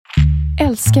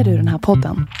Älskar du den här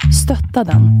podden?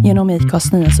 Stötta den genom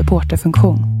IKAs nya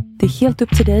supporterfunktion. Det är helt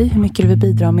upp till dig hur mycket du vill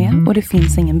bidra med och det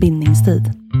finns ingen bindningstid.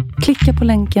 Klicka på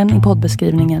länken i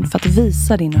poddbeskrivningen för att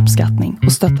visa din uppskattning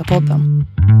och stötta podden.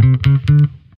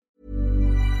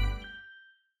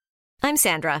 I'm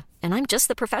Sandra, and I'm just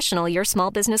the professional your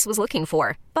small business was looking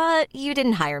for. But you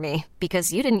didn't hire me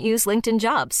because you didn't use LinkedIn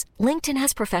Jobs. LinkedIn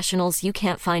has professionals you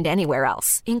can't find anywhere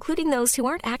else, including those who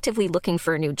aren't actively looking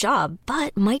for a new job,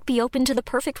 but might be open to the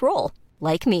perfect role,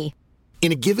 like me.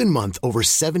 In a given month, over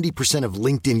 70% of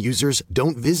LinkedIn users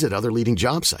don't visit other leading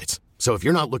job sites. So if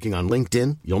you're not looking on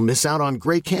LinkedIn, you'll miss out on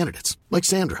great candidates like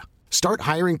Sandra. Start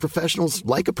hiring professionals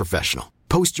like a professional.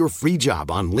 Post your free job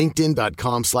on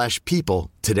linkedin.com/people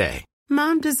today.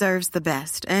 Mom deserves the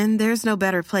best, and there's no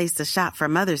better place to shop for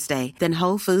Mother's Day than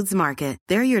Whole Foods Market.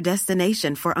 They're your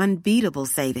destination for unbeatable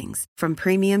savings, from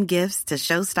premium gifts to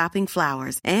show-stopping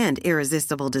flowers and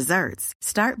irresistible desserts.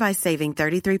 Start by saving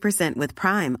 33% with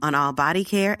Prime on all body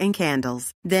care and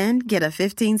candles. Then get a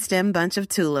 15-stem bunch of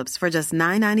tulips for just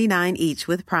 $9.99 each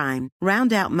with Prime.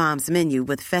 Round out Mom's menu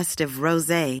with festive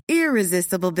rosé,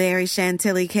 irresistible berry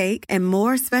chantilly cake, and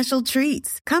more special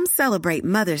treats. Come celebrate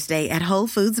Mother's Day at Whole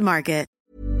Foods Market.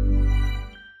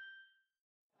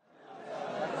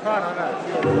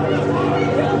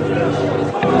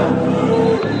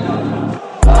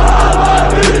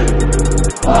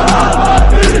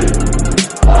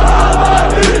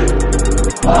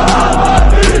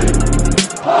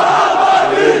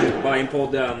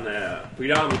 Bajenpodden,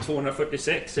 program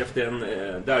 246 efter en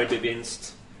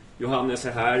derbyvinst. Johannes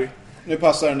är här. Nu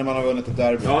passar det när man har vunnit ett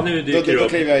derby. Ja, nu dyker då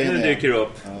upp. Nu dyker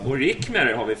upp. Ja. Och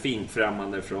Rickmer har vi fint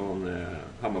främmande från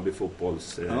Hammarby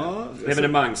fotbolls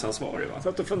evenemangsansvarig, va? Så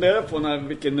att du funderar på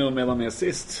vilken nummer jag var med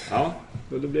sist. Ja.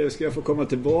 Ska jag få komma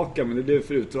tillbaka, men det blev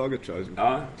för utdraget, tror jag.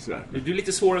 Ja. Du är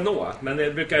lite svår att nå, men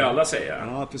det brukar ju alla säga.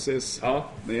 Ja, precis. Ja.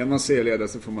 Men är man C-ledare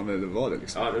så får man väl vara det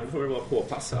liksom. Ja, då får du vara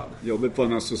påpassad. Jobbet på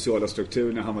den här sociala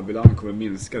strukturen i Hammarbyland kommer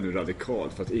minska nu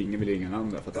radikalt, för att ingen vill ingen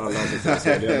andra, för att alla har sitt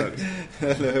C-ledare.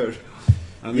 Eller hur?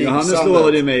 Ja, men Johannes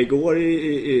lovade mig igår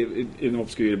i en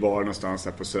obskyr bar någonstans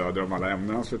här på Söder om alla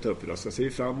ämnen han skulle ta upp idag. Så jag ser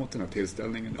fram emot den här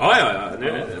tillställningen. Ja.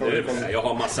 Jag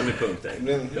har massor med punkter.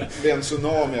 Det blir en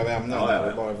tsunami av ämnen.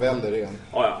 Det bara väldigt ren.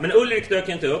 Ja. Men Ulrik dök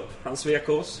inte upp. Han svek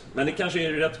oss. Men det kanske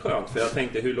är rätt skönt, för jag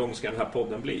tänkte, hur lång ska den här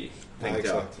podden bli? Tänkte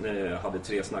jag att ni hade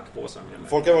 3 snack på sig.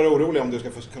 Folk har varit oroliga om du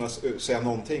ska få kunna säga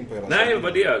någonting på hela sändningen.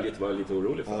 Nej, var lite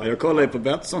orolig för. Ja, jag kollade ju på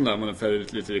Betsson där, man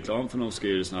får lite reklam för någon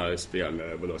skriver sån här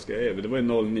spelbolagsgrejer. Det var ju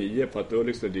 0,9 på att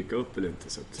Ulrik skulle dyka upp eller inte.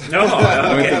 Så att... Jaha, det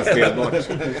var inte ens spelbart.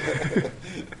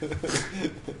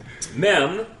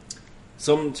 Men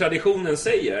som traditionen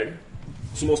säger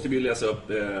så måste vi läsa upp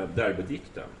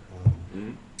derbydikten.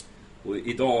 Och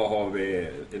idag har vi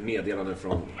ett meddelande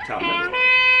från Kalle,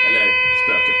 eller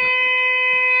spöket.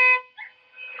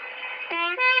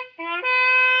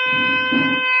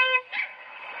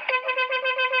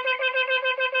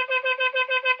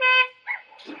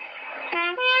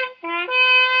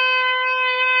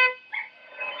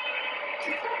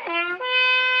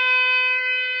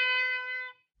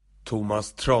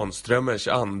 Thomas Tranströmers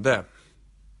ande.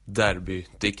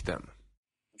 Derbydikten.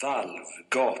 Valv,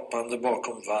 gapande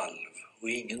bakom valv och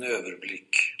ingen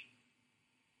överblick.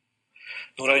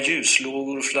 Några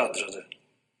ljuslågor fladdrade.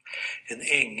 En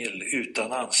ängel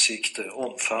utan ansikte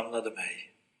omfamnade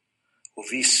mig och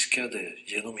viskade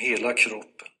genom hela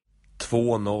kroppen.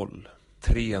 2-0,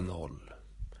 3-0,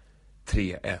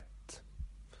 3-1,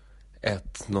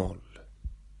 1-0,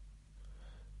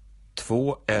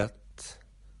 2-1,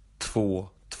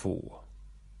 2-2,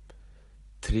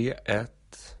 3-1,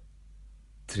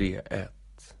 3-1,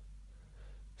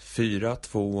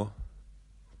 4-2,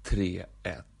 3-1,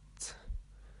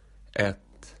 1-1,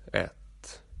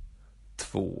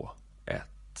 2-1.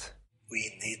 Och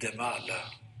inne i dem alla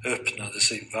öppnade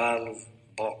sig valv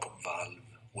bakom valv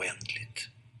oändligt.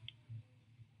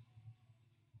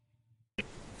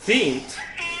 Fint!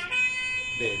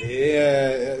 Det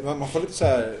är, man får lite så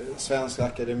här Svenska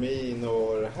akademin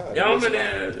och det här. Ja, men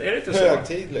är det inte så?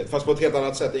 Högtidligt, fast på ett helt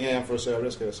annat sätt. Inga jämförelser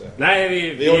övrigt, ska jag säga. Nej,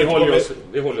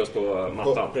 vi håller oss på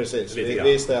mattan. Precis,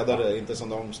 vi städade, inte som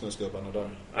de snusgubbarna där.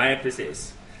 Nej,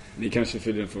 precis. Ni kanske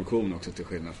fyller en funktion också till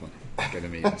skillnad från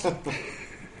akademin.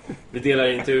 Vi delar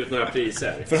inte ut några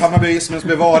priser. För Hammarbyismens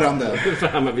bevarande. För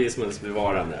Hammarbyismens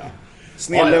bevarande, ja.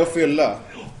 Snille och fylla.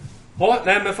 Ja,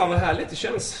 nej men fan vad härligt det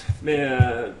känns. Det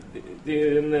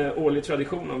är en årlig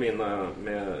tradition att vinna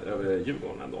över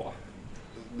Djurgården ändå.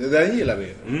 Det där gillar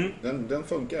vi. Den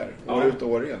funkar. År ut och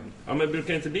år igen. Ja, men brukar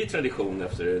det inte bli tradition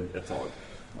efter ett tag?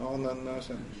 Ja, men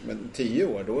 10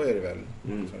 år, då är det väl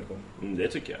tradition. Det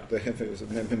tycker jag.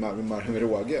 Med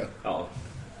råge. Ja.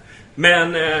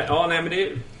 Men, men det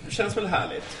känns väl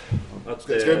härligt. Att,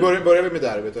 ska vi börja med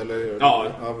derbyt? Eller?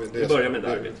 Ja, vi börjar med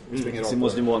derbyt. Det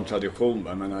måste ju vara en tradition.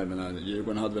 Men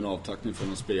Djurgården hade väl en avtackning från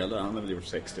en spelare. Han hade väl gjort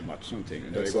 60 matcher någonting.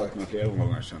 Det har ju gått med flera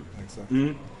gånger sedan. Exakt.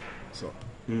 Så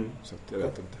jag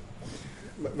vet inte.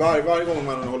 Varje gång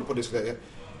man håller på att diskutera,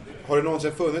 har det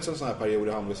någonsin funnits en sån här period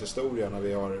i Hammarbys historia när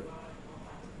vi har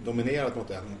dominerat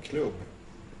mot en klubb?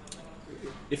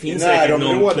 Det finns säkert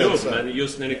någon klubb, men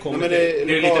just när det kommer det är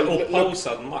lite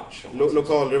upphaussad match.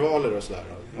 Lokalrivaler och sådär.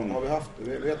 Har vi haft,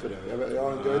 vet vi det?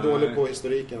 Jag är dålig på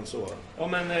historiken så. Ja,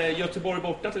 men Göteborg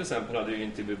borta till exempel hade ju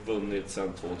inte vunnit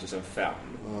sedan 2005.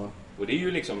 Och det är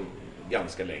ju liksom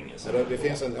ganska länge sedan. Ja, det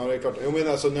finns en, det är klart. Jag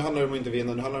menar, alltså, nu handlar det om att inte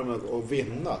vinna, nu handlar det om att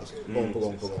vinna. Gång på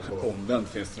gång. Omvänt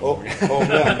finns det omvänt, ja.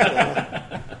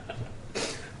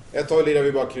 Ett tag lirar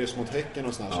vi bara kryss mot Häcken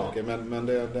och såna här saker. Men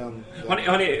det är den...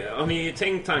 Har ni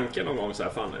tänkt tanken någon gång så här,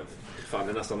 fan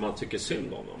det är nästan man tycker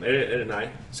synd om dem? Är det nej?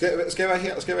 Ska jag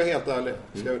vara helt ärlig?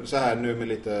 Så här nu med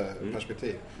lite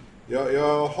perspektiv.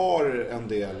 Jag har en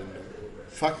del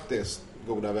faktiskt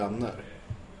goda vänner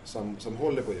som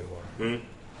håller på Djurgården.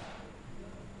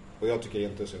 Och jag tycker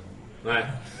inte synd om dem. Nej.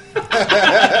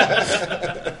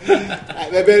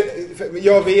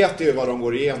 Jag vet ju vad de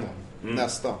går igenom.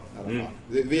 Nästan i alla fall.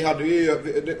 Vi hade ju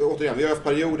återigen, vi har haft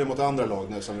perioder mot andra lag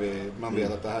nu som man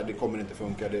vet att det kommer inte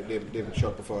funka, det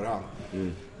kört på förhand.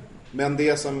 Men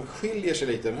det som skiljer sig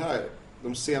lite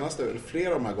de senaste eller flera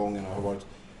av de här gångerna har varit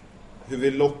hur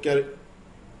vi lockar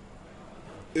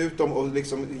ut dem och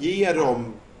liksom ger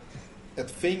dem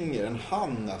ett finger, en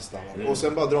hand nästan. Och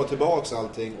sen bara dra tillbaks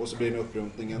allting och så blir det en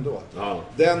upprumpning ändå.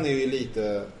 Den är ju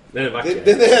lite... Den är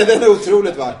vacker. Den är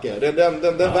otroligt vacker.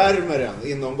 Den värmer en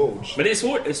inombords. Men det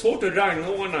är svårt att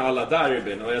rangordna alla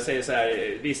derbyn. Och jag säger så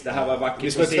här, visst det här var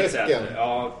vackert på sitt sätt.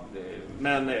 Ja,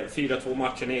 men 4-2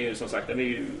 matchen är ju som sagt, den är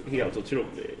ju helt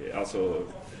otrolig. Alltså,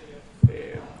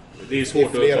 det är svårt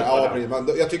att toppa.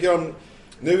 Jag tycker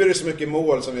nu är det så mycket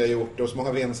mål som vi har gjort och så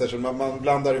många vinster så man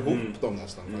blandar ihop dem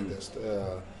nästan faktiskt.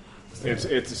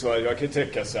 Jag kan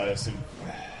tänka så här,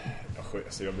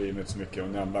 jag bryr mig inte så mycket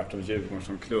om nämnvärt om Djurgården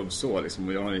som klubb så liksom,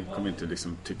 och jag kommer inte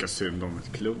liksom tycka synd om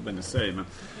klubben i sig, men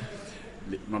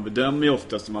man bedömer ju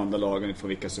oftast de andra lagen för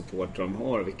vilka supportrar de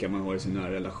har och vilka man har i sin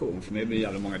nära relation. För mig blir det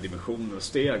jävla många dimensioner och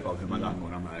steg av hur man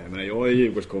angår de här. Jag har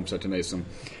Djurgårdskompisar till mig som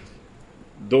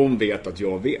de vet att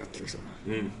jag vet liksom.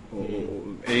 Och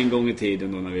en gång i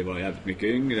tiden då när vi var jävligt mycket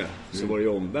yngre så var det ju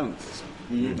omvänt liksom.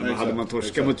 Hade man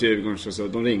torskat mot Djurgården så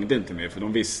de ringde inte med, för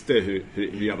de visste hur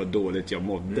jävla dåligt jag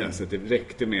mådde. Så att det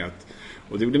räckte med att,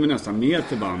 och det gjorde mig nästan mer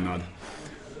förbannad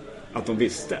att de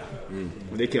visste.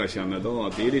 Och det kan jag känna idag,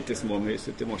 att det är lite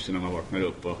småmysigt i morse när man vaknar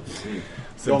upp och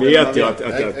så vet jag att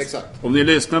om ni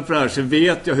lyssnar på det här så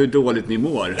vet jag hur dåligt ni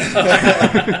mår.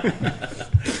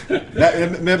 Nej,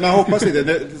 men man hoppas inte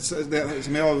det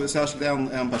som jag särskilt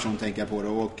en person tänker på det,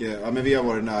 och men vi har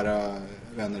varit nära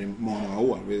vänner i många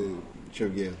år,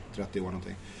 20-30 år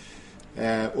någonting.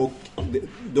 Och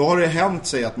då har det hänt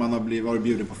sig att man har varit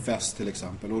bjuden på fest till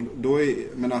exempel, och då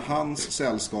hans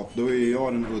sällskap, då är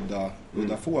jag den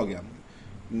udda fågeln.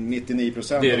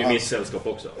 99%. Det är mitt sällskap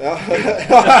också. Ja.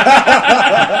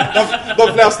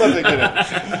 de flesta tycker det.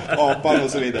 Apan och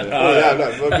så vidare.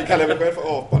 Jävlar, vi kallar mig själv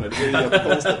för apan. Det är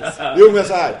jättekonstigt. Jo, men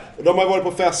så här. De har varit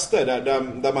på fester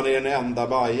där man är den enda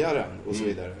bajaren och så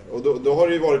vidare. Och då har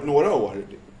det ju varit några år,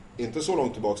 inte så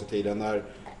långt tillbaka i tiden,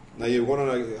 när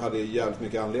Djurgården hade jävligt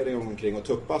mycket anledning omkring att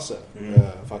tuppa sig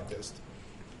faktiskt.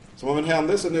 Som om en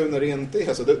händelse nu när det inte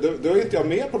är så, då är inte jag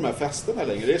med på de här festerna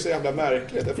längre. Det är så jävla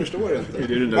märkligt, jag förstår inte.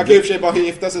 Man kan ju för sig bara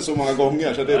gifta sig så många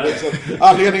gånger, så det är så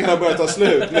anledningen har börjat ta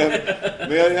slut. Men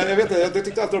jag vet inte, jag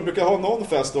tyckte att de brukar ha någon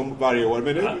fest om varje år.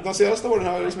 Men nu, de senaste åren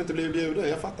har jag liksom inte blivit bjuden.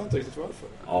 Jag fattar inte riktigt varför.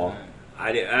 Ja,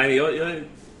 nej,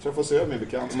 jag får se över min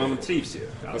bekant. Man trivs ju.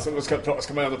 Alltså,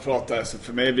 ska man ändå prata, alltså,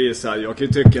 för mig blir det så här, jag kan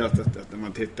ju tycka att när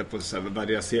man tittar på så här,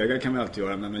 värdera segrar kan man alltid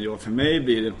göra, men för mig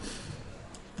blir det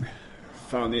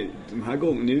fan, de här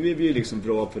gångerna, nu är vi ju liksom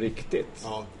bra på riktigt.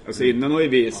 Ja. Alltså innan har ju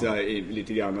vi så här,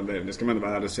 lite grann, det ska man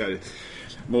vara ärlig och säga,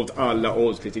 mot alla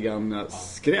odds lite grann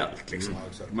skrällt liksom.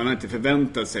 Man har inte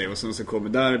förväntat sig, och sen så kommer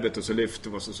derbyt och så lyfter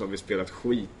vi, och så har vi spelat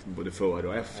skit både före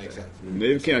och efter.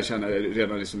 Nu kan jag känna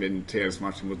redan liksom i en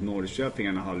träningsmatch mot Norrköping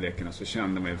i halvlekarna, så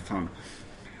kände man fan,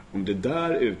 om det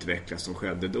där utvecklas som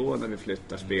skedde då när vi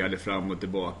flyttar spelet fram och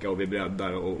tillbaka och vi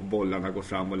breddar och bollarna går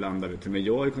fram och landar, men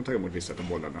jag är i kontakt mot vissa av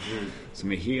bollarna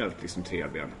som är helt liksom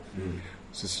treben.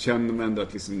 Så känner man ändå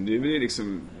att liksom, nu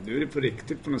är det på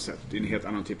riktigt på något sätt. Det är en helt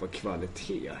annan typ av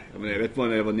kvalitet. Jag vet bara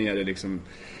när jag var nere liksom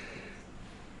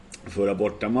förra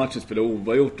bortamatchen spelade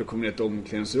oavgjort och kom ner ett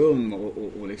omklädningsrum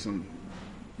och liksom,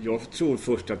 jag tror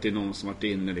först att det är någon som varit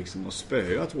inne liksom och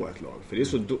spöat vårt lag, för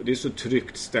det är så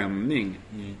tryckt stämning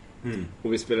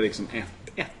och vi spelar liksom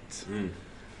 1-1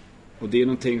 och det är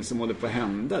någonting som håller på att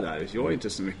hända där. Jag är inte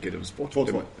så mycket i sport.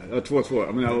 2-2. Ja,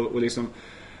 2-2. Och liksom,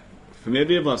 för mig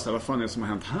blir det bara så här, vad fan är det som har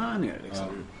hänt här nere liksom?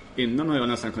 Innan har jag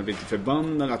nästan kunnat bli lite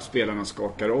förbannad att spelarna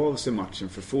skakar av sig matchen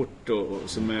för fort och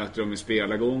så möter de i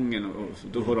spelargången och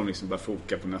då har de liksom bara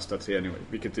foka på nästa träning,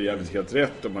 vilket är jävligt helt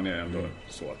rätt om man är ändå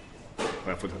så,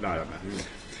 har jag fått lära mig.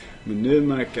 Men nu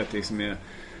märker jag att liksom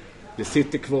det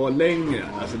sitter kvar längre.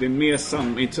 Alltså det är mer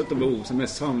inte så att de är mer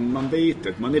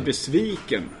sammanbitet. Man är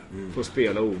besviken på att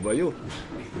spela oavgjort.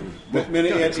 Men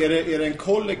är det en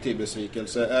kollektiv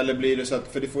besvikelse? Eller blir det så att,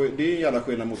 för det är en jävla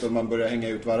skillnad mot att man börjar hänga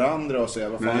ut varandra och säga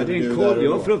vad fan. Nej, det är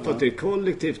jag tror att det är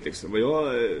kollektivt liksom.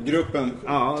 Gruppen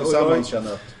tillsammans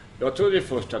känner att... Jag trodde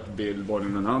först att Bill var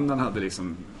någon annan hade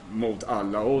liksom mot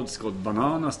alla odds gått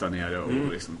bananas där nere och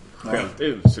liksom skällt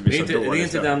ut. Så det är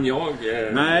inte den jag...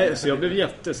 Nej, så jag blev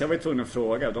så jag var tvungen att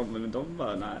fråga. De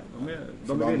var, nej,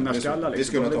 de är vinnarskallar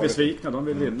liksom. De är besvikna, de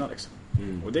vill vinna liksom.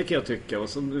 Och det kan jag tycka, och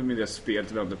så med det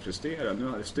spelet vi ändå presterar.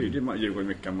 Nu styrde man Djurgården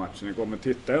mycket av matchen igår, men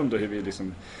titta ändå hur vi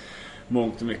liksom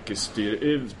mångt och mycket styr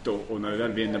ut och när vi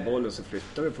väl vinner bollen så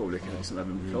flyttar vi på olika liksom,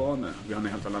 även planer. Vi har en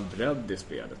helt annan bredd i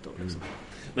spelet då, liksom.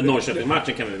 Men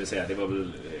Norrköping-matchen kan vi väl säga, det var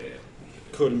väl...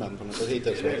 kulmen på något sätt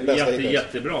hittills.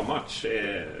 Jättebra match.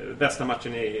 Bästa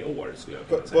matchen i år skulle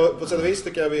jag säga. På sätt och vis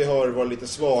tycker jag vi har varit lite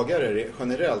svagare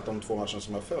generellt de 2 matcherna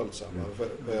som har följt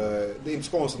det är inte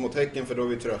så konstigt mot Häcken, för då är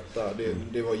vi trötta.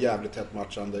 Det var jävligt tätt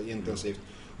matchande, intensivt.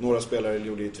 Några spelare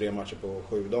gjorde ju 3 matcher på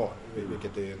 7 dagar,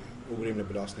 vilket är en orimlig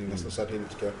belastning nästan så här tidigt,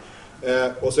 tycker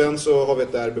jag. Och sen så har vi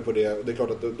ett derby på det, och det är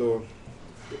klart att då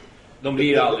de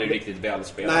blir aldrig riktigt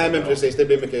välspelade. Nej, men precis. Det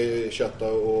blir mycket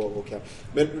kötta och kamp.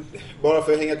 Men bara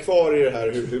för att hänga kvar i det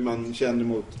här hur man känner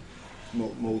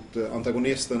mot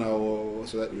antagonisterna och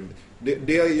sådär.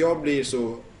 Det jag blir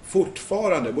så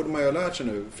fortfarande, borde man ju ha lärt sig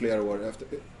nu flera år efter,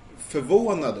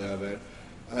 förvånad över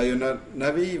är ju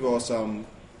när vi var som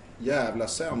jävla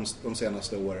sämst de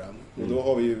senaste åren. Och då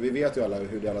har vi vet ju alla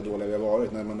hur jävla dåliga vi har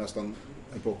varit när man nästan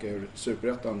epokar ur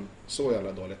Superettan så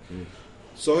jävla dåligt.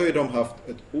 Så har ju de haft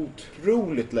ett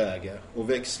otroligt läge att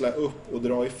växla upp och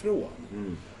dra ifrån.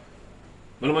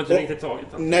 Men de har inte riktigt tagit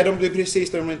den. Nej, det är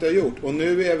precis det de inte har gjort. Och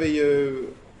nu är vi ju,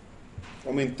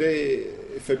 om inte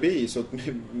förbi, så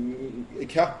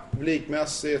ikapp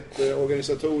likmässigt,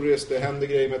 organisatoriskt, det händer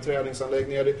grejer med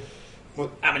träningsanläggningar.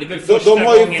 De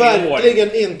har ju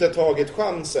verkligen inte tagit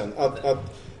chansen att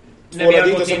när vi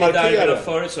har gått in i där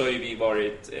förut så har ju vi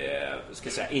varit ska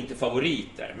säga, inte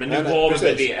favoriter. Men nu var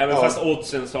vi det, även fast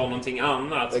oddsen sa någonting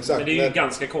annat. Exakt, men det är ju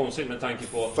ganska konstigt med tanke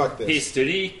på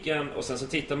historiken. Och sen så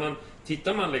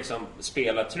tittar man liksom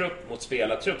spelartrupp mot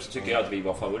spelartrupp, så tycker jag att vi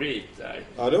var favoriter.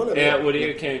 Ja, det håller jag med. Och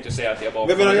det kan jag ju inte säga att jag var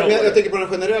jag tänker på den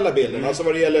generella bilden. Alltså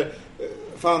vad det gäller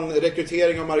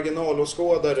rekrytering av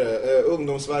marginalåskådare,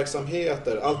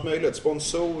 ungdomsverksamheter, allt möjligt,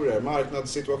 sponsorer,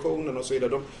 marknadssituationen och så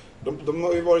vidare. De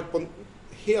har ju varit på en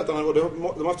helt annan, och de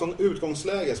har haft en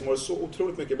utgångsläge som varit så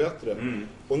otroligt mycket bättre.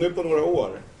 Och nu på några år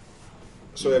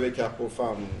så är vi kapp och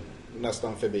fan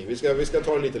nästan förbi. Vi ska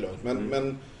ta det lite lugnt,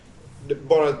 men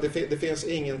det finns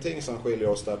ingenting som skiljer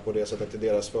oss där på det sättet till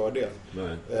deras fördel.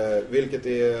 Vilket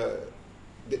är,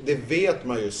 det vet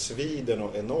man ju svider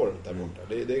och enormt där borta.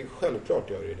 Det är självklart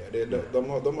gör det.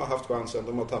 De har haft chansen,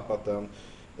 de har tappat den,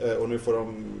 och nu får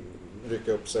de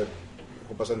rycka upp sig.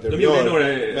 Hoppas inte de gjorde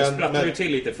några, sprattade ju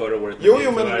till lite förra året. Jo,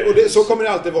 men så kommer det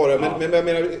alltid vara. Men jag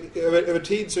menar, över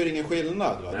tid så är det ingen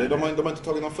skillnad. Va? De har inte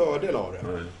tagit någon fördel av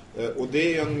det. Och det är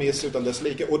ju en miss utan dess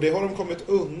like. Och det har de kommit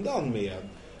undan med.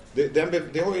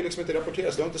 Det har ju liksom inte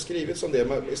rapporterats, det har inte skrivits om det.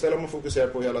 Men istället har man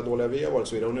fokuserat på hur jävla dåliga vi har varit och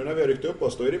så vidare. Och nu när vi har ryckt upp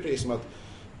oss, då är det precis som att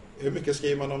hur mycket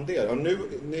skriver man om det? Ja, nu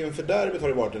inför derbyt har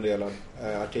det varit en del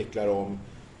artiklar om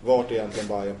vart egentligen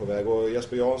Bayern på väg. Och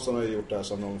Jesper Jansson har ju gjort det här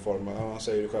som någon form av, han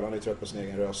säger ju själv, han är trött på sin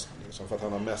egen röst liksom, för att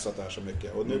han har mässat det här så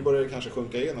mycket. Och nu börjar det kanske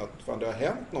sjunka in att fan, det har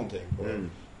hänt någonting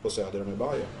på Söder med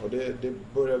Bayern. Och det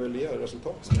börjar väl ge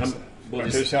resultat. Man kan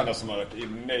ju känna som har varit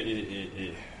inne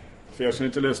i för jag som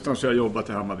inte lyssnar så har jag jobbat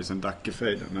i Hammarby sedan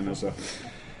Dackefejden. Men alltså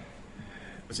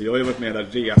jag har ju varit med där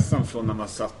resan från när man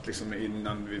satt liksom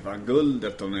innan vi vann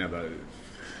guldet och när där,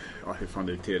 ja, hur fan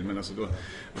det gick till, men alltså då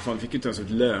fan fick ju inte ens ut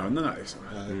lönerna liksom.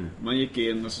 Man gick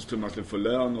in och så stod man skulle få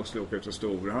lön och skulle åka ut och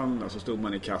storhandla, så stod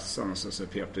man i kassan och så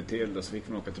pep det till och så fick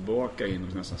man åka tillbaka in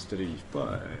och nästan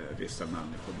strypa vissa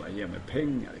människor, bara ge mig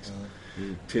pengar liksom.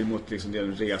 Till mot liksom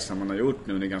den resan man har gjort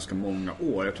nu under ganska många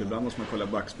år. Jag tror ibland måste man kolla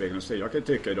backspegeln och säga, jag kan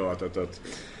tycka idag att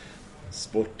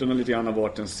sporten har lite grann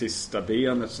varit den sista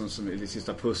benet, som den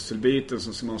sista pusselbiten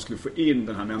som man skulle få in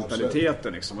den här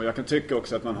mentaliteten liksom. Och jag kan tycka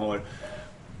också att man har,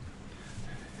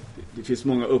 det finns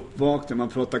många uppvakningar, man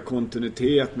pratar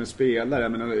kontinuitet med spelare.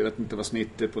 Jag vet inte vad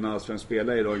snittet på en allsvensk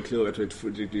spelare idag i en klubb. Jag tror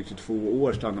det är 2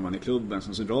 år stannar man i klubben,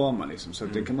 så drar man liksom. Så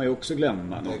det kan man ju också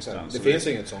glömma någonstans. Det finns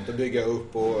inget sånt att bygga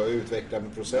upp och utveckla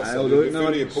med processen. Nej, och då, det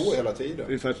fyller ju på hela tiden.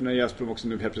 Ungefär som när Jesper också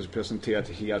nu helt plötsligt presenterat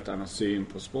ett helt annat syn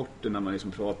på sporten. När man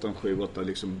liksom pratar om 7-8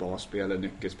 liksom basspelare,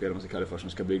 nyckelspelare man ska kalla det för, som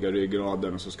ska bygga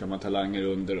ryggraden, och så ska man talanger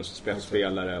under och så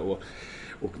spetsspelare och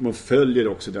man följer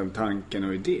också den tanken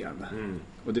och idén.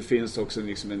 Och det finns också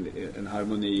liksom en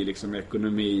harmoni liksom, med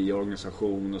ekonomi,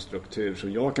 organisation och struktur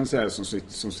som jag kan säga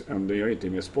som ändå, jag är inte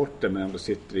med i sporten men ändå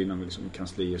sitter inom liksom,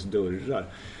 kansliets dörrar.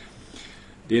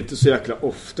 Det är inte så jäkla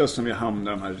ofta som vi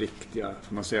hamnar de här riktiga,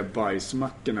 får man säga,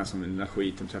 bajsmackorna som när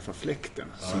skiten träffar fläkten,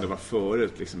 som det var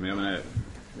förut liksom.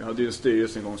 Jag hade ju en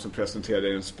styrelse en gång som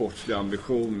presenterade en sportslig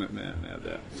ambition med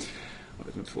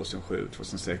 2007,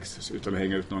 2006, utan att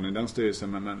hänga ut någon i den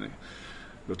styrelsen, men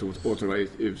låt åter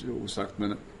osagt,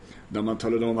 men där man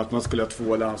talade om att man skulle ha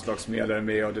 2 landslagsspelare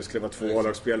med och det skulle vara 2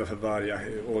 A-lagsspelare för varje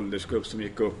åldersgrupp som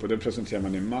gick upp, och den presenterade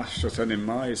man i mars, och sen i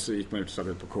maj så gick man ut och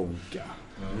satt på konka.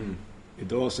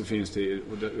 Idag så finns det,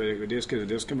 och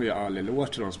det ska man ju all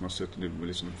eloge till de som har suttit nu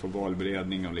liksom på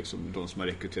valberedning och liksom de som har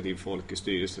rekryterat in folk i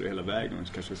styrelser hela vägen,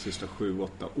 kanske de sista 7-8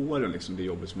 åren liksom, det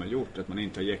jobbet som har gjort, att man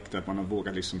inte har jäktat, att man har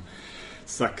vågat liksom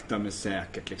sakta men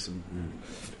säkert liksom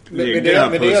lägga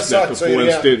pusslet och få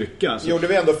en styrka. Så gjorde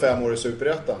vi ändå 5 år i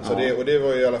Superettan, så och det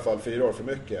var ju i alla fall 4 år för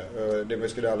mycket. Vi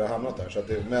skulle aldrig ha hamnat där, så att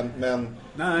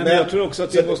men jag tror också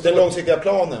att det måste den långsiktiga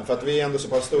planen, för att vi är ändå så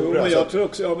pass stora. Jo, men jag tror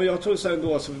också, men jag tror så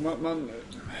ändå alltså, man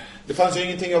det fanns ju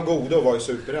ingenting av godo att vara i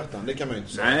Superettan, det kan man ju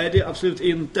inte säga. Nej, det är absolut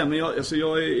inte, men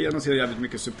jag är ena sidan jävligt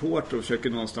mycket supporter och försöker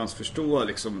någonstans förstå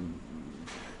liksom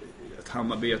att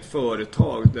Hammarby är ett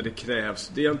företag där det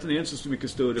krävs, det är egentligen inte så mycket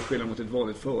större skillnad mot ett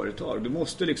vanligt företag. Du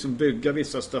måste liksom bygga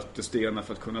vissa stöttestenar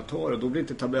för att kunna ta det, och då blir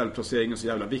inte tabellplaceringen så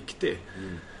jävla viktig.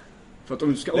 För att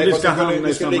om du ska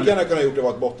skulle lika gärna kunna gjort det var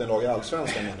ett bottenlag i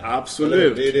Allsvenskan.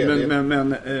 Absolut,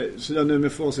 men så där nu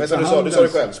med facit. Men du sa det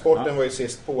själv, sporten var ju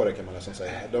sist på det, kan man nästan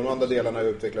säga. De andra delarna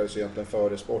utvecklades egentligen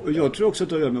före sporten. Och jag tror också att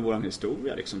det har med vår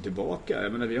historia liksom tillbaka.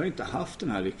 Jag menar, vi har inte haft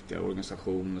den här riktiga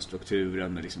organisationen och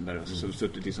strukturen liksom där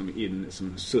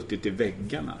som suttit i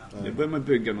väggarna. Det börjar man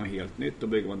bygga något helt nytt, då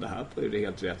bygger man det här på det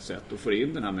helt rätt sätt och får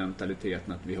in den här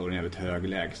mentaliteten att vi har en jävligt hög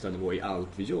lägsta nivå i allt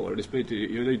vi gör. Och det spelar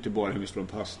ju inte bara hur vi slår en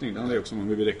passning, det handlar också om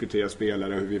hur vi rekryterar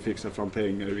spelare, hur vi fixar fram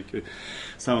pengar, hur vi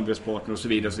samarbetspartner och så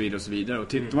vidare. Och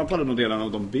tittar man på alla de delarna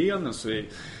av de benen, så är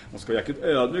man ska jäkligt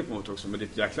ödmjuk mot också med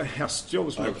ditt jäkla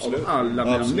hästjobb som är av alla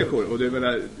människor. Och det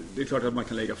är klart att man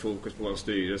kan lägga fokus på vår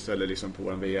styrelse eller liksom på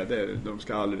vår vd. De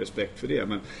ska ha all respekt för det,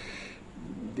 men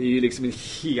det är ju liksom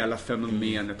hela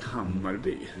fenomenet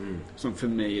Hammarby som för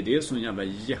mig är det sån jävla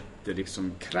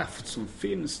liksom kraft som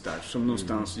finns där, som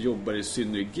någonstans jobbar i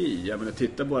synergi. Jag menar,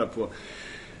 titta bara på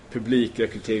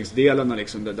publikrekryteringsdelarna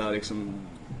liksom, där liksom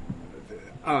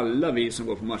alla vi som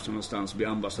går på matchen någonstans blir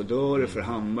ambassadörer för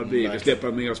Hammarby. Vi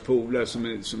släpper med oss polare som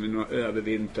är några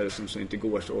övervinter som inte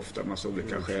går så ofta, massa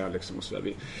olika skäl liksom, och så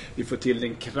där. Vi får till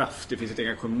en kraft, det finns ett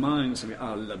engagemang som vi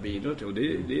alla bidrar till, och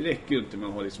det räcker ju inte med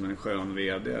att ha liksom en skön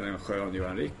vd eller en skön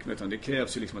Göran Rickman, utan det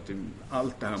krävs ju liksom att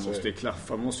allt det här måste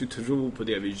klaffa. Man måste ju tro på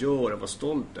det vi gör och vara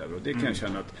stolt över, och det kan jag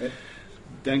känna att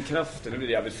den kraften, det är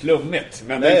jävligt flummigt,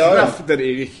 men kraften är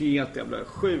ju helt jävla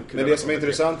sjuk. Men det som är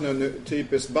intressant nu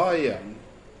typiskt Bayern,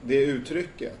 det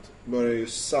uttrycket börjar ju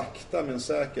sakta men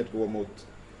säkert gå mot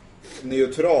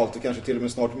neutralt och kanske till och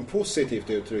med snart en positivt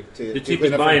uttryck. Det är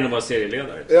typiskt Bayern att vara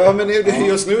serieledare. Ja, men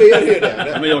just nu är det ju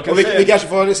det. Och vi kanske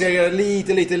får ha serier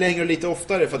lite längre och lite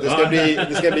oftare för att det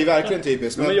ska bli verkligen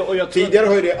typiskt. Men tidigare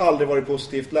har ju det aldrig varit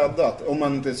positivt laddat, om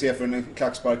man inte ser för en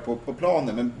klackspark på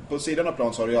planen. Men på sidan av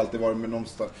plan så har det ju alltid varit med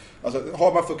någonstans. Alltså,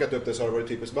 har man fuckat upp det så har det varit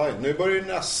typiskt Bayern. Nu börjar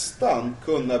det nästan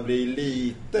kunna bli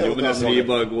lite... Jo, men alltså, vi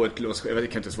bara går ett lås.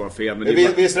 Jag kan inte svara fel. Men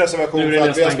viss reservation för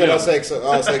att vi har spelat 6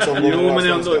 omgångar. Jo, men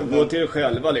ändå gå till er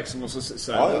själva liksom, och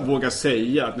så våga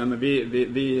säga att nej, men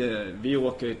vi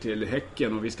åker till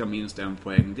Häcken och vi ska minst 1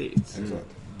 poäng dit.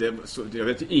 Jag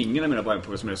vet ingen av mina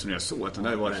Bayern-pågar som resonerar så, utan det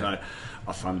har varit så här,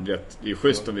 fan, det är ju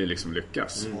schysst om vi liksom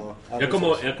lyckas. Jag kommer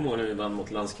ihåg när vi vann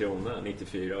mot Landskrona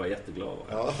 94 och var jätteglad.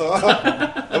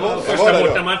 Första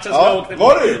bortamatchen som jag åkte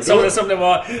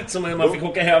på, som när man fick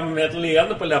åka hem med ett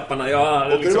leende på läpparna. Det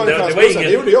var inget.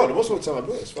 Det gjorde jag, det var så åt samma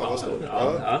buss.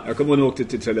 Jag kommer ihåg åkte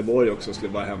till Trelleborg också och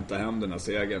skulle bara hämta hem den här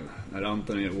segern när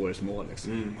Anton är årets mål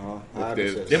liksom.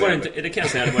 Det kan jag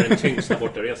säga, det var den tyngsta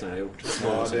bortaresan jag har gjort.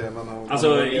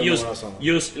 Alltså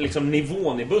just liksom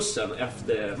nivån i bussen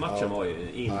efter matchen var ju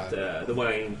inte... Då var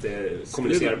jag inte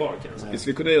kommunicerbar. Vi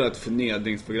skulle kunna göra ett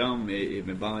förnedringsprogram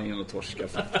med Bayern och torska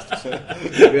faktiskt.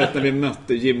 Jag vet när vi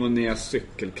mötte Jim O'Neas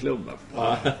cykelklubben.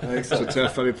 Så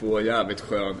träffade vi på en jävligt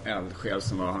skön eldsjäl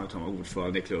som var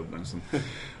ordförande i klubben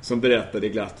som berättade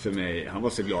glatt för mig. Han var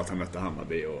så glad att han mötte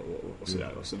Hammarby och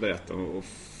sådär. Och så berättade han, och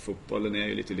fotbollen är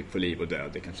ju lite på liv och död.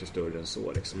 Det är kanske större än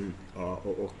så liksom. Ja,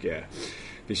 och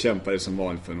vi kämpade som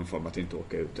vanligt för någon form att inte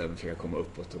åka ut, även försöka komma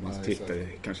uppåt. Och man tittade,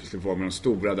 kanske skulle vara med de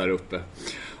stora där uppe.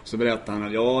 Så berättade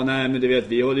han att men du vet,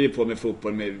 vi håller ju på med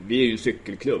fotboll vi är ju en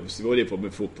cykelklubb, så vi håller ju på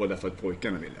med fotboll därför att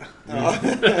pojkarna ville. Ja.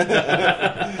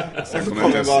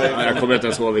 Jag kommer inte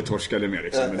ens ihåg vad vi torskade med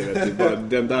liksom. Men du vet,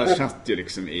 den där satt ju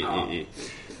liksom i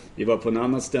vi var på en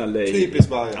annan ställe typiskt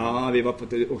Bayern. Ja, vi var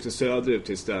också söderut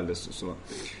till stället så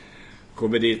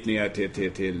kom vi dit ner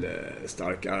till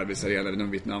Stark arbetsarena vid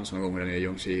någon Vietnam som en gång var nere i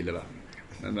Ljungskile, va.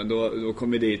 Men då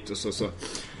kom vi dit och så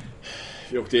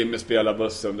vi åkte in med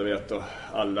spelarbussen, du vet, och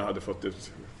alla hade fått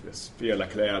ut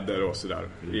spelarkläder och sådär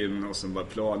in, och sen var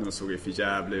planen och såg ju för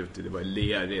jävla ut. Det var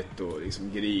lerigt och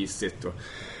liksom grisigt, och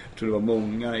jag tror det var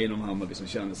många inom Hammarby som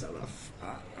kände så här,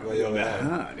 vad gör vi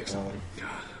här liksom.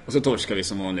 Och så torskar vi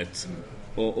som vanligt.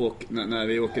 Och när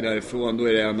vi åker därifrån, då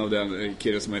är det en av den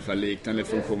killen som har ungefär liknande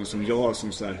funktion som jag,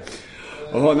 som så här: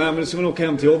 jaha, nej, men så får man åka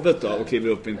hem till jobbet då, och kliver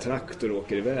upp i en traktor och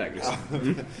åker iväg liksom.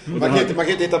 Man kan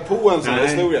inte hitta på en sån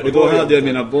historia. Och då hade jag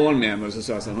mina barn med mig och så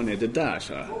sa jag så här: hörni, det där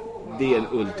så här, det är en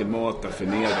ultimata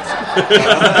förnedrelse.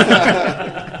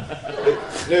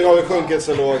 Nu har vi sjunkit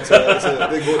så lågt så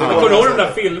det går. Kommer du ihåg de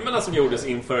där filmerna som gjordes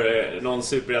inför någon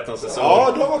Superettan-säsong?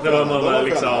 Ja, de var kul. Där man var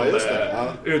liksom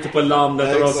ute på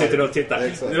landet och de sitter och tittar.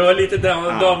 Exakt. Det var lite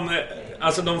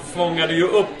de fångade ju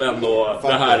upp ändå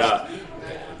det här.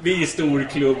 Vi är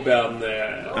storklubben,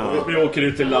 vi åker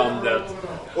ut till landet.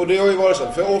 Och det har ju varit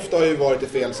så, för ofta har ju varit i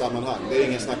fel sammanhang. Det är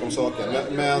ingen snack om saken.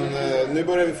 Men nu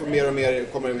börjar vi få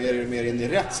kommer mer och mer in i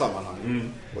rätt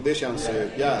sammanhang. Och det känns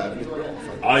ju jävligt bra.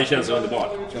 Ja, det känns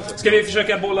underbart. Ska vi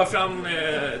försöka bolla fram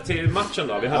till matchen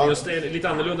då? Vi hade just lite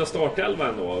annorlunda startelva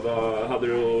ändå. Vad hade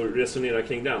du att resonera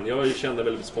kring den? Jag kände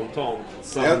väldigt spontant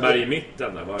Sandberg i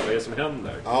mitten där. Vad är det som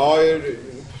händer? Ja,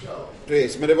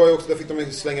 precis. Men det var ju också, där fick de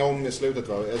slänga om i slutet,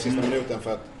 sista minuten,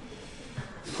 för att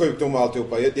sjukdom och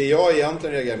alltihopa. Det jag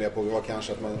egentligen reagerade med på var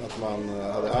kanske att man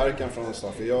hade ärkan från en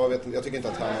start. För jag tycker inte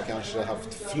att han har kanske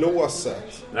haft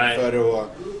flåset för att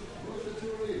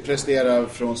prestera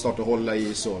från start och hålla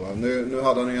i så. Va? Nu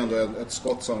hade han ju ändå ett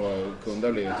skott som kunde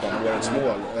ha blivit årets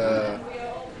mål.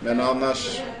 Men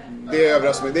annars,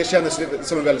 det kändes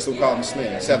som en väldigt stor chansning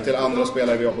sett till andra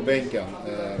spelare vi har på bänken.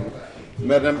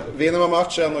 Men vinner man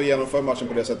matchen och genomför matchen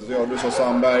på det sättet, du sa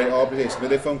Sandberg, ja precis, men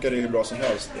det funkar ju bra som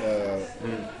helst.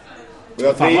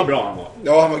 Fan vad bra han var.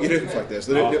 Ja, han var grym faktiskt.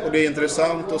 Och det är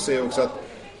intressant att se också att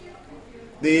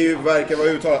det verkar vara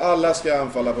uttalat. Alla ska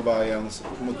anfalla på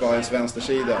mot Bayerns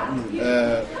vänstersida.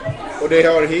 Och det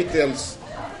har hittills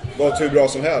varit hur bra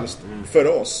som helst för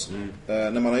oss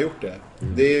när man har gjort det.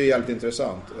 Det är ju jävligt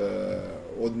intressant.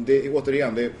 Och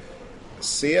det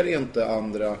ser inte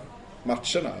andra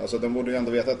matcherna. Alltså de borde ju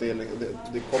ändå veta att det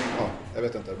kommer, jag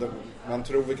vet inte. Man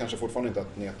tror väl kanske fortfarande inte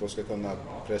att Neto ska kunna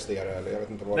prestera, eller jag vet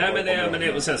inte vad. Nej,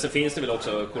 men sen så finns det väl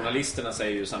också, journalisterna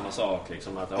säger ju samma sak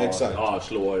liksom, att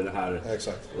slår det här.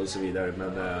 Exakt. Och så vidare,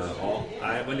 men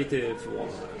jag var lite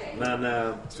förvånad.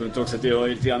 Men så inte också att det hör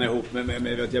lite grann ihop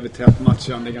med att jag vill tätt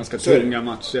matchen, det är ganska tunga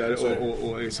matcher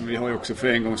och liksom, vi har ju också för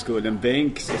en gångs skull en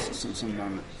bänk som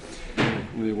man,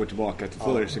 om vi går tillbaka till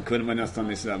förr, så kunde man nästan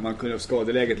liksom, man kunde av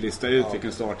skadeläget lista ut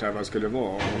vilken start här skulle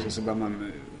vara, och så började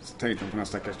man tänkte på den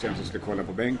stackars tjänst som skulle kolla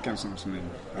på bänken som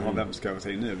vem ska jag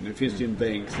säga nu? Nu finns det ju en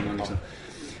bänk som man liksom,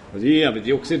 och det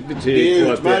är också ett betyg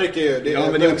på att det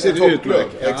är också ett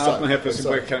utmärke att man helt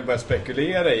plötsligt kan börja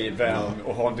spekulera i vem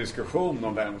och ha en diskussion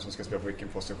om vem som ska spela på vilken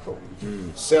position.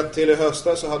 Sett till i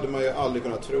höstas så hade man ju aldrig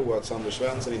kunnat tro att Sander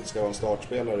Svensson inte ska vara en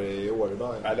startspelare i år i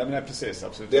Bayern. Nej, precis,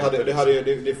 absolut.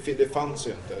 Det fanns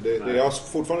ju inte. Jag har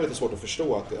fortfarande lite svårt att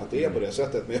förstå att det är på det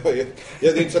sättet, men det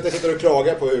är inte så att jag sitter och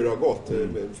klagar på hur det har gått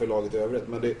för laget i övrigt,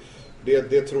 men det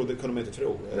kunde man inte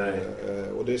tro.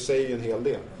 Och det säger ju en hel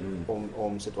del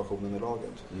om situationen i laget.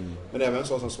 Men även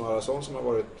sån som Smarason, som har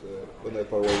varit under ett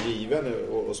par år given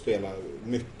och spelar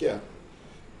mycket,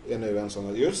 är nu en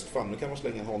sån, just nu kan man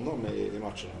slänga honom i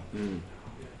matcherna.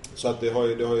 Så att det har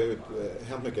ju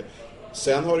hänt mycket.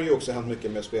 Sen har det ju också hänt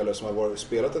mycket med spelare som har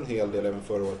spelat en hel del även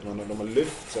förra året, men de har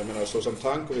lyft sig. Jag menar, så som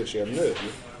Tankovic är nu,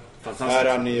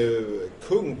 är han ju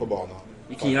kung på banan.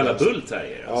 Vilken jävla bult här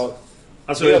är det.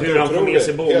 Alltså hur han får med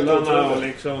sig bollarna och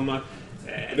liksom,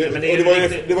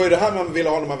 Det var ju det här man ville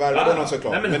ha när man värvade honom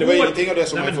såklart. Men det var ingenting av det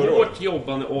som man förra året. Hårt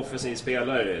jobbande offensiv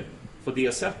spelare på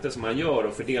det sättet som han gör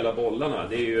och fördela bollarna.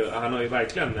 Det är ju, han har ju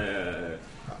verkligen...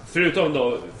 Förutom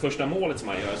då första målet som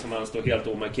han gör, som han står helt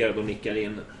omarkerad och nickar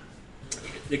in.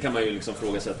 Det kan man ju liksom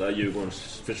frågasätta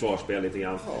Djurgårdens försvarsspel lite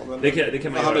grann. Ja, det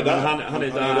kan man göra. Han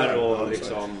är där och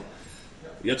liksom...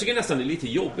 Jag tycker nästan det är lite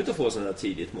jobbigt att få sådana där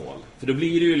tidigt mål. För då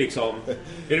blir det ju liksom...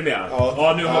 Är du med?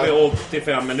 Ja, nu har vi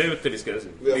 85 minuter. Vi ska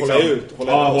liksom, hålla ut på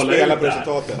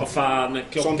resultatet. Ja, fan,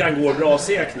 klockan går bra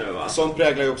segt nu, va? Sånt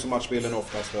präglar ju också matchbilden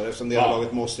oftast. Eftersom det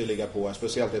laget måste ligga på.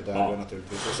 Speciellt i ett derby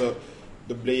naturligtvis. Och så,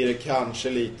 då blir det kanske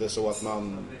lite så att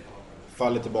man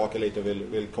faller tillbaka lite och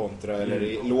vill kontra.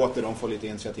 Eller låter dem få lite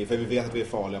initiativ. För vi vet att vi är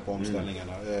farliga på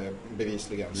omställningarna.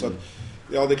 Bevisligen. Så att,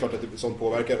 ja, det är klart att sånt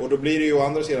påverkar. Och då blir det ju å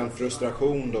andra sidan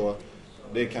frustration då.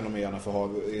 Det kan de gärna få ha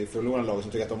i förlorande lag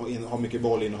som tycker att de har mycket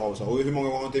bollinnehav. Och hur många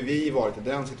gånger har inte vi varit i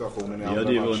den situationen i andra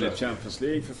matcher? Vi hade ju vunnit Champions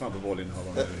League för fan på bollinnehav.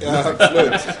 Ja,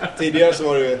 absolut. Tidigare så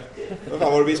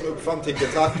var det vi som uppfann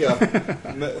tiki-taka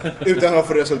utan att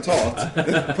få resultat.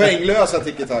 Poänglösa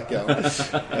tiki-taka.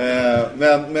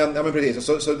 Men precis,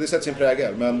 så det sätter sin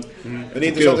prägel. Men det är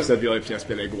inte så att vi har ju flera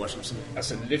spelare igår som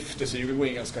alltså, lyfter sig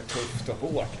ju ganska tufft och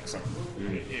hårt liksom.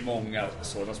 I många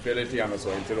så. De spelar lite grann så,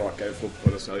 inte rakare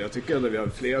fotboll och så. Jag tycker att vi har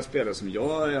flera spelare som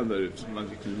jag ändå som man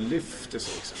lyfter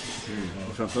sig liksom.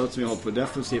 Och framförallt som vi har på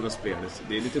defensiva spelet.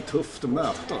 Det är lite tufft att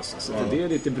möta oss. Alltså, det är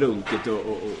lite brunkigt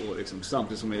och liksom,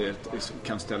 samtidigt som vi liksom,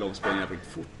 kan ställa om spelningar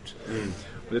riktigt fort.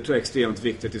 Och det tror jag är extremt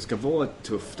viktigt att det ska vara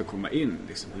tufft att komma in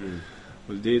liksom.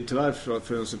 Och det är tyvärr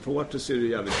för en supporter så är det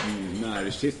jävligt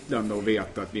närkittlande att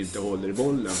veta att vi inte håller i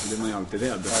bollen. För det är man ju alltid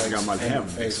rädd för gammal hem.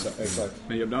 Liksom.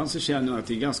 Men ibland så känner jag att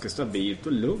det är ganska stabilt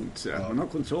och lugnt. Så man har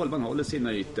kontroll, man håller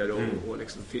sina ytor och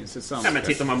liksom finns ett samspel. Ja, men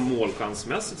tittar man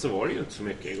målchansmässigt så var det ju inte så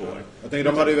mycket igår. Jag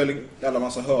tänker, de hade ju väl alla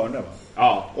massa hörnor, va?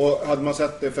 Ja. Och hade man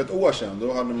sett det för ett år sedan,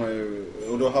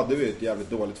 då hade vi ett jävligt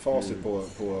dåligt facit på...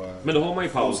 Men då har man ju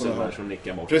pausen här som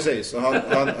nickar bort. Precis, och han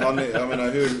jag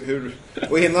menar hur...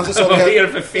 Och innan säsongen... Vad är det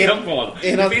för fel på honom?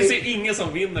 Det finns ju ingen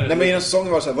som vinner. Nej, men innan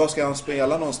säsongen var det så här, vad ska han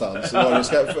spela någonstans?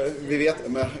 Vi vet,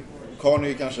 men Karn är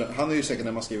ju kanske... Han är ju säkert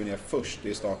när man skriver ner först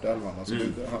i startelvan. Alltså,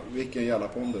 vilken jävla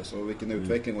pondus och vilken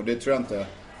utveckling. Och det tror jag inte...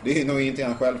 Det är nog inte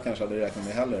han själv kanske hade räknat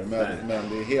med heller. Men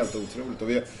det är helt otroligt. Och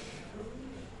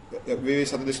vi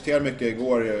satt och diskuterade mycket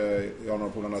igår, Jan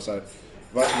och polarna, så här,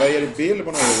 vad är det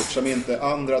Billborn har gjort som inte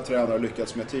andra tränare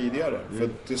lyckats med tidigare? För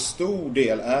till stor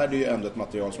del är det ju ändå ett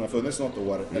material som har funnits något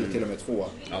år, eller till och med 2.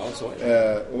 Ja, så är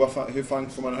det. Och hur fan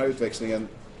får man den här utväxlingen?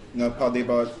 När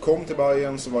Padiba kom till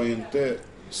Bayern så var ju inte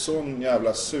sån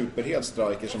jävla superhet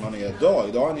striker som han är idag.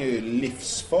 Idag är han ju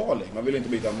livsfarlig. Man vill inte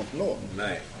byta mot någon.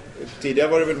 Nej.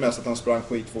 Tidigare var det väl mest att han sprang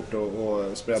skitfort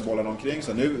och spred bollen omkring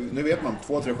sig. Nu vet man,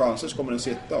 2-3 chanser så kommer den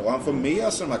sitta. Och han får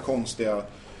med sig de här konstiga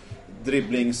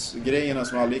dribblingsgrejerna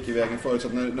som aldrig gick i vägen förut. Så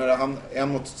att när han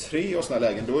 1-3 och sådana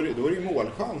lägen, då är det ju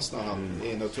målchans när han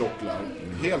är inne och trocklar.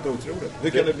 Helt otroligt. Hur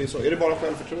kan det bli så? Är det bara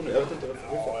självförtroende? Jag vet inte.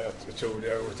 Ja, jag tror det.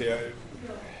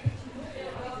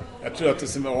 Jag tror att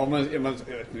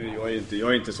det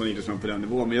jag är inte så idrottsman på den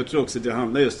nivån, men jag tror också att det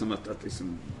handlar just om att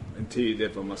liksom en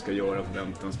tydlighet vad man ska göra,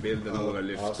 förväntansbilden och våga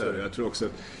lyfta. Jag tror också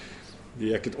att det är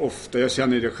jäkligt ofta, jag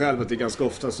känner ju det själv, att det är ganska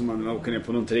ofta som man åker ner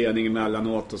på någon träning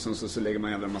emellanåt och sen så lägger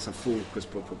man jävla massa fokus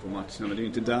på matcherna, men det är ju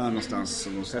inte där någonstans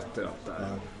som de sätter allt där.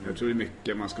 Jag tror det är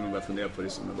mycket man ska nog börja fundera på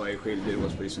liksom, vad är skiljer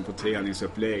oss på, liksom, på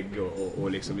träningsupplägg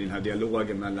och liksom i den här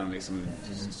dialogen mellan liksom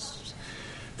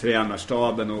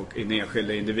tränarstaben och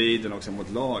enskilda individen också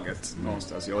mot laget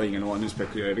någonstans. Jag har ingen aning, nu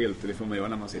spekulerar jag vilt, det får man göra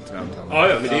när man sitter här. Ja,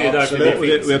 men det är därför det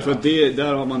finns. Och jag tror att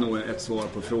där har man nog ett svar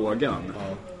på frågan.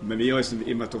 Men vi har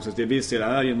ju, i och med att också det vi ser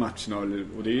är ju matcherna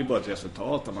och det är ju bara ett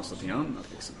resultat av massa annat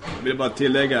liksom. Jag vill bara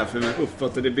tillägga, för jag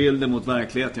uppfattade bilden mot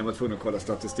verkligheten, jag var tvungen att kolla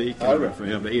statistiken för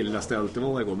hur jävla illa ställt det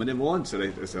var igår, men det var inte så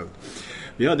riktigt.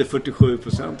 Vi hade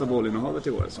 47% av bollinnehavet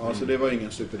i år. Ja, så det var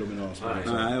ingen superdominans.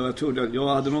 Nej, jag trodde att jag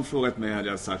hade någon frågat mig, hade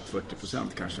jag sagt 40%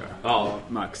 kanske. Ja,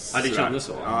 max. Ja, det kändes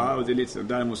så. Ja, och det är lite så.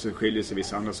 Däremot så skiljer sig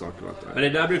vissa andra saker. Men det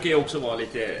där brukar ju också vara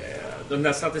lite... Den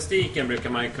där statistiken brukar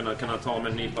man kunna ta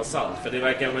med en nypa salt. För det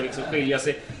verkar liksom skilja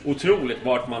sig otroligt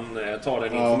vart man tar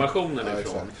den informationen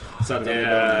ifrån. Så att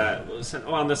sen,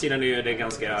 å andra sidan är det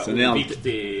ganska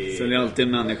viktigt. Sen är det alltid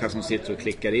en människa som sitter och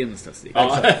klickar in statistik.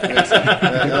 Ja,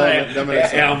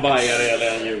 är han bajare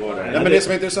eller en djurgårdare? Ja, men det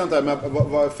som är intressant är med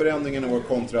vad förändringen är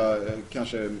kontra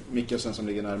kanske Mikkelsen som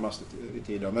ligger närmast i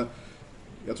tid. Men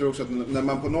jag tror också att när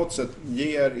man på något sätt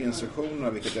ger instruktionerna,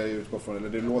 vilket jag utgår från, eller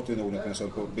det låter ju nog när jag sa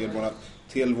på bildborna,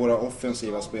 till våra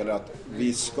offensiva spelare att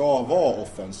vi ska vara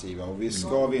offensiva och vi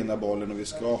ska vinna bollen och vi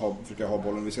ska försöka ha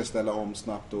bollen, vi ska ställa om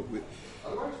snabbt och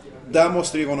där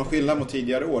måste det ju vara någon skillnad mot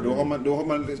tidigare år. Då har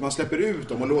man släpper ut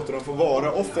dem och låter dem få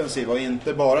vara offensiva och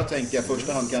inte bara tänka i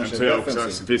första hand kanske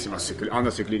defensiv. Det finns ju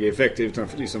andra psykologiska effekter utan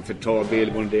att liksom förta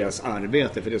Billborn deras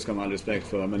arbete, för det ska man ha respekt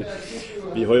för. Men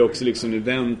vi har ju också liksom nu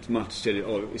vänt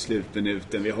matcher i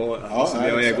slutminuten. Vi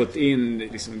har gått in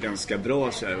liksom ganska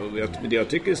bra så här. Och det jag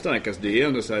tycker är starkast, det är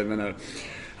ändå så här, menar,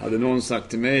 hade någon sagt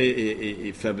till mig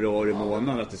i februari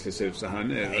månad att det skulle se ut så här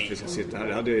nu, att vi ska sitta här,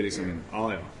 det hade ju liksom,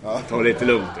 ta lite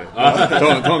lugnt.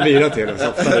 Ta en vila till och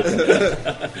softa lite.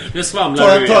 Nu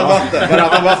svamlar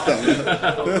ta vatten.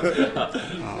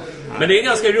 Men det är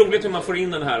ganska roligt hur man får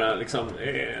in den här liksom,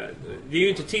 det är ju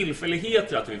inte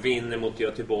tillfälligheter att vi vinner mot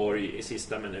Göteborg i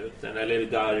sista minuten eller i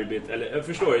derbyt, eller jag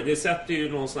förstår det sätter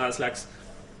ju någon sån här slags,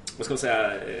 vad ska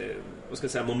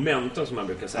jag säga, momentum som man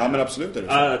brukar säga. Ja, men absolut är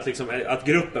det så. Att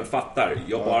gruppen fattar,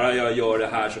 jag gör det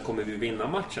här så kommer vi vinna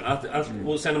matchen.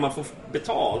 Och sen när man får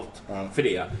betalt för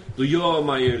det, då gör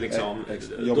man ju liksom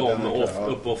de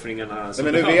uppoffringarna som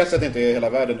men nu vet att det inte är hela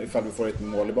världen ifall vi får ett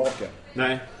mål tillbaka.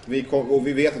 Nej.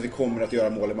 Vi vet att vi kommer att göra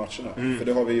mål i matcherna. För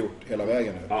det har vi gjort hela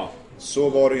vägen nu. Ja. Så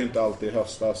var det ju inte alltid i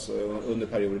höstas under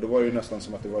perioder. Då var det ju nästan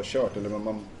som att det var kört. Eller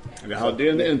vi hade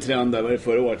ju en trend där, var det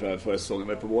förra året, förra säsongen.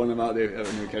 Var det på våren,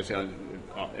 nu kanske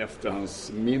efter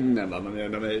hans minne. Men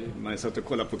när man satt och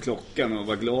kollade på klockan och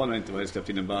var glad när inte var släppt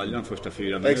in en baljan första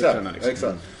 4 minuterna.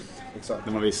 Exakt.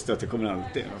 När man visste att det kommer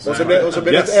alltid. Och så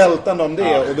blev det ett ältande om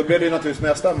det. Och då blev det naturligtvis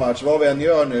nästa match. Vad vi än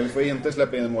gör nu, vi får inte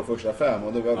släppa in en mål första 5.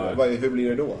 Och hur blir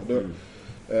det då?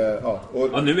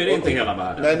 Nu är det inte hela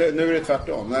världen. Nej, nu är det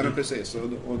tvärtom. Nej, men precis.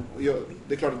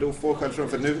 Det är klart att då får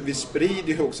självförtroende. För nu, vi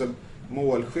sprider ju också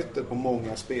målskyttet på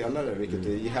många spelare, vilket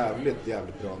är jävligt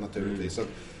bra naturligtvis.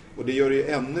 Och det gör det ju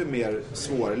ännu mer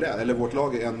svårläst, eller vårt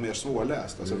lag är ännu mer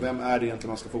svårläst. Alltså vem är det egentligen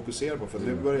man ska fokusera på? För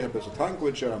nu börjar helt plötsligt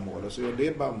Tankovic köra mål, och så gör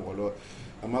det bara mål. Och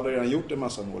han hade redan gjort en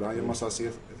massa mål, han gör en massa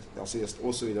assist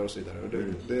och så vidare och så vidare. Och det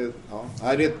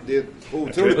är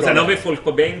otroligt bra. Och sen har vi folk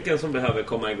på bänken som behöver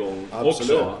komma igång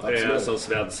absolut. Som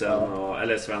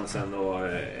Svensson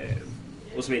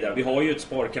och så vidare. Vi har ju ett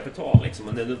sparkapital liksom,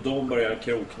 och när de börjar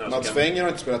krokna... Mats Fenger har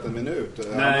inte spelat en minut.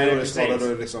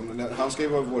 Han ska ju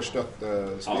vara vår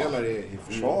stöttspelare i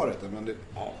försvaret. Men det,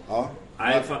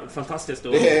 Nej, fantastiskt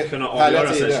att kunna avgöra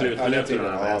sig i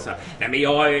slutminuterna. Nej, men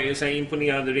jag är så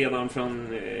imponerad redan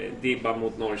från Dibba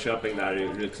mot Norrköping där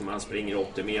liksom, han springer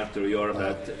 80 meter och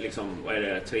gör liksom,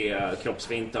 3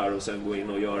 kroppsfintar och sen går in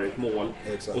och gör ett mål.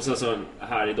 Exakt. Och sen så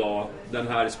här idag, den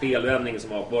här spelvändningen som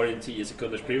var en 10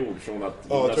 sekunders period från att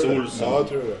Jonas Olsson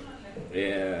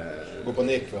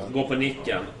går på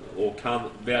nicken och han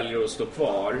väljer att stå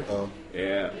kvar.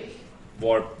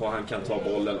 Varpå han kan ta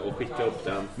bollen och skicka upp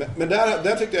den. Men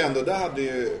där tyckte jag ändå, där hade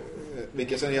ju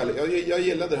vilket sen jag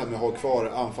gillade det här med att ha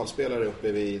kvar anfallsspelare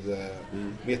uppe vid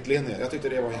mittlinjen. Jag tyckte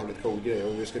det var en jävligt cool grej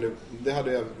och det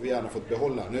hade vi gärna fått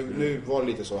behålla. Nu var det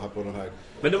lite så här på den här.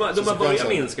 Men de har börjat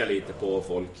minska lite på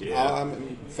folk. Ja,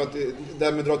 för att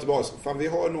där med dra tillbaka. Fan, vi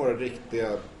har några riktiga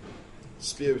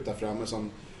spjut där framme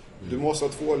som du måste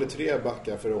ha 2 eller 3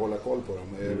 backar för att hålla koll på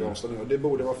dem vid omställningen. Och det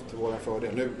borde vara till vår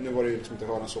fördel. Nu var det ju liksom inte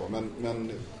höra så.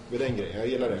 Men med den grejen, jag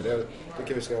gillar det. Jag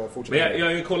tycker vi ska fortsätta. Men jag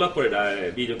har ju kollat på det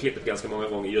där videoklippet ganska många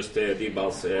gånger. Just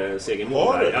Dibbas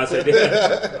segermål där. Alltså,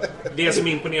 det som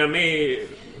imponerar mig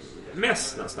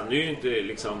mest nästan, det är ju inte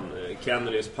liksom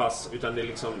Kennelys pass, utan det är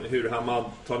liksom hur Hamad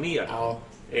tar ner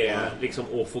liksom,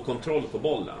 och får kontroll på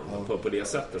bollen på det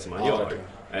sättet som han gör.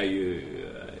 Är ju,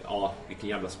 vilken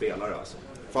jävla spelare alltså.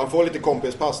 För han får lite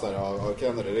kompispass där av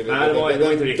Kennedy. Det var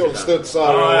inte riktigt. De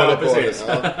studsar och håller på det.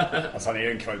 Ja. Alltså han är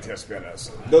ju en kvalitetsspelare.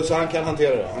 Så han kan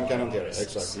hantera det.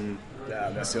 Exakt.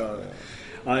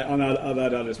 Han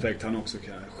hade all respekt. Han också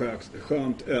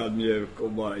skönt ödmjuk och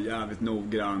bara jävligt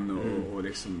noggrann och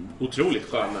liksom... Otroligt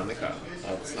skön människa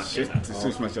att snacka med. Det ser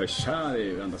ut som att jag är kär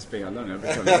i varenda spelare.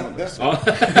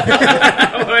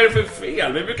 Vad är det för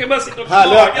fel? Vi brukar bara sitta och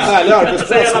härlig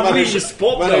arbetsplats. Man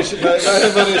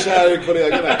är kär i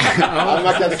kollegorna.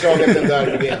 Man kan inte klaga efter en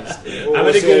derbyvinst. Men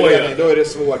det går ju. Då är det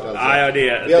svårt alltså.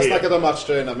 Vi har snackat om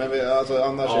matchtröjorna, men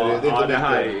annars är det inte mycket.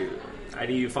 Det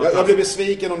är ju jag blir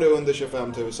besviken om det är under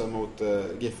 25 000 mot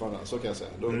Giffarna, så kan jag säga.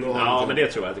 Men det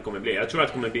tror jag att det kommer bli. Jag tror att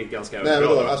det kommer bli ganska bra.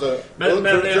 Men om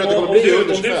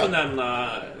du får nämna,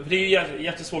 för det är ju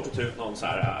jättesvårt att ta ut någon så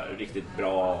här riktigt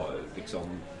bra liksom,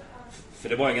 för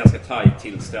det var en ganska tajt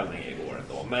tillställning igår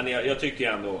ändå. Men jag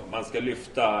tycker ändå man ska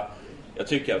lyfta, jag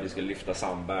tycker att vi ska lyfta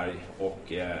Sandberg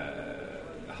och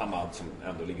Hamad som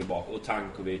ändå ligger bak, och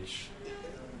Tankovic.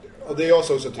 Och det jag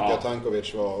så tycker jag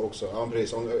Tankovic var också,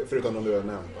 precis, förutom de du har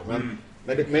nämnt.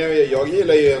 Men jag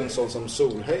gillar ju en sån som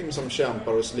Solheim som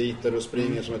kämpar och sliter och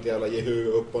springer som ett jävla jehu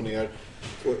upp och ner.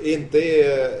 Och inte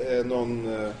är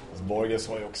någon... Borges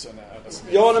har ju också en...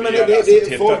 Ja, men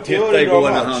det folk gör det bra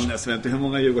match. Jag vet inte hur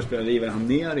många Djurgårdsspelare rivade han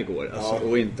ner igår. Alltså,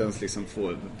 och inte ens liksom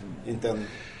få... Inte en...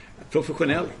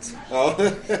 Professionellt,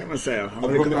 kan man säga.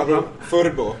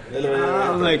 Furbo.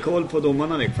 Han har ju koll på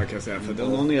domarna, kan jag säga. För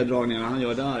de neddragningarna han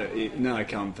gör där i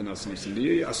närkamperna som det är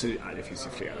ju, alltså, det finns ju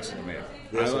flera som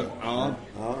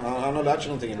han har lärt sig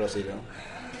någonting i Brasilien.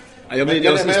 Ja,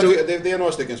 det är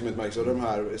några stycken som utmärks och de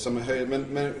här som är höjd,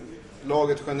 men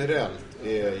laget generellt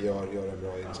gör en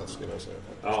bra insats, skulle jag säga.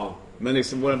 Ja, men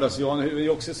liksom våra brasilianer är ju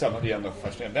också samma igen då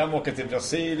först. Vem åker till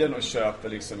Brasilien och köper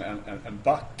liksom en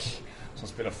back som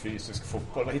spelar fysisk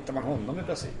fotboll? Vad hittar man honom i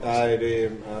Brasilien? Nej, det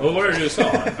är... Vad var det du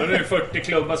sa? Det är 40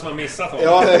 klubbar som har missat honom.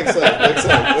 Ja, exakt.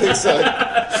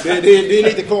 Det är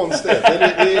lite konstigt.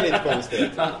 Det är lite konstigt.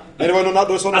 Men det var någon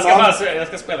annan... Jag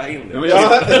ska spela in det.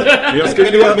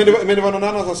 Men det var någon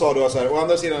annan som sa då så här. Å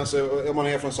andra sidan, så, om man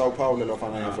är från Sao Paulo eller vad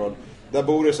fan han är ifrån, där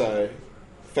bor det så här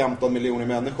 15 miljoner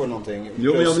människor eller någonting.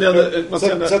 Jo, men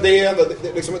så det är ändå,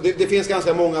 det finns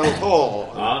ganska många att ta.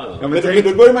 Men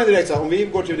då börjar man direkt så här, om vi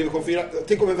går till division 4,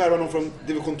 tänk om vi värvar någon från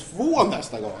division 2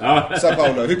 nästa gång. Sao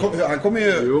Paulo, han kommer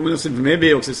ju... Jo, men för mig blir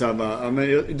det också så här,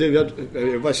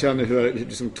 jag bara känner hur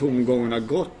liksom, tomgången har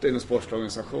gått inom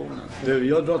sportorganisationen.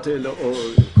 Jag drar till och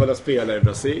kollar spelare i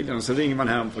Brasilien och så ringer man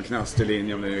hem på knastig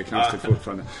linje, om det är knastigt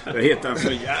fortfarande. Jag hittar en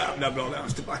så jävla bra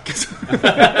vänsterback.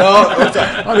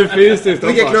 Ja, det finns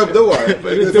det. Vilken klubb då?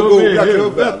 Du får googla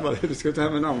klubben. Du ska ta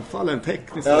hem en anfall, en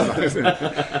teknisk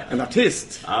en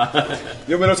artist.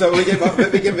 Jo, men också,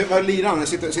 vad lirar han?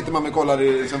 Sitter man med och kollar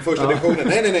i första divisionen?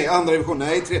 Nej, andra division,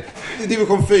 nej,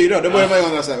 division 4. Då börjar man ju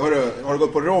undra så här, har du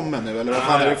gått på rommen nu? Eller vad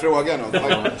fan är det frågan om?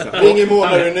 Ring i mål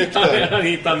när du är nykter.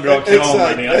 Hitta en bra kram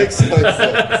där nere.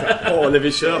 Exakt.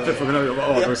 Vi köper för att kunna jobba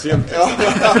avdragsgämt.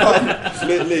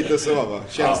 Lite så, va?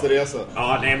 Tjänsteresa.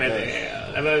 Ja, nej, men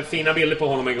det var fina bilder på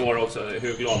honom igår också,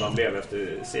 hur glad han blev efter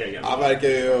segern. Han verkar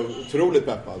ju otroligt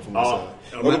peppad, får man säga.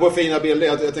 Jag går på fina bilder,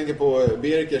 jag tänker på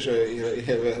Birkers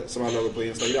som han lagt på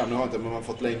Instagram. Nu har inte man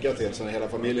fått länka till, så hela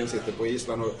familjen sitter på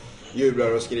Island och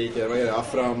jublar och skriker. Vad är det?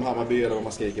 Afram, Hammarby eller vad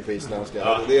man skriker på isländska.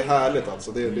 Ja. Det är härligt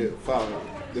alltså, det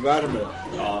värmer.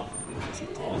 Ja.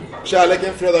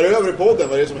 Kärleken flödar över i podden,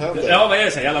 vad är det som händer? Ja, vad är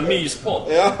det så? Jävla myspodd.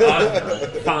 Ja.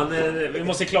 Fan, vi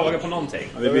måste klaga på någonting.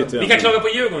 Vi kan klaga på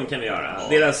Djurgården, kan vi göra.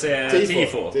 Deras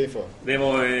tifo. Det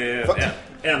var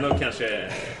ändå kanske...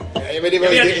 Men det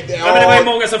var ju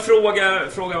många som frågade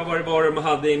vad det var de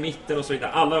hade i mitten och så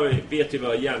vidare. Alla vet ju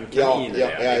vad järnkanin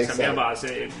är. Liksom.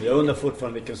 Jag undrar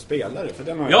fortfarande vilken spelare, för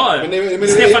den har men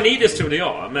Stefanidis trodde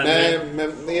jag. Men,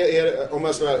 men om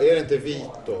jag ska vara, är det inte vit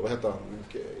då? Vad heter han?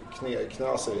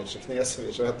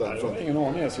 Knesevic, vad hette han? Jag har ingen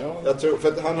aning. Jag tror, för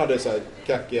att han hade så här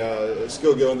kackiga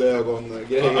skugga under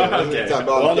ögon-grejer.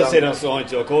 Å andra sidan så har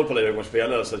inte jag koll på det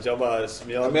ögonspelare, så att jag bara...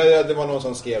 Men det var någon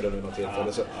som skrev det nu något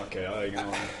tillfälle. Okej, jag har ingen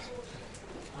aning.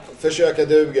 Försöka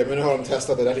duga, men nu har de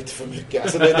testat det där lite för mycket.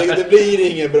 Alltså det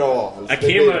blir inget bra. Alltså.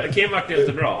 Kim var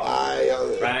inte bra.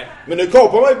 Nej. Men nu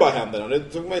kapar man ju bara händerna. Det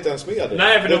tog man inte ens med.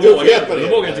 Nej, för de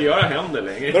vågar inte göra händer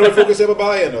längre. Men om vi fokuserar på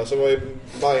Bayern då, så var ju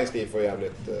Bayerns tifo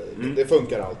jävligt... Det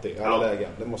funkar alltid, i alla lägen.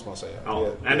 Det måste man säga. Ja.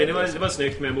 Nej, men det var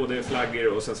snyggt med både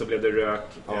flaggor och sen så blev det rök.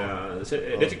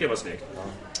 Det tyckte jag var snyggt.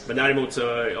 Men däremot så,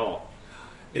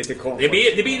 det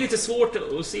blir lite svårt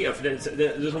att se, för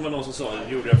det som var någon som sa,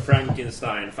 gjorde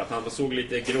Frankenstein för att han såg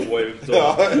lite grå ut och det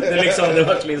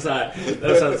var lite så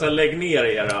här så lägg ner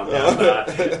eran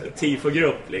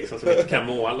tifogrupp liksom, som inte kan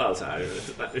måla så här.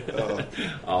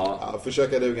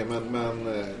 Försöka duga, men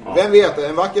vem vet,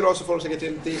 en vacker dag så får de säkert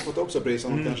till tifot också, precis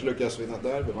som de kanske lyckas vinna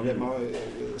derby.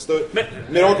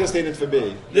 Mirakels tid inte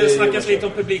förbi. Det snackas lite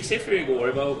om publiksiffror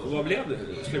igår. Vad blev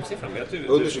det? Slutsiffran?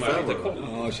 Under 25.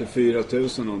 24 000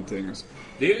 någonting.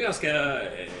 Det är ju ganska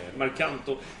markant.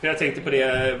 För jag tänkte på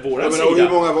det, våran sida. Hur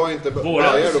många var inte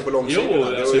bajer då på långsidan? Jo,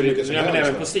 men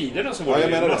även på sidorna så var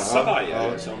det ju massa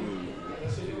bajer.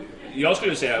 Jag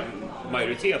skulle säga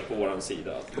majoritet på våran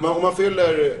sida. Om man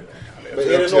fyller...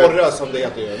 Är det norra som det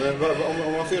heter? Men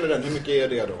om man fyller den, hur mycket är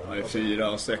det då? Ja, det är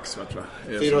 4 och 6, tror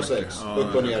jag. 4 och 6,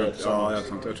 upp och ner. Jag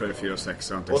tror det är 4 och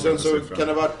 6. Och sen så kan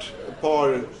det varit ett par...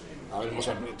 det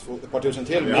måste ha ett par tusen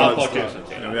till.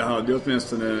 Vi hade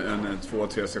åtminstone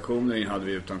 2-3 sektioner hade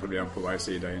vi utan problem på varje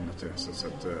sida inuti.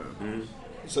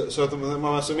 Så att om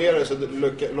man summerar så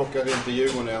lockar inte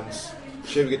Djurgården ens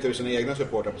 20 000 egna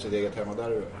supportrar på sitt eget hemma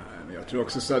där. Jag tror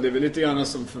också så här, det är väl lite grann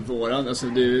som för våran, alltså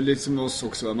det är lite som oss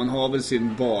också, man har väl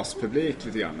sin baspublik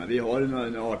lite grann. Vi har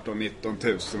 18-19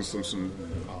 tusen som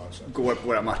går på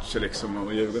våra matcher liksom,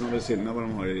 och Djurgården har väl sina vad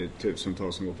de har i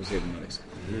tusentals som går på sina liksom.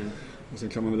 Och sen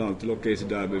kan man väl alltid locka i sig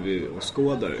derby och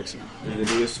skådare liksom. Det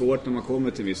blir ju svårt när man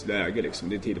kommer till en viss läge liksom.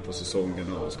 Det är tidigt på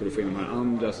säsongen och ska du få in de här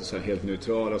andra så här, helt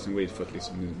neutrala som går hit för att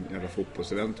liksom en jävla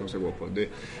fotbollsevent de ska gå på.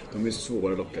 De är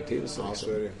svåra att locka till sig. Ja, liksom.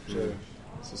 så är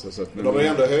det. Så att, men de har ju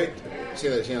ändå höjt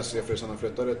sina siffror sedan de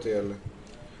flyttade till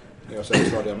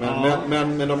stadion.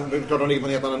 Men de ligger på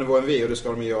en helt annan nivå än vi, och det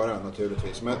ska de göra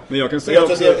naturligtvis. Men jag kan säga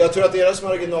jag tror att deras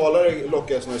marginaler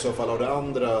lockas i så fall av det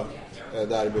andra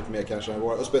derbyt med kanske,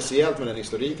 och speciellt med den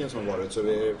historiken som varit, så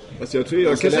vi alltså jag tror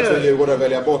jag kan lätt för Djurgården att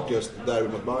välja bort just derby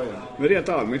mot Bayern. Men rent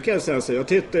allmänt kan jag säga så jag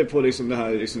tittar på liksom det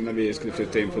här liksom när vi skulle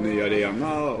flytta in på nya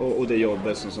arena och det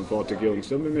jobbet som Patrik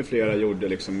Ljungström med flera gjorde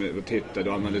liksom, och tittade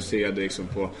och analyserade liksom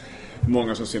på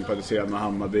många som sympatiserade med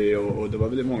Hammarby och det var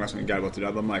väl många som garvat det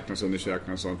där var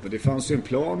marknadsundersökningar och sånt, men det fanns ju en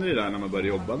plan i det där när man började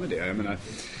jobba med det. Jag menar,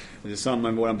 det är samma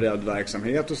med vår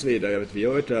breddverksamhet och så vidare. Jag vet, vi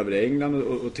har varit över England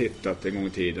och tittat en gång i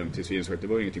tiden till Svinsvart. Det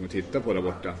var ingenting att titta på där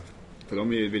borta. För de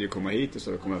ville ju komma hit och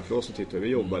så komma för oss och titta hur vi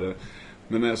jobbade.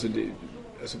 Men alltså,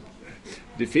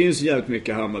 det finns jävligt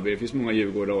mycket Hammarby. Det finns många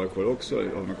Djurgårdar och AIK också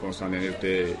av någon konstig anledning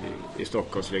ute i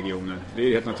Stockholmsregionen. Det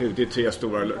är helt naturligt. Det är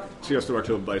tre stora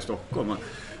klubbar i Stockholm.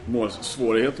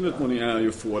 Svårigheten med utmaningen är ju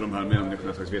att få de här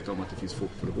människorna att veta om att det finns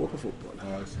fotboll och gå på fotboll.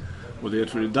 Och det jag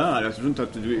tror det där, jag tror inte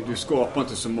att du skapar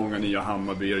inte så många nya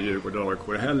Hammarby och Djurgård och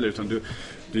AIK heller, utan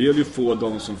du gäller ju få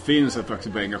de som finns att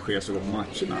faktiskt börja engagera sig på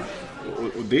matcherna.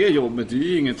 Och det jobbet, det är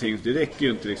ju ingenting, det räcker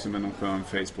ju inte liksom med någon skön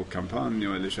Facebook-kampanj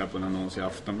eller köpa en annons i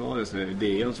Aftonbladet eller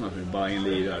DN som att Bayern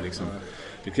lirar liksom.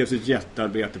 Det krävs ett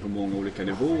jättearbete på många olika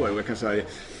nivåer, och jag kan säga,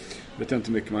 jag vet inte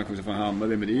hur mycket man kommer från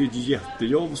Hammarby, men det är ju ett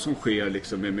jättejobb som sker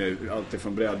liksom med allt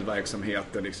från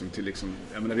breddverksamheten liksom till liksom,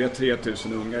 jag menar, vi har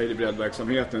 3000 unga i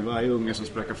breddverksamheten. Varje unge som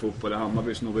spräcker fotboll i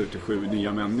Hammarby så når vi ut till 7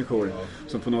 nya människor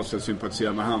som på något sätt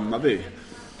sympatiserar med Hammarby.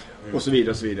 Och så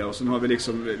vidare och så vidare. Och sen har vi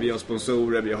liksom, vi har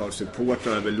sponsorer, vi har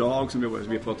supportrar överlag som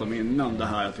vi pratade om innan, det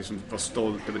här att liksom vara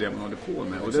stolt över det man håller på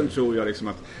med. Och den tror jag liksom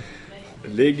att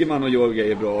ligger man och gör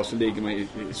grejer bra så ligger man i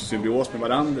symbios med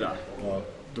varandra.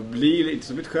 Då blir det inte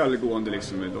som ett självgående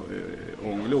liksom,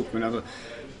 ånglok, men alltså,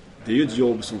 det är ju ett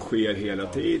jobb som sker hela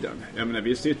tiden. Jag menar,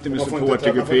 vi sitter med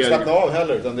supportergruppering. Man får inte slappna av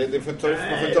heller, utan man får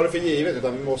inte ta det för givet,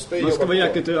 utan vi måste jobba. Man ska vara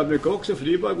jäkligt ödmjuk också, för det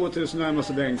är ju bara att gå till den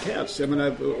närmaste bänkets. Jag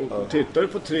menar, och tittar du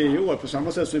på 3 år, på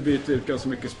samma sätt så vi byter ut ganska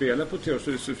mycket spelare på 3 år,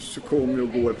 så kommer ju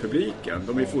och går publiken.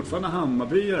 De är fortfarande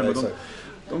Hammarbyare, men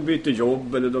de byter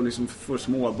jobb eller de liksom får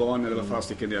småbarn eller vad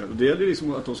fasiken det är. Och det är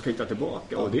liksom att de ska hitta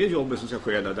tillbaka. Och det är jobbet som ska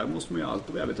ske där måste man ju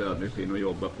alltid vara väldigt ödmjuk in och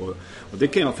jobba på. Och det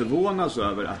kan jag förvånas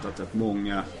över att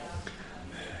många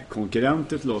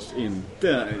konkurrenter till oss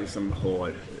inte liksom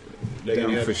har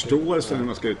den förståelsen hur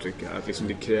man ska uttrycka. Att liksom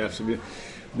det krävs.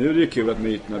 Nu är det kul att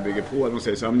myterna bygger på att man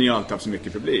säger så här, ni har alltid haft så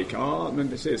mycket publik. Ja, men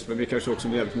precis. Men vi kanske också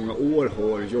väldigt många år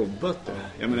har jobbat där.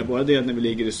 Jag menar, bara det när vi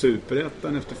ligger i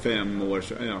Superettan efter 5 år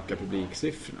så ökar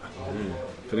publiksiffrorna.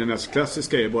 För det mest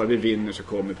klassiska är bara vi vinner så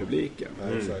kommer publiken.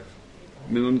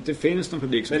 Men om det inte finns någon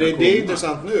publik som men det är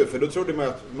intressant nu, för då trodde man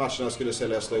att matcherna skulle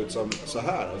säljas ut som så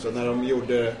här. Alltså när de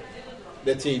gjorde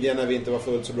det tidigare när vi inte var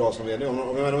fullt så bra som vi är nu.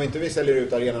 Om inte vi säljer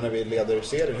ut arenan när vi leder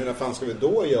serien, hur fan ska vi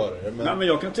då göra det? Nej, men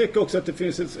jag kan tycka också att det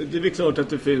finns det är klart att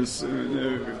det finns,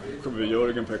 nu kommer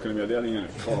Jörgen på ekonomiavdelningen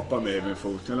kapa mig med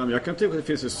foten, men jag kan tycka att det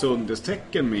finns ett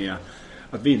sundhetstecken med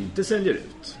att vi inte säljer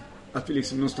ut. Att vi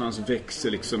liksom någonstans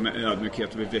växer liksom med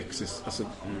ödmjukhet, och vi växer, alltså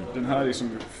den här liksom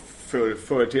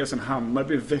företeelsen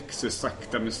Hammarby växer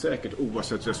sakta men säkert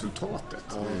oavsett resultatet.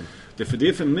 Det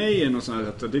är för mig något sånt här,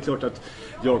 att det är klart att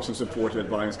jag som supporter vet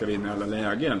att Bayern ska vinna i alla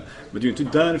lägen, men det är ju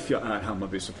inte därför jag är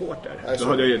Hammarby-supporter. Då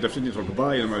hade jag definitivt varit på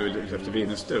Bayern om jag ville efter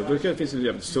vinster. Då kan det finnas ett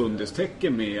jävligt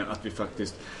sundhetstecken med att vi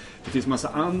faktiskt, det finns massa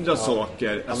andra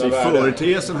saker alltså i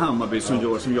företeelsen Hammarby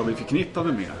som jag vill förknippa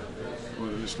mig med.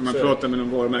 Och ska man prata med någon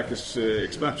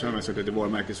varumärkesexpert så har man sagt att det är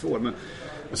varumärkesvård, men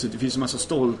alltså, det finns en massa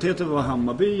stolthet över att vara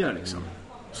Hammarbyare liksom,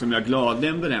 som jag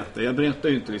gladligen berättar. Jag berättar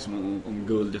ju inte liksom om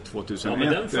guldet 2001. Ja,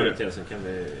 men den företeelsen kan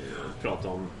vi prata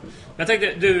om. Jag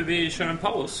tänkte, vi kör en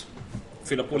paus.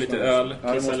 Fylla på lite öl,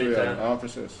 kissa lite. Ja,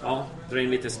 precis. Ja, dra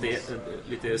in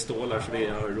lite stålar så vi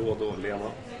har råd att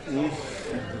leva.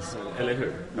 Eller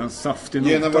hur? En saftig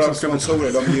nota våra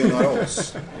sponsorer, de gynnar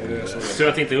oss. Tror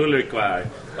att inte Ulrik var här.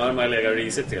 Då har man lägga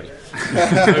riset till. Då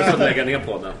har vi fått lägga ner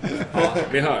på den. Ja,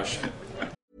 vi hörs.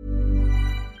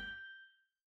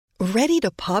 Ready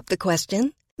to pop the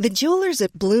question? The jewelers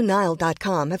at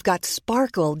BlueNile.com have got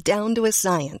sparkle down to a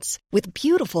science with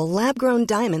beautiful lab-grown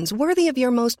diamonds worthy of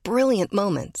your most brilliant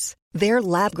moments. Their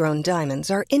lab-grown diamonds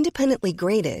are independently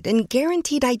graded and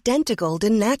guaranteed identical to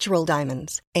natural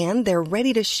diamonds. And they're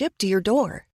ready to ship to your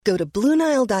door. Go to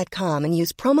BlueNile.com and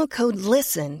use promo code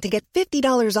LISTEN to get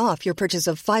 $50 off your purchase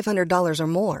of $500 or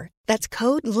more. That's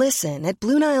code LISTEN at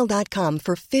BlueNile.com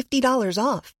for $50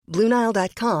 off.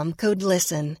 BlueNile.com, code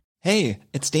LISTEN. Hey,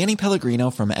 it's Danny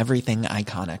Pellegrino from Everything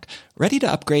Iconic. Ready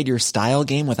to upgrade your style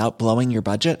game without blowing your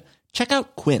budget? Check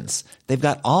out Quince. They've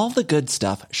got all the good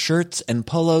stuff, shirts and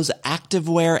polos,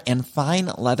 activewear, and fine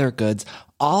leather goods,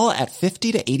 all at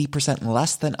 50 to 80%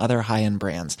 less than other high-end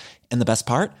brands. And the best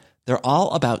part? They're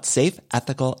all about safe,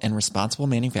 ethical, and responsible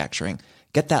manufacturing.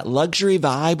 Get that luxury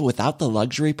vibe without the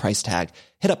luxury price tag.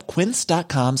 Hit up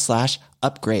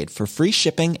quince.com/upgrade for free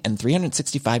shipping and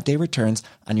 365-day returns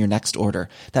on your next order.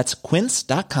 That's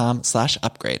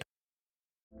quince.com/upgrade.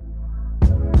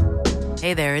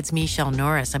 Hey there, it's Michelle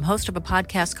Norris. I'm host of a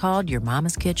podcast called Your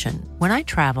Mama's Kitchen. When I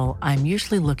travel, I'm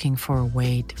usually looking for a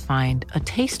way to find a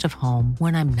taste of home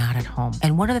when I'm not at home.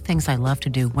 And one of the things I love to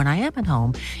do when I am at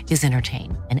home is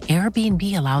entertain. And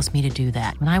Airbnb allows me to do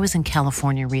that. When I was in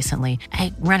California recently,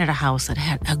 I rented a house that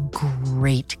had a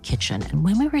great kitchen. And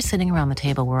when we were sitting around the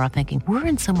table, we were all thinking, we're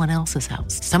in someone else's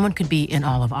house. Someone could be in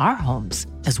all of our homes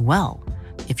as well.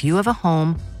 If you have a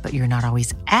home, but you're not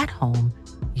always at home,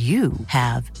 you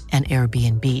have an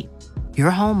Airbnb.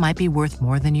 Your home might be worth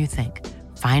more than you think.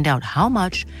 Find out how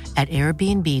much at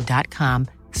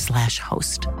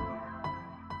airbnb.com/host.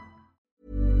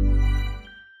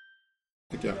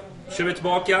 Kör vi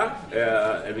tillbaka?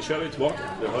 Vi kör tillbaka.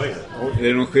 Det hör ju. Är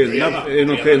det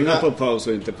någon skillnad på paus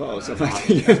och inte paus?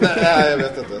 Nej, jag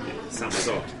vet inte. Samma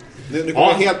sak. Nu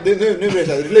blir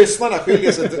det lyssnarna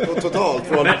skiljer sig totalt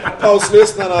från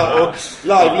pauslyssnarna och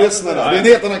live-lyssnarna. Det är en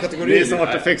helt annan kategori. Det är som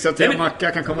att det fixar till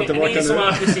macka kan komma tillbaka nu. Ni som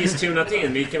har precis tunat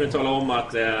in, vi kan väl tala om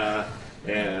att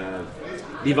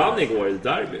vi vann igår i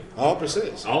derby. Ja,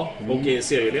 precis. Ja, och är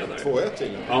serieledare. 2-1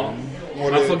 till. Ja.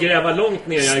 Man får gräva långt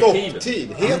ner i arkivet. Stopptid.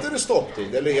 Heter det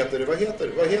stopptid? Eller heter det, vad heter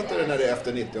det när det är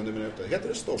efter 90 minuter? Heter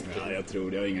det stopptid? Ja, jag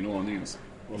tror det. Jag har ingen aning ens.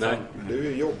 Nej.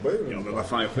 Du jobbar ju. Ja, men vad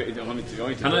fan, jag har inte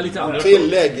han har lite andra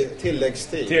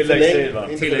tilläggstid. Tilläggstid.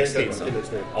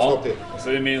 Ja. Så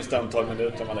det är minst antal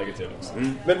minuter man lägger till också.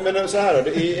 Men så här då,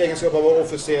 i egenskap av att vara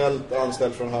officiellt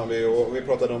anställd från Hammarby och vi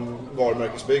pratade om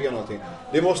varumärkesbyggen och någonting.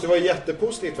 Det måste vara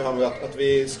jättepositivt för Hammarby att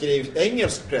vi skriver,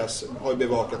 engelsk press har ju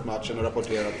bevakat matchen och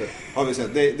rapporterat det. Har vi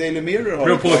sett. Daily Mirror har...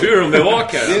 Beror på hur de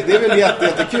bevakar. Det är väl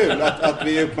jättekul att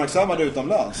vi är uppmärksammade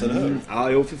utomlands, eller hur?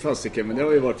 Ja, jo för fasiken, men det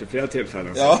har ju varit vid flera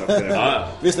tillfällen. Ja.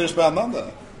 Visst är det spännande?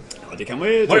 Ja, det kan man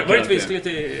ju... Var det inte vi skulle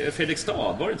till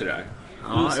Fredrikstad? Var det inte det?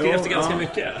 Du skrev det ganska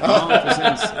mycket. Ja,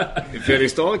 precis. I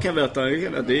Fredrikstad kan jag berätta,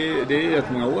 det är rätt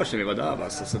många år sedan vi var där.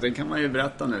 Så det kan man ju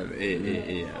berätta nu.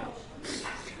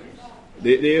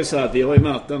 Det är ju så att vi har ju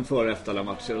möten före efter alla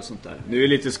matcher och sånt där. Nu är det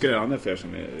lite skrönor för er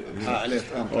som är...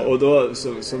 Och då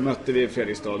så mötte vi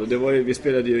Fredrikstad. Och det var ju, vi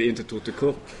spelade ju inte Toto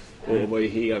Cup. Och var ju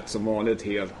helt som vanligt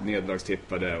helt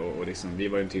nedlagstippade och liksom, vi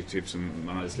var ju en typ som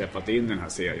man hade släppt in i den här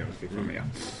serien och fick vara med.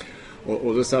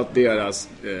 Och då satt deras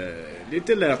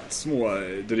lite lätt små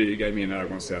dryga i mina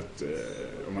ögon sett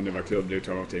om man nu var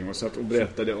klubbdirektör eller någonting och satt och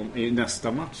berättade om i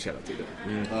nästa match hela tiden.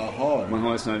 Man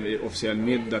har en sån här officiell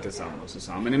middag tillsammans och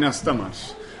så. Men i nästa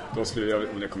match då skulle jag,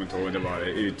 om jag kommer ihåg, det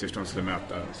var ytterst de skulle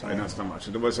möta så i nästa match.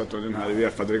 Och då var det så att den här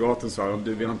UEFA-delegaten sa att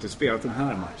vi har inte spelat den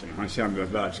här matchen. Han kände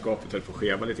att värdskapet höll på att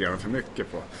skeva lite grann för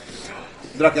mycket på.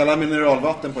 Drack alla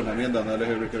mineralvatten på den här middagen, eller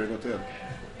hur brukar det gå till?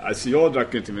 Alltså jag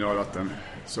drack inte mineralvatten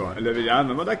så, eller ja,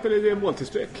 men man drack väl det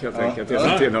måltidsdryck helt enkelt, det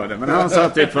som tillhörde. Men han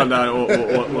satt i fall där och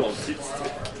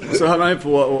så höll han ju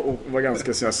på och var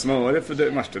ganska så här smörig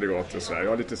för matchdelegater och så här. Jag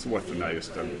har lite svårt för den där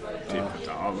just den typen.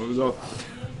 Ja,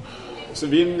 och så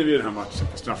vinner vi den här matchen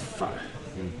på straffar.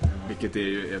 Vilket är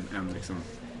ju en liksom...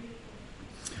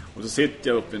 Och så sitter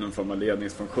jag uppe i någon form av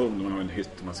ledningsfunktion och man har en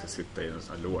hytt och man ska sitta i en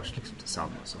sån här loge liksom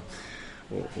tillsammans.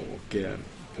 Och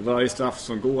för varje straff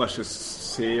som går så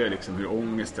ser jag liksom hur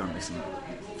ångesten liksom...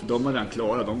 För de var redan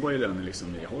klara, de var ju redan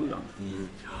liksom i Holland.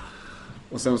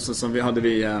 Och sen så som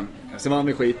sen vann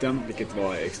vi skiten, vilket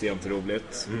var extremt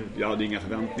roligt. Jag hade inga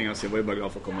förväntningar så jag var ju bara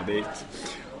glad för att komma dit.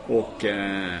 Och...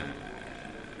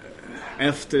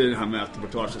 efter det här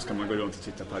mätreportaget så ska man gå runt och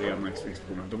titta på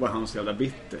arenaexpositionen. Då var han så jävla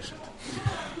bitter.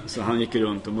 Så han gick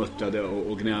runt och muttrade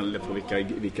och gnällde på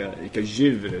vilka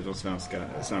djur de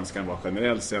svenskarna var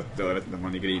generellt sett. Jag vet inte om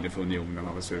man är grinig för unionen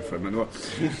av sig för. Men då,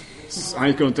 han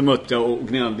gick runt och muttrade och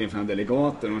gnällde inför den här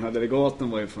delegaten. Och den här delegaten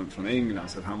var ju från England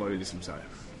så han var ju liksom så här,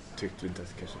 tyckte inte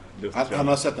att kanske... Han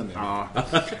har sett en del. Ja.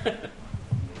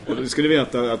 Och du skulle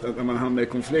veta att när man hamnar i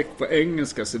konflikt på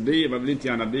engelska så blir man vill inte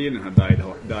gärna bli den här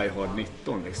Die Hard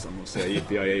 19 liksom och säga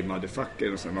yippee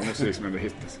motherfucker och så. Man måste liksom ändå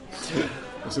hitta sig.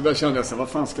 Och så där kände jag så här, vad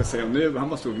fan ska jag säga nu? Han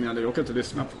var stod med, jag kan inte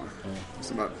lyssna på honom.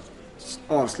 Så bara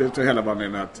avslutade hela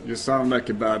bandet med att you sound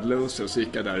like a bad loser, och så gick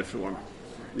jag därifrån.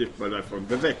 Gick bara därifrån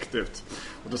direkt ut.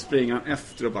 Och då springer han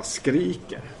efter och bara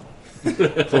skriker.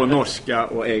 På norska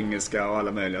och engelska och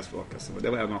alla möjliga språk. Alltså, det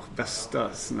var en av de bästa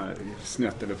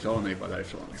snöttelöplaner gick bara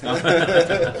därifrån. Liksom.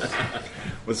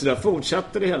 Och så där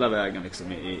fortsatte det hela vägen liksom,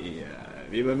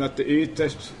 vi mötte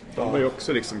Ytterst. De var ju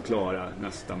också liksom klara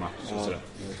nästa match och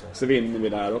så vinner vi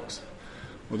där också.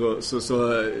 Och då, så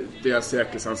deras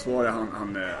säkerhetsansvarig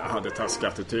han hade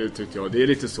taskattityd tyckte jag. Det är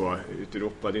lite så ute i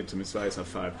Europa, det är inte som i Sverige så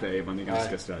fair play, man är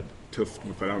ganska sådär tufft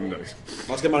mot varandra liksom.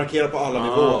 Man ska markera på alla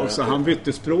nivåer. Och så han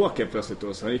bytte språket plötsligt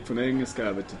då, så han gick från engelska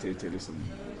över till liksom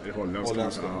holländska.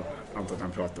 Antar att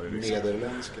han pratade liksom.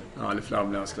 Nederländska. Ja, eller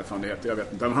flamländska, fan det heter, jag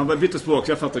vet inte. Han bytte språk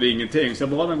så jag fattade ingenting. Så jag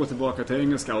bad honom gå tillbaka till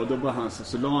engelska och då bara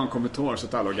så la han kommentar så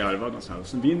att alla garvade och så här. Och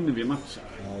så vinner vi matchen.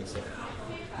 Ja, exakt.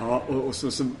 Ja, och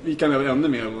så vi kan göra ännu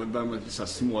mer och börja med så här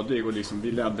smådryg och liksom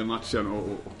vi ledde matchen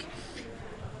och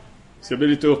så jag blev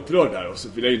lite upprörd där och så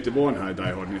ville jag inte vara den här Die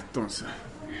Hard 19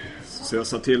 så jag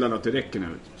sa till honom att det räcker nu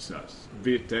så här,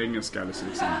 byt engelska eller så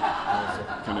liksom,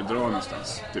 kan du dra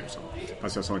någonstans typ så,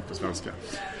 fast jag sa inte på svenska.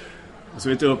 Och så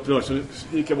lite upprörd så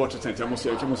gick jag bort och tänkte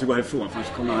jag måste gå härifrån för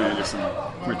annars kommer jag liksom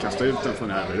kasta ut den från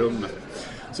det här rummet.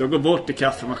 Så jag går bort till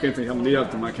kaffemaskinen och tänkte, det är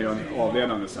alltid man kan göra en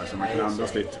avledande så här så man kan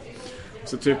andas lite.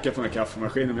 Så trycker jag på den här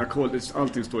kaffemaskinen, men jag kollar,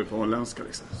 allting står ju på holländska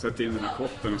liksom. Sätter in den här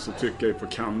koppen och så trycker jag på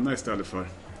kanna istället för.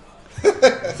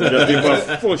 Så vi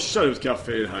bara forsar ut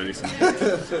kaffe i det här liksom.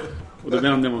 Och då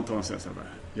vänder jag mig och säger så här,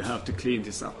 you have to clean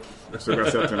this up. Så jag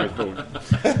sätter mig på bord.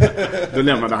 Då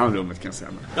lämnade han rummet kan jag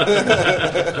säga.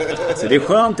 Så det är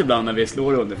skönt ibland när vi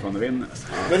slår underifrån och vinner.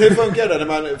 Men hur funkar det när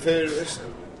man...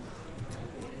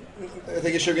 Jag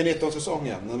tänker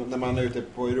 2019-säsongen när man är ute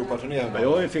på Europaturné. Ja,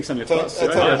 jag har ju fixat mitt pass.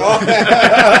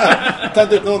 Ta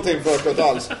inte ut någonting förskott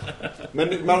alls.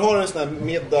 Men man har en sån här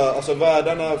middag, alltså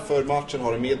värdarna för matchen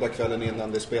har en middag kvällen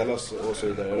innan det spelas och så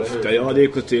vidare, eller hur? Ja, det är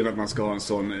kutym att man ska ha en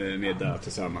sån middag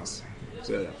tillsammans.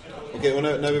 Så är det. Okej, och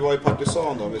när vi var i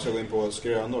Partisan då, vi såg in på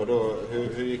Skrönor, då,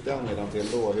 hur gick den middagen till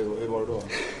då? Hur var det då?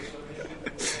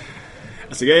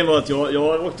 Alltså grejen var att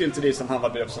jag åkte inte dit som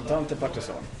Hammarby-representant i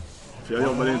Partisan. För jag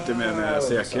jobbade inte med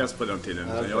säkerhet på den tiden,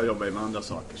 utan jag jobbade med andra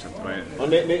saker. Så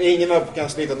det var ingen av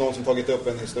kansliet har någon som tagit upp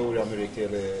en historia om hur det gick till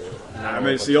Nej,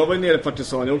 men så jag var nere i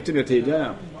Partisan, jag åkte ner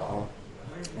tidigare. Ja.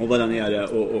 Och var där nere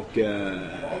och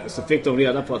så fick de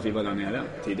reda på att vi var där nere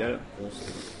tidigare.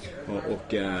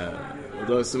 Och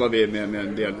då så var vi med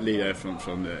en del lirare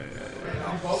från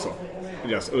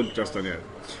deras ultras där nere.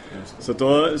 Så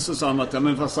då så sa de att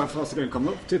men fast ska vi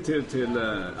komma upp till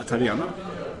Atarena.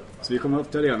 Så vi kom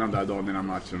upp till arenan där dagen innan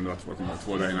matchen, och det var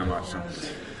 2 dagar innan matchen.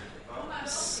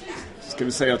 Ska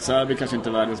vi säga att så här, vi kanske inte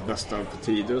är världens bästa på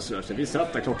tider och sådär. Så vi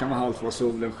satt där, klockan var 1:30,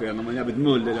 solen sken och en jävligt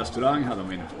mullig restaurang hade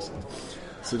de inne på sig.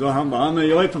 Så då han bara, men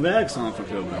jag är på väg, sa han från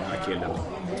klubben, den här killen.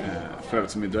 För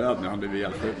övrigt som är död nu, han blev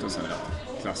hjälpskjuten sån där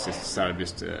klassiskt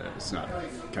serbiskt sån här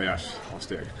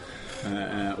karriärsavsteg.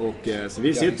 Så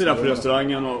vi sitter där på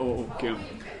restaurangen och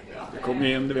det kom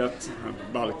in, du vet,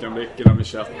 Balkanbrickorna med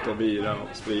kött och bira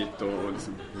och sprit och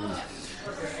liksom.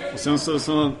 Och sen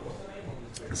så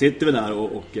sitter vi där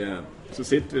och så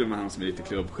sitter vi med han som är lite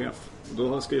klubbchef. Och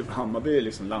då ska ju Hammarby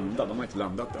liksom landa, de har inte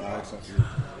landat där.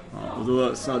 Ja, och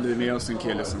då så hade vi med oss en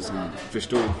kille som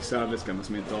förstod serbiska men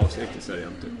som inte avsiktligt sig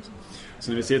rent ut.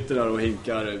 Så när vi sitter där och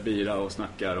hinkar bira och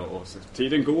snackar och så,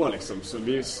 tiden går liksom. Så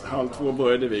vi 1:30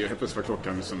 började vi och helt plötsligt var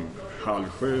klockan liksom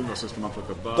 6:30 och så ska man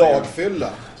plocka upp Bajen. Dagfylla.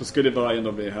 Så skulle Bajen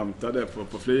då bli hämtade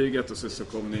på flyget och så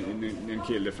kom en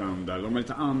kille fram där. De har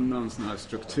lite annan sån här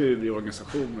struktur i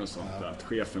organisationen och sånt där, att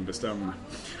chefen bestämmer.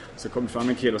 Så kom fram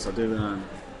en kille och sa att du,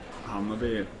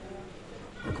 Hammarby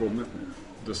har kommit nu.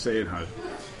 Då säger den här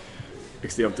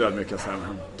extremt ödmjuka så här,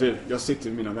 du, jag sitter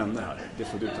med mina vänner här, det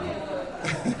får du ta hand.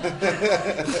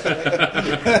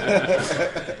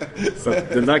 Så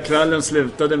den där kvällen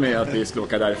slutade med att vi skulle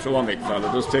åka därifrån i kväll,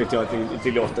 och då tänkte jag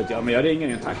till Lotta att men jag ringer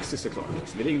en taxi såklart.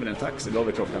 Så vi ringer väl en taxi, då var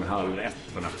vi klockan 1:30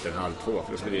 på natten, 1:30,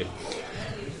 för då skulle vi...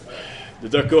 Det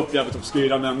dök upp jävligt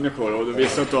obskyra människor och då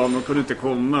visste att de kunde inte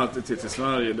komma till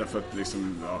Sverige därför att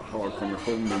liksom,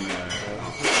 Haagkonventionen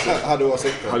hade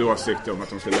åsikter om att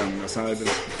de skulle lämna Serbien.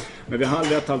 Men vi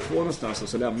hade 1:30 någonstans och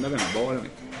så lämnade vi den här baren,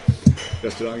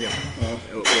 restaurangen.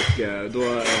 Och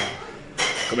då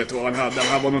kommer inte ihåg vad han hade.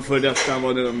 Han var någon före detta, han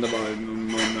var någon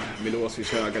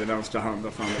Milosevic höger eller vänstra hand,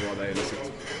 vad fan det var där.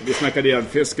 Vi snackade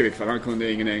elfiske, för han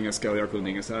kunde ingen engelska och jag kunde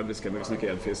ingen serbiska, men vi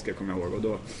snackade elfiske, kommer jag ihåg. Och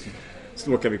då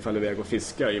åkade vi kvar iväg och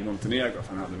fiska i Montenegro, för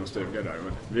han hade någon stuga där.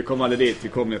 Men vi kom aldrig dit, vi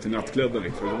kom ner till nattklubben,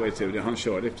 för det var ju tur, han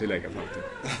körde till Läggarfalten.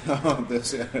 Ja, det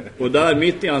ser jag. Och där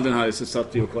mitt i all den här så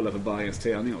satt vi och kollade på Bayerns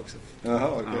träning också. Jaha,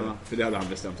 okej. Ja, för det hade han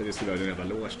bestämt, det skulle vara en jävla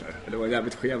loge där. Det var en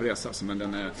jävligt skev resa alltså,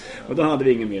 men och då hade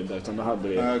vi ingen middag, utan då hade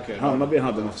vi Hammarby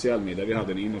hade en officiell middag, vi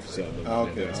hade en inofficiell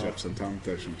deras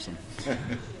representanter som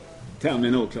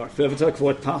tämligen oklart. För jag får ta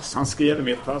kvar ett pass, han skrev i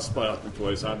mitt pass bara att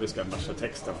på serbiska massa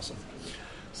texten och så.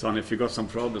 Så han, if you got some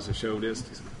problems so show this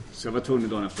liksom. Så jag var tvungen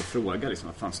dagen efter att fråga liksom,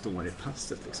 vad fan står i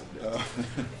passet liksom.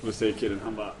 Och då säger killen,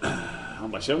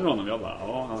 han bara känner honom, jag bara,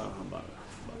 ja, han bara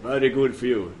very good for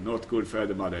you, not good for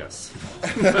everybody else.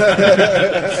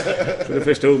 Så då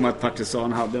förstod man att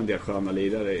Partizan hade en del sköna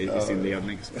lidare i sin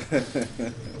ledning.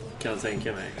 Kan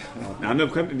tänka mig. Ja, men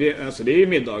alltså, det är ju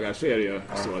middagar, så är det ju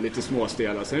så, lite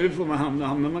småstela. Sen får man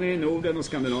hamnar man i Norden och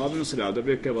Skandinavien och sådär, då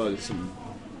brukar det vara liksom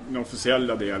den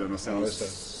officiella delen och sen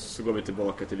så går vi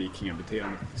tillbaka till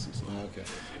vikingabeteendet. Liksom,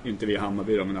 inte vi i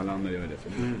Hammarby då, men alla andra gör det för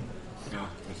det. Ja,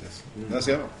 precis. Där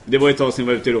ser man. Det var ett tag sedan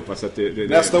vi var ute i Europa så att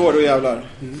nästa år då jävlar.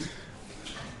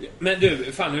 Men du,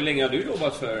 fan, hur länge har du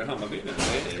jobbat för Hammarby nu?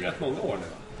 Det är rätt många år nu,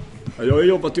 va? Jag har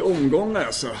jobbat i omgångar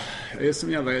alltså. Jag är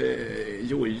som jävla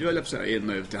jojo eller så här, in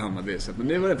och ut i Hammarby. Men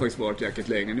det var det faktiskt varit jäkligt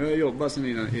länge. Nu har jag jobbat sedan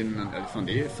innan fan,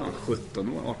 det är fan 17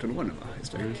 år, 18 år nu va, i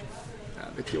sträck.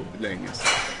 Jävligt jobbigt länge alltså.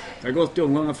 Jag har gått i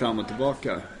omgångar fram och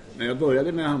tillbaka. När jag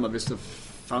började med Hammarby så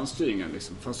fanns det ingen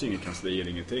kansli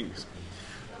eller ingenting. Liksom.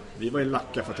 Vi var i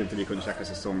lacka för att inte vi kunde käka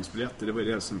säsongsbiljetter. Det var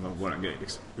ju det som var våran grej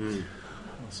liksom.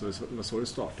 Så det var så det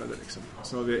startade liksom.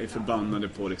 Så var vi förbannade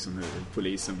på liksom hur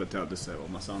polisen betedde sig och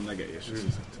massa andra grejer. Så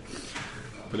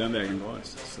på den vägen var det.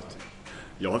 Så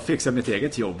jag har fixat mitt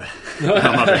eget jobb.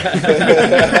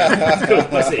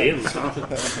 Kuppa sig in.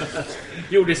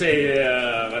 Gjorde sig,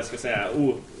 vad ska jag säga,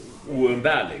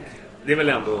 oumbärlig. Det är väl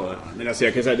ändå... Men alltså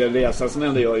jag kan säga den resan som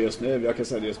ändå gör just nu,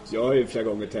 jag har ju flera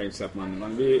gånger tänkt så att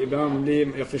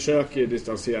jag försöker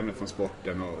distansera mig från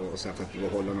sporten och så för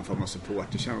att behålla någon form av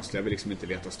supporterkänsla. Jag vill liksom inte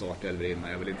veta start eller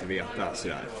innan, jag vill inte veta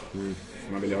sådär.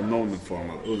 Man vill ha någon form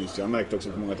av uns. Jag märkte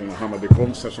också på många gånger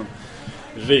Hammarby-kompisar som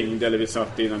ringde eller vi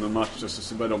satt innan en match och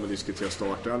så började de diskutera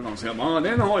startelvan. Så jag bara,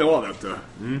 den har jag, vet du.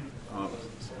 Ja,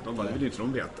 de bara, det vill ju inte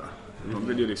de veta. De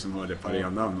vill ju liksom ha det på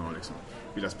arenan och liksom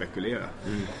vilja spekulera.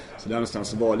 Så där någonstans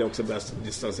så valde jag också bäst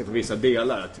distanser på vissa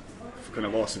delar att kunna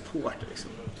vara supporter liksom.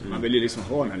 Man vill ju liksom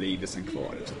ha den här lidelsen kvar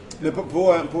liksom.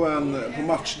 Men på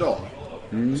matchdag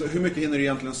så hur mycket hinner du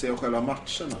egentligen se av själva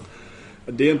matcherna?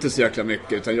 Det är inte så jäkla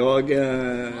mycket, utan jag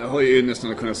har ju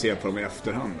nästan kunnat se på dem i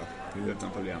efterhand då, utan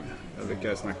problem. Jag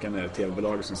brukar snacka med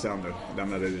tv-bolaget som sänder,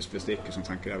 lämnade USB-stickor som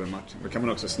tankar över matchen. Då kan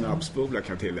man också snabbspola,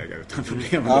 kan tillägga, utan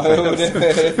problem. Ja,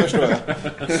 det förstår jag.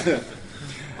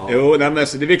 Jo, nej, men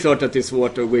så det är klart att det är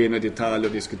svårt att gå in i detalj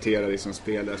och diskutera liksom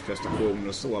spelares prestationer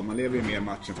och så. Man lever ju med i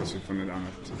matchen fast från ett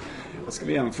annat. Vad ska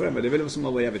vi jämföra med? Det är väl som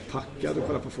att vara jävligt packad och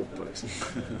kolla på fotboll liksom.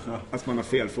 Att man har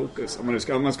fel fokus.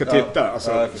 Om man ska titta,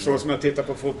 alltså, så som jag tittar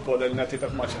på fotboll eller när jag tittar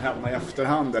på matchen hemma i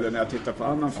efterhand eller när jag tittar på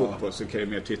annan fotboll så kan jag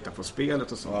mer titta på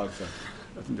spelet och så.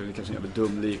 Det är kanske en jävligt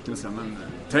dum liknelse, men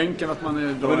tänk att man är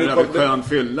en jävligt skön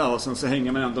fylla och sen så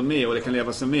hänger man ändå med och det kan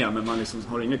leva sig med, men man liksom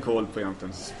har ingen koll på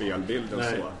egentligen spelbilden och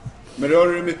så. Men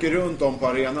rör du mycket runt om på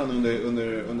arenan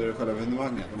under själva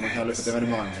evenemanget? Om man kallar det för ett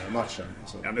evenemang, matchen?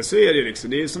 Så. Ja, men så är det liksom.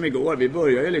 Det är som igår. Vi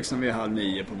börjar ju liksom vid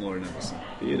 8:30 på morgonen. Så.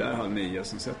 Vi är där 8:30 och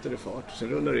sen sätter det fart. Sen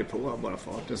rullar det på bara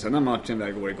farten. Sen när matchen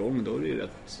väl går igång, då är det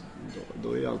rätt...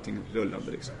 Då är allting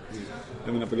rullande liksom.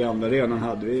 Jag menar, på gamla arenan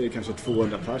hade vi kanske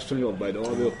 200 personer som jobbar. Idag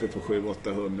är vi uppe på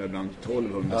 700-800, ibland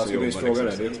 1200 som jobbar.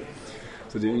 Liksom.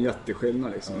 Så det är en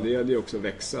jätteskillnad liksom. Det gäller ju också att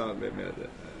växa med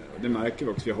det märker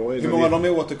vi också. Vi har ju hur många av dem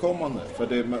är återkommande? För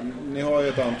ni har ju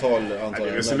ett antal det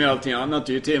är som med allting annat.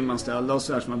 Det är ju timanställda och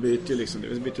så här, så man byter liksom.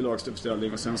 Vi byter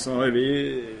lagstuppställning och sen så har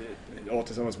vi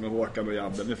tillsammans med Håkan och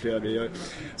Jabbe med flera, vi har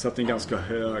satt en ganska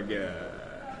hög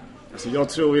alltså jag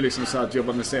tror ju liksom så att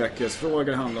jobba med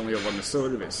säkerhetsfrågor handlar om att jobba med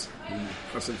service.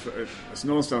 Alltså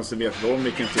någonstans så vet vi om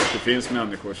vilken typ det finns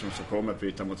människor som kommer att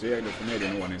bryta mot regler. För mig är det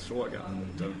en ordningsfråga.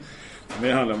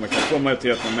 Det handlar om att man kan få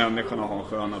majoriteten av människorna ha en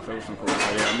skön approach som kommer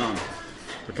till arenan.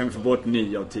 Då kan vi få bort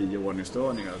 9 av 10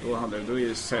 ordningsstörningar. Då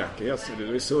är säkerhet,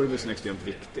 då är servicen extremt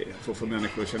viktig. För att få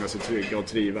människor att känna sig trygga och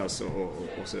trivas och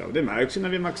sådär. Och det märks ju när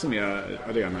vi maximerar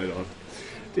arenan idag.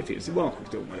 Det finns ju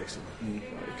barnsjukdomar liksom.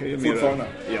 Fortfarande?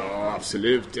 Ja,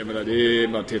 absolut. Jag menar, det är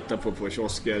bara att titta på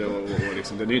kiosker och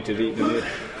liksom, den är inte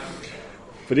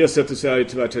På det sättet så är det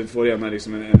tyvärr Tele2 Arena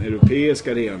liksom en europeisk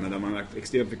arena där man har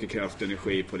extremt mycket kraft och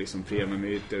energi på liksom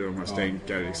premiumytor och de här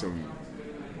stänkar liksom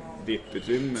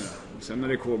VIP-utrymme. Sen när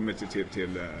det kommer till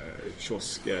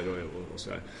kiosker och så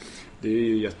här. Det är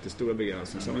ju jättestora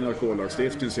begränsningar. Sen med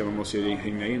alkohollagstiftningen så man måste ju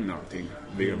hänga in allting.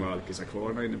 Bygga med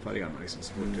alkisakvarna inne på arenan liksom,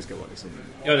 så fort det ska vara liksom.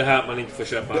 Ja, det här man inte får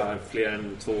köpa fler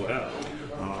än 2 öl.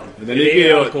 Ja, det ligger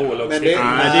ju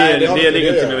alkohollagstiftningen. Det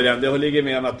ligger inte med den. Det ligger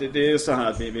med att det är så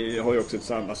här att vi har ju också ett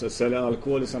samband. Alltså sälja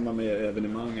alkohol i samband med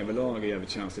evenemang överlag är jävligt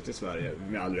känsligt i Sverige.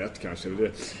 Med all rätt kanske.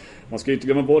 Man ska ju inte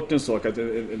glömma bort en sak att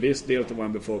en viss del av vår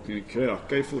befolkning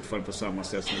krökar ju fortfarande på samma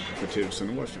sätt som för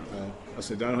 1000 år sedan. Ja.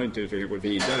 Alltså där har inte utvecklingen gått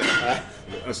vidare. Nej.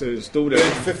 Alltså, det är inte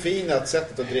förfinat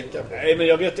sättet att dricka på. Nej, men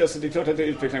jag vet alltså, det är klart att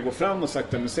utvecklingen går fram och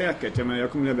sakta men säkert.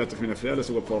 Jag kommer att berätta för mina föräldrar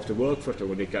som går på after work första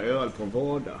gången och dricka öl på en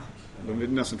vardag. De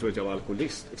nästan tror att jag var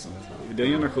alkoholist. Liksom. I den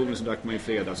generationen så drack man ju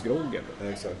fredagsgroggen.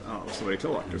 Exakt. Ja, och så var det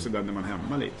klart. Och så vände man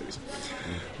hemma lite. Liksom.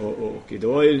 Och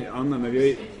idag är det Anna,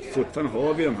 men fortfarande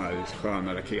har vi de här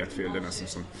sköna raketfyllorna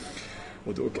som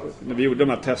och då, när vi gjorde de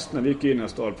här testerna, vi gick in i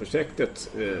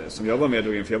stadprojektet som jag var med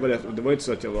och in, för det var inte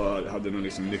så att jag hade någon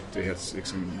liksom nykterhets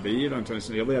liksom, beivran,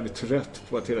 utan jag var jävligt trött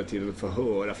på att hela tiden få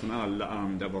höra från alla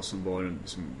andra vad som var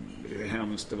liksom, hur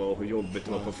hemskt det var, hur jobbigt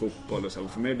det var på fotboll och så.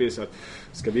 Och för mig blir det så att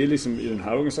ska vi liksom i den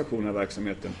här organisationen, här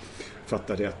verksamheten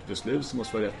fatta rätt beslut så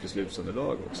måste vara rätt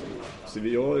beslutsunderlag också. Så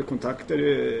jag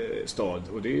kontaktar stad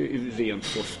och det är rent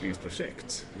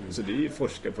forskningsprojekt. Så det är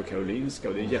forskare på Karolinska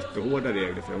och det är jättehårda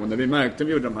regler för dem. Och när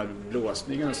vi gjorde de här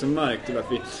blåsningarna så märkte vi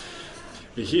att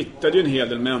vi hittade ju en hel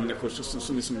del människor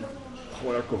som liksom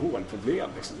har alkoholproblem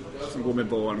liksom, som går med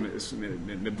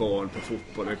barn på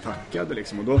fotboll och är packade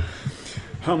liksom. Och då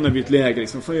hamnar vi i ett läge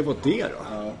liksom, får ju vara det då?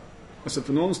 Ja. Alltså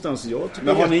på någonstans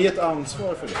men har ni ett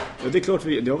ansvar för det? Ja, det är klart,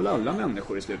 det har väl alla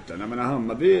människor i slutändan. Men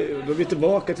Hammarby, då är vi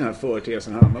tillbaka till den här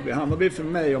företeelsen Hammarby för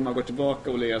mig, om man går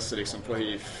tillbaka och läser liksom på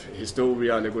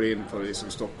historia eller går in på liksom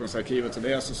Stockholmsarkivet och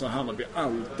läser, så har Hammarby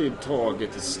alltid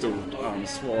tagit ett stort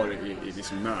ansvar i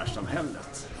liksom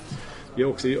närsamhället. Vi har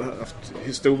också haft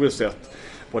historiskt sett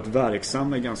varit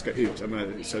verksamma ganska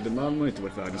Södermalm har inte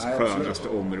varit världens skönaste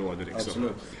område liksom.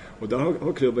 Absolut. Och där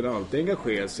har klubben alltid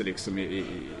engagerat sig liksom i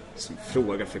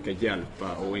fråga, försöka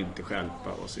hjälpa och inte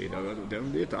stjälpa och så vidare. Det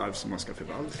är ett arv som man ska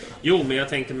förvalta. Jo, men jag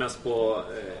tänkte mest på...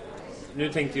 Nu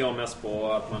tänkte jag mest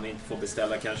på att man inte får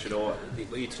beställa kanske då...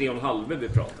 Det var ju 3,5 vi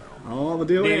pratar om. Ja, men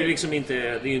det är ju liksom inte... Det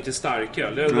är ju inte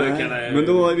starköl. Men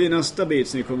då är vi nästa bit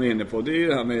som vi kommer in på. Det är ju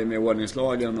det här med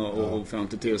ordningslagen och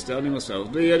offentlig tillställning och så. Och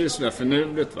då är det ju sådär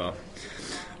förnuligt, va?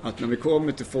 Att när vi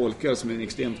kommer till folköl som är en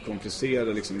extremt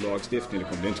komplicerad liksom, lagstiftning,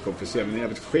 det är inte komplicerat men det är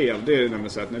jävligt skev, det är nämligen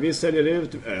så att när vi säljer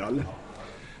ut öl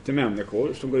till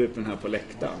människor som går ut den här på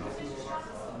läktaren,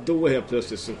 då helt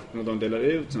plötsligt så, när de delar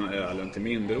ut den här ölen till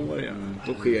minderåriga,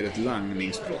 då sker ett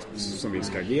langningsbrott som vi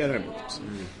ska agera emot.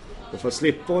 Och för att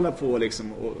slippa hålla på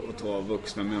liksom, och ta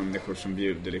vuxna människor som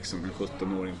bjuder liksom, en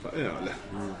 17-åring på öl,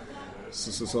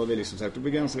 så har vi liksom sagt, då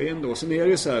begränsar vi in då. Sen är det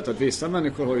ju så här att vissa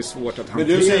människor har ju svårt att hantera.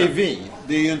 Men du säger vi,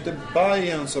 det är ju inte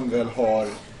Bayern som väl har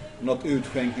något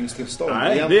utskänkningstillstånd.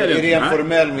 Nej, det är det. I ren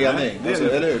formell mening. Nej, det är alltså,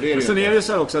 eller hur? Det är men sen är det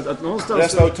så här också att någonstans...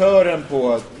 Restauratören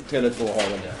på Tele2 har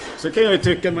det. Så kan jag ju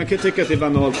tycka, man kan tycka att det är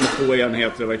banalt med 2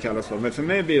 enheter vad det kallas för. Men för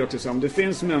mig blir det också så om det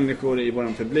finns människor i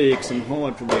vår publik som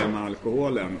har problem med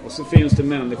alkoholen. Och så finns det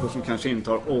människor som kanske inte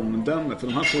har omdöme. För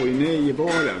de här får ju nej i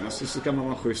baren. Och så kan man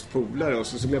vara schysst polare. Och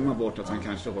så glömmer man bort att han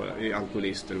kanske är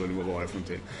alkoholist eller vad det må vara för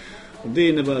någonting. Och det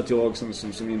innebär att jag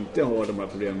som inte har de här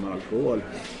problemen med alkohol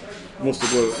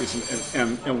måste gå liksom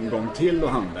en omgång till och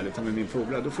handla eller med min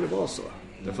polare. Då får det vara så.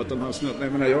 Därför att de här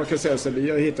snubbarna, jag kan säga så att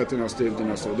vi har hittat den här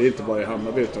studierna så, det är inte bara i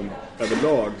Hammarby utan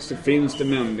överlag så finns det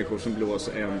människor som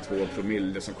blåser 1-2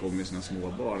 promille som kommer i sina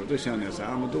små barn. Och då känner jag så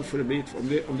här, men då får det bli,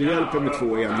 om det hjälper med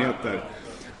 2 enheter,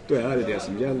 då är det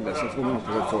som gäller. Så får man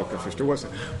hoppas att folk kan förstå sig.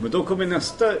 Men då kommer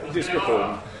nästa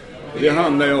diskussion. Det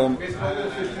handlar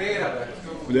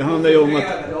ju om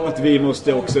att vi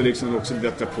måste också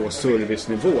bättra på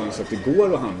servicenivån så att det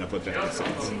går att handla på ett rätt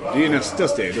sätt. Det är ju nästa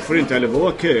steg. Då får det inte heller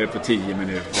vara köer på 10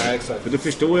 minuter. Ja, exakt. För då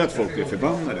förstår jag att folk blir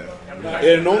förbannade.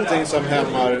 Är det någonting som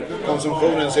hämmar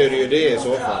konsumtionen så är det ju det i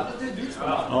så fall.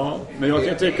 Ja, men jag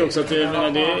kan tycka också att det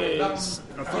är...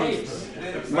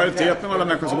 Majoriteten av alla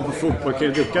människor som går på fotboll kan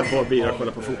ju dricka på bira och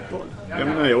kolla på fotboll. Jag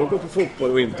menar, när jag går på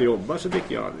fotboll och inte jobbar så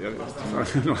dricker jag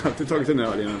har alltid tagit en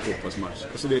öl i en fotbollsmatch.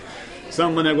 Alltså det är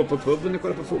samma när jag går på puben och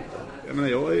kollar på fotboll. Jag menar,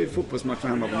 jag är i fotbollsmatchen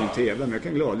hemma på min tv, men jag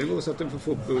kan gladligen gå och sätta mig på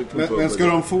fotboll. Men ska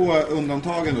de få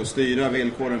undantagen då, styra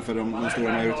villkoren för de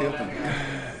stora majoriteten?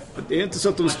 Det är inte så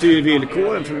att de styr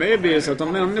villkoren. För mig blir det så att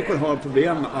om människor har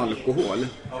problem med alkohol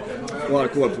och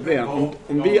alkoholproblem.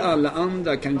 Om vi alla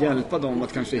andra kan hjälpa dem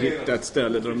att kanske hitta ett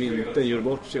ställe där de inte gör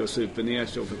bort sig och super ner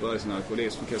sig och förbörjar sin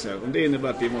alkoholism, kan jag säga. Om det innebär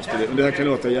att vi måste, och det här kan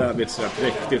låta jävligt så här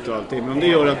präktigt och allting, men om det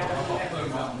gör att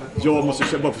jag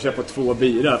måste bara få köpa 2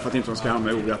 bira för att inte de ska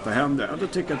hamna i orätta händer, ja, då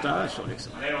tycker jag att det är så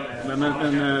liksom.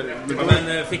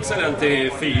 Men fixa den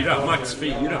till 4, max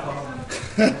 4.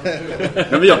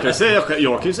 Men jag kan säga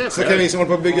själv. Så kan vi som håller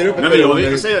på att bygga upp ett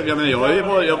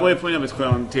jag var ju på en jävligt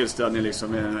skön tillställning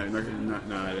liksom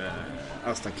när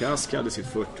Asta Kask hade sitt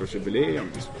 40-årsjubileum.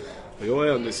 Och jag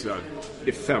är ändå sådär,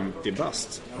 det är 50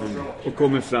 bast. Och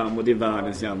kommer fram och det är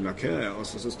världens jävla kö. Och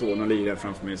så står någon lirare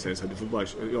framför mig och säger så här,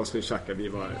 jag skulle tjacka, vi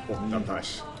var 8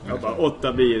 pers. Jag bara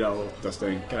 8 bira och 8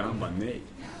 stänkar. Han bara nej.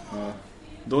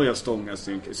 Då är jag stångat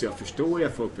så jag förstår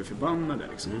att folk blir förbannade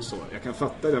liksom, så. Jag kan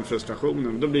fatta den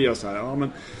frustrationen. Då blir jag så här, ja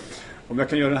men om jag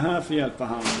kan göra det här för att hjälpa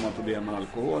han som har problem med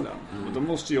alkoholen, och då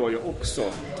måste jag ju också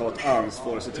ta ett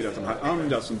ansvar och se till att de här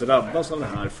andra som drabbas av det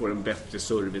här får en bättre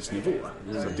servicenivå.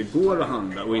 Så att det går att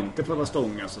handla och inte behöva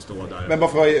stångas och stå där. Men bara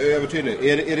för att vara övertydlig,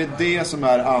 är det som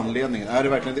är anledningen? Är det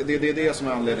verkligen det är det som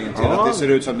är anledningen till att det ser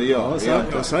ut som det gör?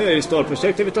 Ja, så här i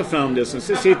startprojektet vi tar fram det, så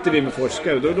sitter vi med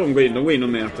forskare och då de går in och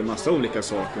mäter massa olika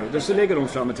saker. Och då så lägger de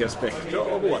fram ett helt spektra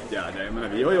av åtgärder. Jag menar,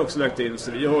 vi har ju också lagt in,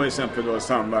 så vi har ju exempel då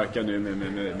samverkan nu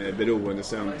med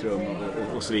beroendecentrum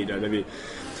och så vidare, där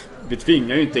vi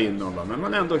tvingar ju inte in dem, men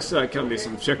man ändå så här kan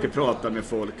liksom försöka prata med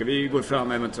folk, och vi går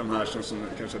fram även till de här som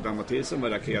kanske dammar till sig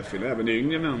med raketfylla, även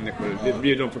yngre människor, vi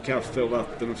bjuder dem på kaffe och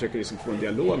vatten och försöker liksom få en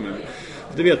dialog med dem.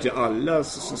 Det vet ju alla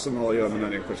som har att göra med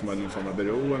människor som har någon form av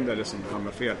beroende eller som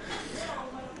hamnar fel.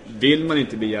 Vill man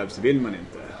inte bli hjälpt så vill man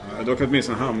inte. Ja, då kan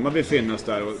åtminstone Hammarby finnas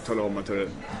där och tala om att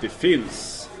det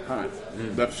finns här.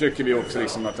 Där försöker vi också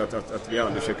liksom att vi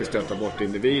aldrig försöker stöta bort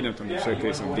individen, utan vi försöker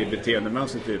liksom bli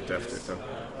beteendemässigt ute efter. Så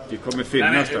vi kommer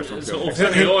finnas där som så också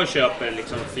när jag köper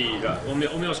liksom 4,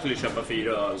 om jag skulle köpa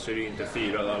 4 öl, så är det ju inte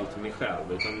 4 öl till mig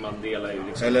själv, utan man delar ju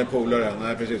liksom... Eller polare,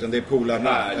 nej precis, det är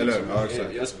polarna, eller liksom,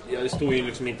 jag står ju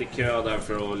liksom inte i kö där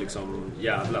för att liksom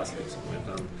jävlas liksom,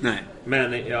 utan, nej.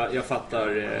 Men jag fattar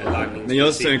lagning.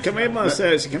 Men sen kan man ju bara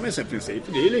säga,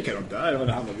 principen, det är ju likadant där, och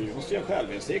det handlar vi måste göra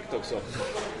självinsikt också.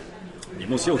 Vi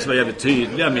måste ju också vara jävligt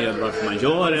tydliga med varför man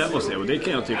gör det och det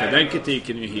kan jag tycka, den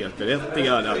kritiken är ju helt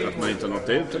berättigad, att man inte har nått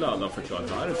ut till alla och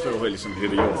förklarat varför och liksom hur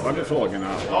vi jobbar med frågorna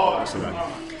och sådär.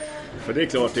 För det är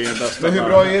klart, det är den bästa. Men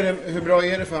hur bra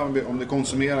är det för Hammarby om det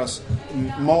konsumeras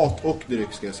mat och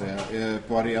dryck, ska jag säga,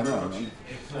 på arenan?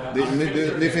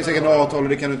 Det finns säkert avtal och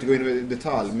det kan du inte gå in i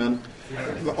detalj, men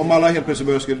om alla helt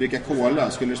plötsligt skulle dricka cola,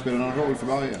 skulle det spela någon roll för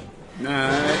Bayern?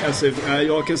 Nej, alltså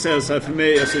jag kan säga så här, för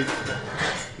mig, alltså,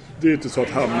 det är inte så att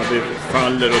Hammarby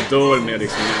faller och dör med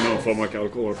liksom någon form av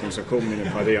alkoholkonsumtion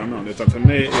på arenan, utan för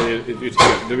mig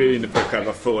är vi inne på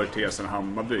själva företeelsen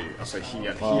Hammarby, alltså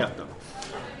helheten.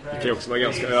 Det kan ju också vara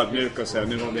ganska ödmjuka och säga,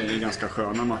 nu har vi en ganska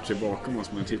sköna matcher bakom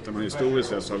oss, men tittar man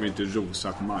historiskt så har vi inte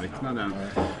rosat marknaden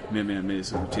med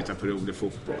som tittar på rolig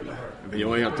fotboll.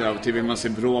 Jag är helt övertygad, vill man se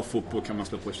bra fotboll kan man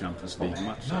slå på Champions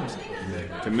League-matcher.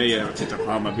 För mig är att titta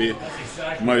på Hammarby,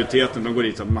 majoriteten de går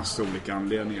dit av massa olika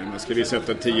anledningar. Men ska vi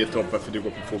sätta 10 toppar för att du går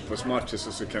på fotbollsmatcher,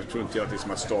 så kanske tror inte jag att,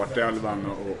 liksom att startelvan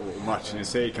och matchen i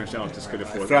sig kanske alltid skulle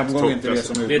få framgång, inte det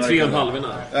som det är 3,5.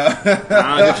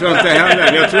 Nej, det tror jag inte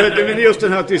heller. Jag tror det är just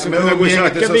den här att liksom kunna gå och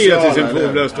snacka via till sin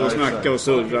polare och snacka och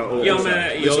surra och ja,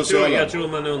 men jag tror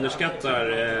man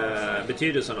underskattar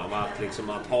betydelsen av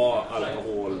att ha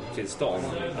alkoholtillstånd.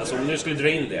 Alltså om nu skulle dra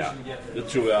in det, då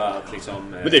tror jag att liksom...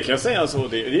 Men det kan jag säga så,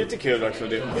 det är lite kul också.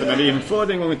 För när vi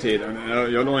införde en gång i tiden,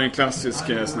 jag la en klassisk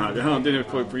sån här, vi hade det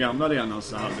på gamla arenan,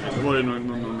 så då var det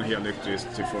någon helnyktrist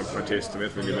till folkpartist,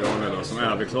 vet vi liberaler då, som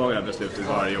överklagade beslutet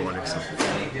varje år liksom.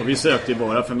 Och vi sökte ju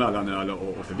bara för mellanöl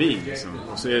och för vin liksom.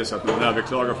 Och så är det så att man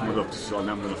överklagar får man gå upp till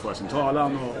socialnämnden och få sin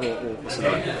talan och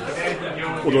sådär.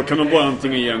 Och då kan de bara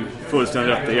antingen ge en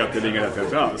fullständig rättighet eller ingen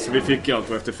rättighet alls. Så vi fick ju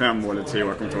alltså efter 5 år eller 3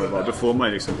 år kontroll, då får man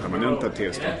ju liksom permanenta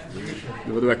tillstånd.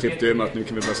 Det var då jag klippte ur med att nu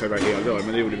kan vi bara servera helrör,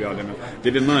 men det gjorde vi aldrig. Men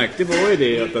det vi märkte var ju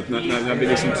det att när vi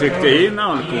liksom tryckte in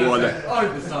alkohol, att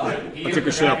vi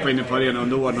kunde köpa in på arenan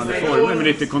under ordnade former med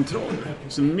lite kontroll,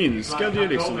 så minskade ju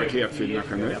liksom raketfyllorna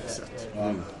generellt sett.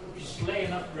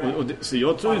 Så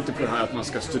jag tror inte på det här att man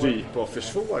ska strypa och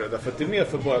försvåra, därför att det är mer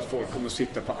för bara att folk kommer att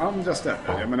sitta på andra ställen.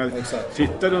 Jag menar,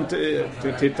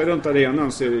 titta runt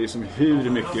arenan så är det liksom hur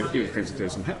mycket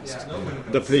utskänkningstillstånd som helst,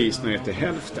 där priserna är till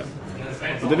hälften.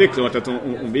 Och det är klart att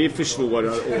om vi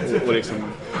försvårar och liksom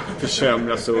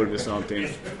försämra service och allting.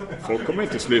 Folk kommer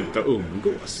inte sluta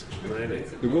umgås.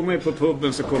 Då går man ju på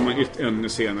puben så kommer man ännu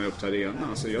senare upp till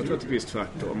arenan. Så jag tror att det blir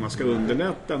tvärtom. Man ska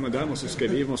underlätta, men där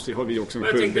har vi också en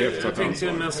skyldighet. Jag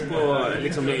tänkte mest på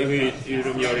liksom,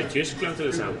 hur de gör i Tyskland till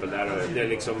exempel. Där det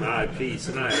liksom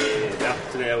priserna är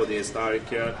bättre och det är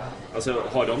starkare. Alltså,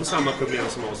 har de samma problem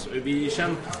som oss? Vi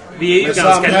är ju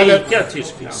ganska lika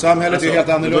Tyskland. Samhället är ju helt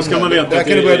annorlunda. Ska man veta där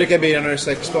kan du börja dricka bier när du är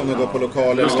 16 och gå på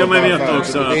lokaler. Då ska man veta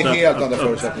också det är helt andra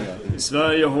förutsättningar. I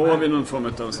Sverige har vi någon form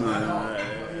av sån här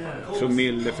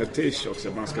promillefetisch också.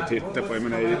 Man ska titta på. Jag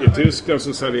menar, i Tyskland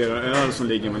så serverar öl som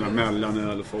ligger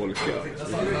mellanöl och folköl.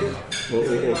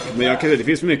 Men det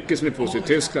finns mycket som är positivt i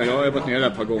Tyskland. Jag har varit nere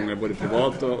ett par gånger både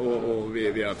privat och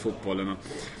via fotbollen.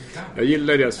 Jag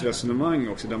gillar deras resonemang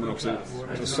också, där man också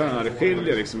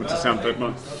särskiljer liksom, till exempel att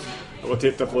man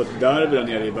tittar på ett derby där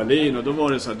nere i Berlin, och då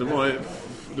var det så här,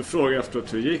 då frågade jag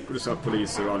efteråt hur det gick, och det satt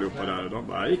poliser och allihopa där, och de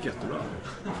bara, det gick jättebra.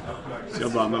 Så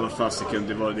jag bara, men vad fasiken,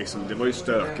 det var ju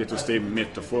stökigt och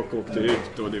stimmigt och folk åkte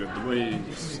ut, och det var ju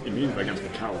i min var ganska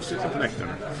kaosigt på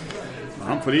läktaren.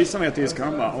 Polisen vet i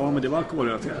han bara, men det var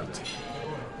alkoholrelaterat.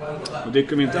 Och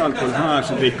dricker de inte alkohol här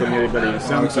så dricker de ner i Berlin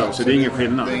centrum, så det är ingen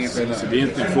skillnad. Så det är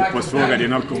inte en fotbollsfråga, det är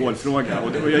en alkoholfråga.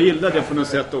 Och jag gillar det på något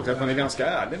sätt också, att man är ganska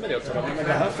ärlig med det. Men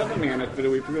det här fenomenet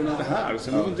beror ju på grund av det här.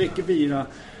 Så någon dricker bira,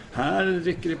 här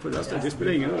dricker det på det stället. Det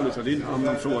spelar ingen roll, så det är en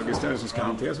annan frågeställning som ska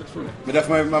hanteras utifrån. Men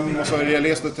därför man måste vara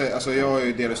realistisk. Alltså jag har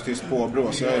ju delvis tyst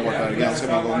påbrå, så jag har ju varit där ganska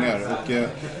många gånger.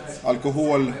 Och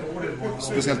alkohol,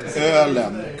 speciellt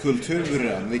ölen,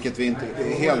 kulturen, vilket vi inte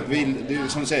helt vill,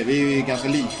 som du säger, vi är ju ganska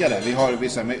lika där. Vi har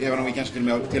vissa, även om vi kanske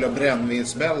tillhör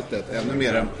brännvinsbältet ännu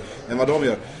mer än vad de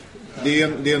gör. Det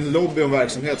är en lobby och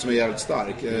verksamhet som är jävligt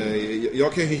stark.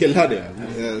 Jag kan ju gilla det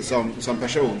som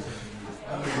person.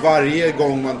 Varje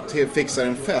gång man fixar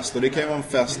en fest, och det kan ju vara en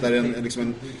fest där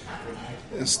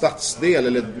en stadsdel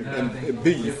eller en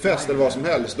byfest eller vad som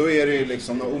helst, då är det ju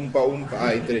liksom umpa,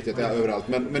 nej inte riktigt överallt,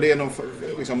 men det är någon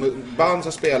liksom, band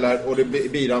som spelar, och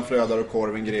biran flödar och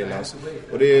korven grillas,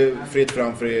 och det är fritt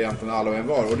fram för egentligen alla och en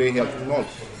var, och det är helt normalt.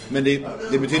 Men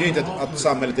det betyder inte att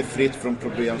samhället är fritt från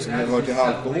problem som hör till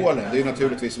alkoholen. Det är ju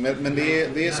naturligtvis, men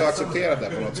det är så accepterat där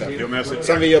på något sätt. Jo, men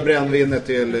sen vi gör brännvinet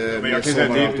till men jag kan säga,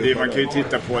 man kan ju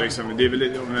titta på liksom, det är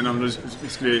väl,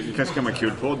 kanske kan man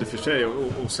kul podd för sig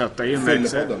och sätta in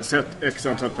x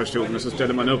antal personer, så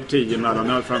ställer man upp 10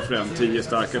 mellanöl framför en, 10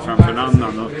 starka framför en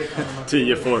annan och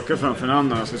 10 folkar framför en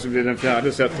annan, så blir den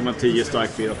fjärde, sätter man 10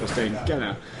 starkbira på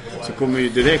stänkare, så kommer ju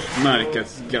direkt märka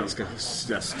ett ganska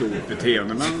stort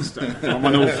beteendemönster. Om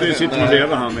man ofri sitter man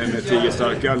bredvid han med 10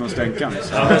 starka öl och stänkan.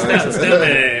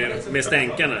 Med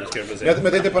stänkarna, ska jag säga.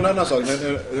 Men det är inte på en annan sak,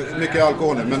 mycket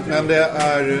alkohol, men det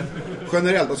är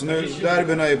generellt, alltså nu,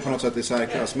 derbyna är ju på något sätt i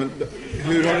särklass, men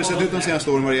hur har det sett ut de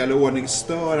senaste åren vad det gäller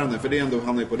ordningsstörande, för det ändå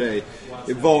hamnar ju på dig,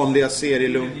 i vanliga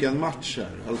serielunken-matcher?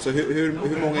 Alltså hur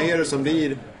många är det som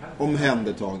blir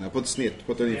omhändertagna på ett snitt,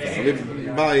 på ett ungefär?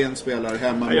 Bayern spelar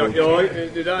hemma mot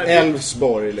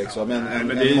Elfsborg liksom, men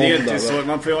det är inte så,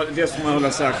 det som man håller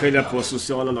särskilja på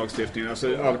sociala lagstiftningen.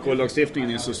 Alltså alkohollagstiftningen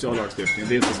är en social lagstiftning.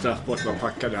 Det är inte straffbart att vara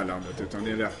packad i det här landet, utan det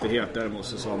är en rättighet. Däremot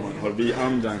så har vi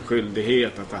andra en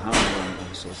skyldighet att ta hand om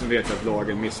och så. Sen vet jag att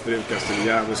lagen missbrukas till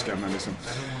det djävulska, men liksom,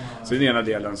 så den ena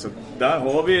delen, så där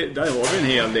har vi en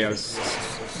hel del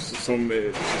som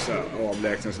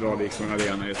avlägsnäsrad gick från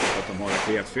arenan just för att de har ett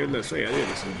retfyller, så är det ju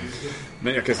liksom.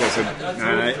 Men jag kan säga så,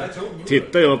 nej,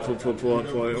 tittar jag på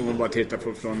om man bara tittar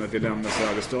på från att vi lämnar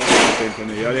Söderstaden och in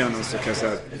på nya arenan, så kan jag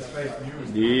säga att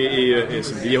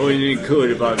vi har ju en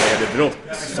kurva där det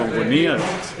brott som går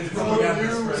neråt.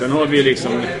 Sen har vi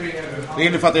liksom, det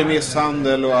innefattar ju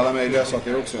misshandel och alla möjliga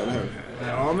saker också, eller hur?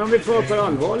 Ja, men om vi pratar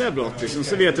allvarliga brott liksom,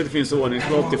 så vet jag att det finns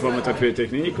ordningsbrott i form av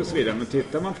pyroteknik och så vidare. Men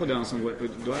tittar man på den som går,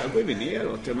 då går vi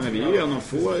neråt. Jag menar, vi är ju en av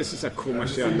få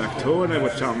kommersiella aktörer i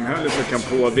vårt samhälle som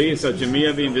kan påvisa att ju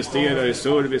mer vi investerar i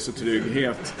service och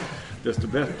trygghet, desto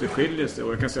bättre skiljer sig.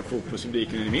 Och jag kan säga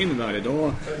fotbollspubliken i min värld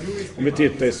idag, om vi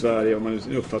tittar i Sverige och man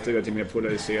uppfattar det till mer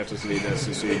polariserat och så vidare,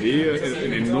 så är det ju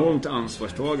en enormt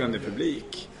ansvarstagande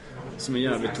publik som är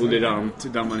jävligt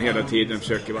tolerant, där man hela tiden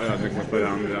försöker vara ödmjuk mot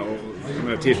varandra.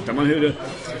 Och tittar man hur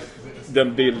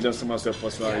den bilden som man ser på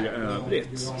Sverige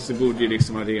övrigt, så borde ju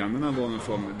liksom arenorna vara någon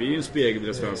form. Vi är en spegel i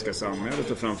det svenska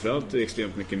samhället, och framförallt är det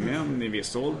extremt mycket män i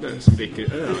viss ålder som dricker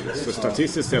öl. Så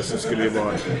statistiskt sett så skulle det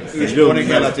vara urspårning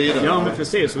hela tiden. Ja, men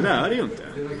precis, så det är det ju inte.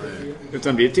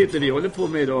 Utan vi håller på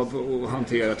med idag och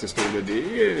hanterar till stor del,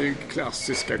 det är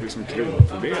klassiska liksom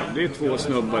krogproblem. Det är 2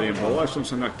 snubbar i en bar som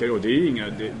snackar, och det är inga,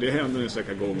 det händer en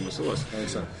säkra gång och så.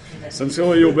 Sen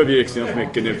så jobbar vi extremt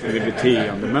mycket nu med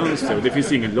beteendemönster, och det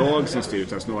finns ingen lag som som styr,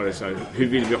 utan snarare så här, hur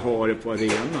vill vi ha det på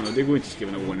arenan? Och det går inte att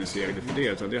skriva några ordningsregler för det,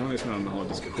 utan det handlar snarare om att ha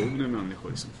diskussioner med människor.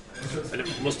 Liksom.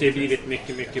 Det måste ju blivit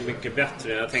mycket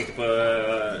bättre. Jag tänkte på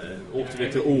åkte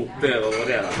vi till OP och vad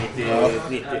det är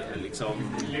 90 liksom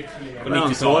på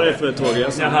 90-talet för ett tag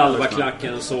när halva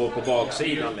klacken så på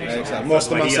baksidan liksom.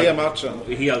 Måste man se matchen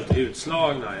helt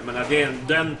utslagna. Jag menar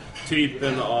den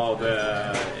typen av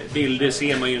bilder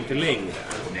ser man ju inte längre.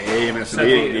 Nej, men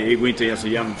det går inte ens att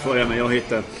jämföra, men jag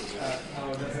hittar.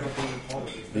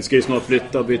 Vi ska ju snart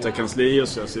flytta och byta kansli och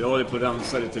så jag håller på att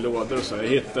rensa lite lådor och så. Jag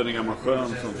hittade en gammal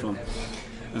skön från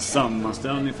en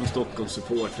sammanställning från Stockholms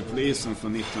supporterpolisen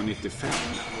från 1995.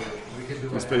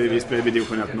 Vi spelade vid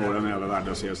division 1 norra när jag var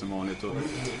världare som vanligt. Och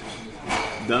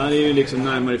där är ju liksom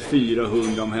närmare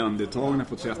 400 omhändertagna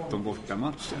på 13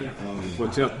 bortamatcher. På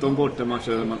 13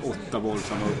 bortamatcher hade man 8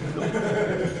 våldsamma upplopp.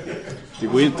 Det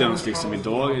går ju inte ens liksom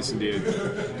idag, så det är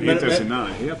inte ens i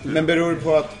närheten. Men beror det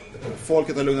på att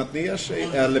folket har lugnat ner sig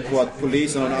eller på att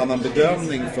polisen har en annan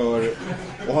bedömning för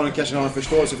och kanske har en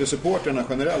förståelse för supporterna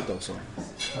generellt också?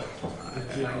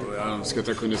 Jag önskar att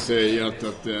jag kunde säga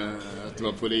att det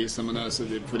var polisen, men alltså,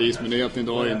 polismyndigheten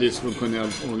idag är en dysfunktionell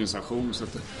organisation så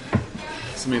att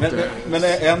som inte... men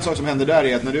en sak som hände där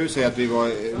är att när du säger att vi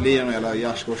var liran och hela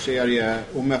Gärdsgårdsserie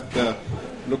och mötte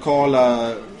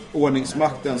lokala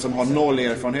ordningsmakten som har noll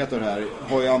erfarenhet av det här,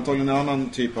 har ju antagligen en annan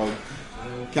typ av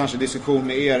kanske diskussion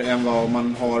med er än vad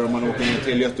man har om man åker ner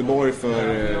till Göteborg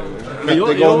för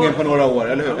sjätte gången på några år,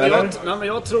 eller hur? Men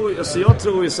jag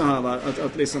tror ju så här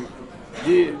att liksom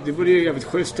det vore ju jävligt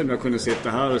schysst om jag kunde sitta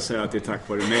här och säga att det är tack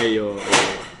vare mig och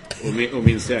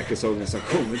min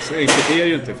säkerhetsorganisation. Så enkelt är det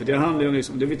ju inte, för det handlar ju om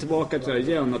liksom, det är vi tillbaka till det här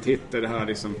igen, att hitta det här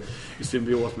liksom i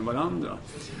symbios med varandra.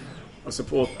 Alltså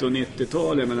på 80- och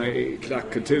 90-talet, men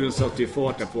klackkulturen satt ju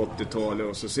fart där på 80-talet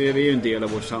och så ser vi ju en del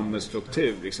av vår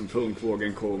samhällsstruktur, liksom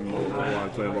punkvågen kom och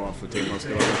allt vad det var för ting. Man ska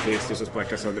vara artistisk och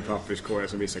sparka sönder papperskorgar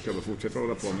som vissa klubbar fortsätter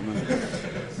hålla på med. Men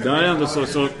där är ändå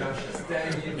så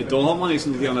idag har man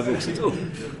liksom gärna vuxit upp.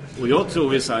 Och jag tror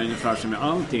vi så här, ungefär som med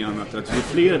allting annat, att ju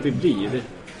fler vi blir,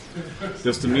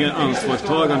 desto mer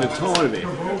ansvarstagande tar vi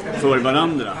för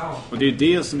varandra. Och det är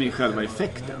det som är själva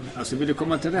effekten. Alltså vill du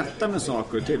komma till rätta med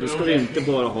saker och ting, då ska du inte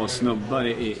bara ha snubbar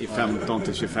i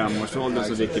 15-25 års ålder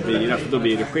som dricker bira, för då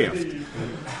blir det skevt.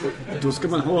 Och då ska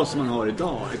man ha som man har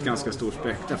idag, ett ganska stort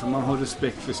spektra, för man har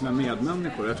respekt för sina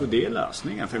medmänniskor. Jag tror det är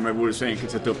lösningen. För man vore så enkelt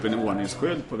att sätta upp en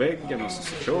ordningsskylt på väggen och så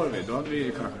kör vi. Då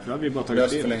hade vi bara tagit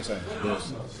till.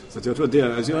 Så att jag tror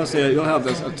det. Alltså jag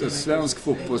hävdar att svensk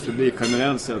fotbollspublik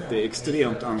generellt sett det är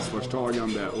extremt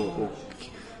ansvarstagande och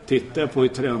tittar på i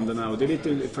trenderna, och det är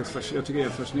lite faktiskt, jag tycker det är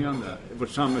fascinerande. Vårt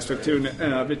samhällsstruktur i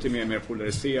övrigt är mer och mer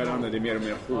polariserande, det är mer och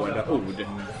mer hårda ord.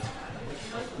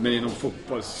 Men inom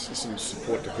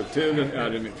fotbollssupporterkulturen är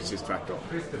det precis tvärtom.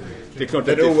 Det är klart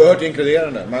att det är oerhört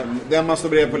inkluderande. Den man står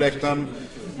bredvid på läktaren,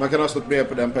 man kan ha stått bredvid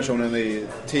på den personen i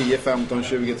 10, 15,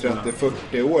 20, 30,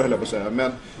 40 år höll jag på att säga.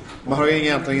 Men man har ju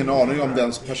egentligen ingen aning om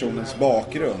den personens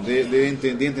bakgrund. Det är inte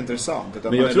intressant.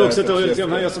 Men jag tror också att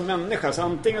man gör som människa. Så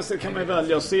antingen så kan man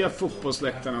välja att se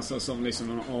fotbollsläktarna som liksom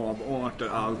någon avart där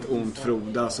allt ont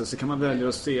frodas. Så kan man välja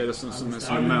att se det som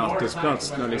en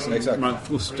mötesplats där liksom man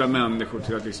fostrar människor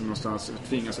till att liksom någonstans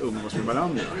tvingas umgås med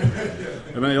varandra.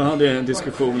 Jag hade en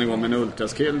diskussion en gång med en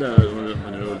ultraskille, och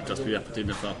ultrasbegreppet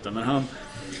innefattar, men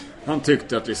han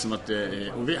tyckte att liksom att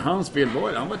hans bild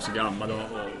var, han var inte så gammal och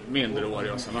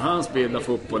mindreårig och så, men hans bild av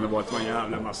fotbollen var att det var en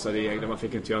jävla massa regler, man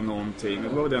fick inte göra någonting, och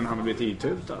det var den han hade blivit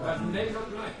itutad.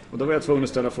 Och då var jag tvungen att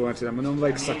ställa frågan till dem, men vad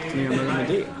exakt menar du med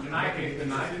det?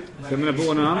 För jag menar,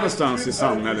 på någon annanstans i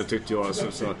samhället tyckte jag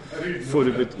så får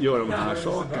du göra de här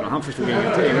sakerna. Han förstod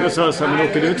ingenting. Och då sa jag så här, men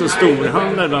åker du ut och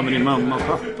storhandlar med din mamma och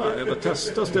pappa? Jag bara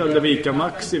testa och ställde Vika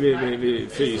Maxi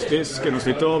vid frysdisken och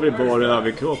sitta av i bara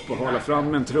överkropp och hålla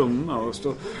fram en trumma och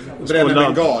stå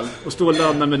och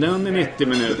ladda med den i 90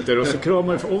 minuter och så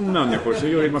kramar du om människor, så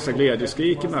gör det en massa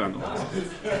glädjeskrik emellanåt.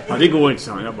 Ja, det går inte,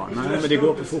 så jag bara, nej, men det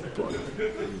går på fotboll.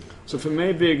 Så för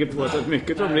mig bygger på att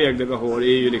mycket av de regler vi har är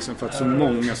ju liksom för att så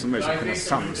många som möjligt ska kunna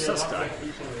samsas där.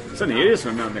 Sen är det ju så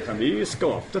med människan, vi är ju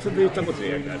skapta för att bryta mot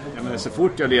regler. Jag menar, så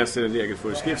fort jag läser en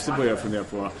regelföreskrift så börjar jag fundera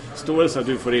på, står det så att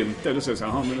du får inte, eller så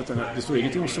säger jag, men det står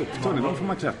ingenting om soptunnor, de får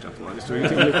man klättra på. Det står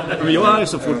ingenting om, men jag är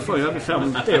så fortfarande, jag är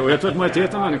 50 och jag tror att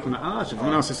majoriteten av människorna är så, för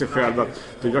man anser sig själv att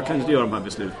jag kan inte göra de här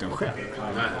besluten själv.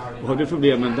 Och har du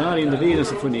problem med den där individen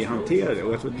så får ni hantera det,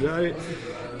 och jag tror att det där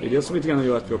Det är det som lite grann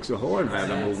gör att vi också har den här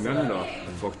jävla mognaden då. Att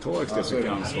folk tar extremt så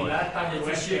mycket ansvar.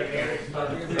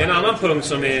 En annan punkt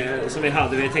som vi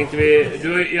hade,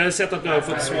 jag har sett att du har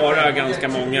fått svara ganska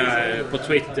många på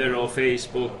Twitter och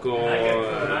Facebook och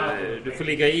du får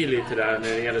ligga i lite där när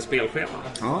det gäller spelschema.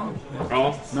 Ja.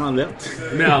 Med all rätt.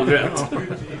 Med all rätt.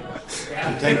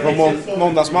 Tänk på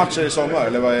måndagsmatcher i sommar,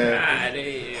 eller vad är...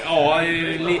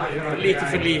 Lite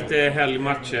för lite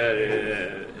helgmatcher.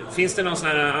 Finns det någon sån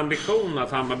här ambition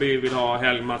att Hammarby vill ha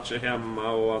helgmatcher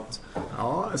hemma och att...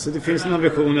 Ja, alltså det finns en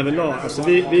ambition överlag. Alltså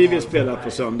vi vill spela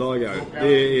på söndagar. Det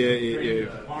är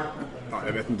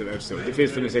jag vet inte vad det är. Det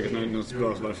finns väl säkert något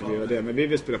bra varför vi gör det. Men vi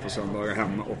vill spela på söndagar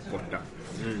hemma och borta.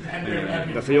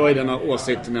 Därför jag är den här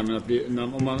åsikten nämligen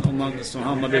att om man som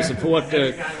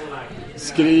Hammarby-supporter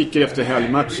skriker efter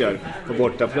helgmatcher på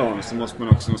bortaplan så måste man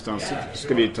också någonstans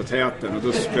skriva täten och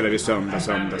då spelar vi söndag.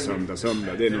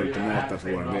 Det är nog ultimata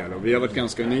för vår del och vi har varit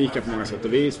ganska unika på många sätt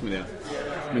och vis med det.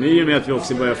 Men i och med att vi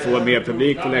också börjar få mer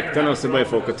publik på läktarna så börjar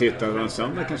folk att titta och en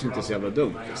söndag kanske inte är så jävla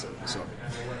dumt liksom. Så.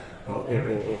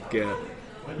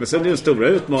 Men sen den stora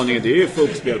utmaningen det är ju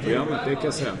fotbollsspelprogrammet, det kan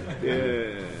jag säga.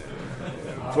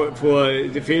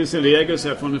 Det finns en regel så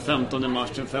här, från den 15 mars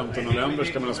till 15 november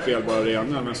ska man ha spelbara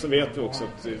arena. Men så vet vi också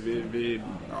att vi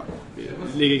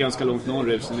ligger ganska långt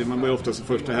norrut. Så man börjar ofta så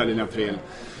första helgen i april.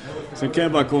 Sen kan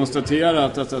jag bara konstatera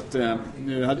att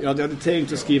jag hade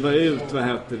tänkt att skriva ut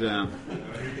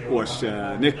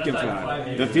årsnyckeln för det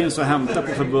här. Den finns att hämta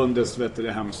på förbundets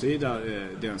hemsida,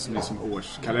 den som är som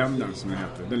årskalendern som den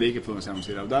heter. Den ligger på en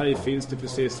hemsida och där finns det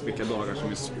precis vilka dagar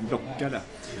som är blockade.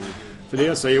 För det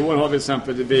är så, i år har vi till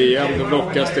exempel VM, då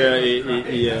blockas det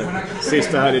i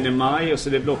sista helgen i maj och så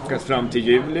det blockas fram till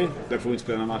juli, där får vi inte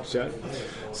spela några matcher.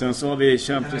 Sen så har vi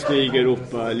Champions League,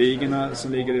 Europa-ligorna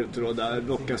som ligger ute då, där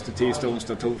blockas det tisdag,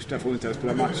 onsdag, torsdag, får vi inte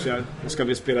spela matcher. Och ska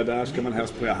vi spela där ska man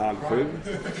helst börja 6:30.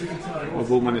 Och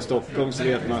bor man i Stockholm så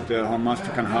vet man att det har match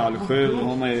klockan 6:30.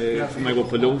 Då får man gå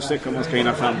på Losek om man ska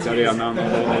hinna fram till arenan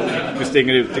och vi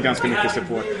stänger ute ganska mycket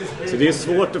support. Så det är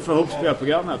svårt att få ihop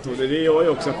spelprogrammet och det gör ju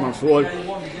också att man får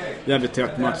jävligt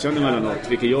tätt matchande mellanåt,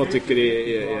 vilket jag tycker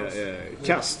är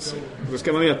kast. Då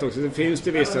ska man veta också, det finns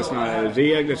det vissa såna här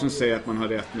regler som säger att man har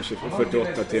rätt med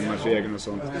 48 timmars regeln och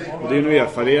sånt. Och det är en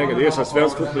UEFA-regel. Det är så att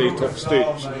svensk fotboll är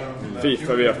toppstyrt.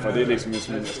 FIFA, UEFA, det är liksom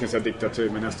som jag ska säga diktatur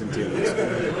men nästan till.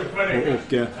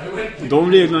 Och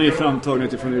de reglerna är framtagna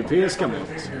utifrån europeiska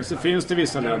mått. Men så finns det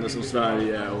vissa länder som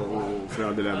Sverige och för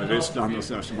andra länder, Ryssland och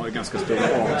sådär som har ganska stora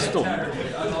avstånd.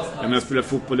 När jag spelar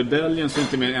fotboll i Belgien så är det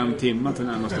inte mer än 1 timme till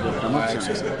närmaste bortamatchen.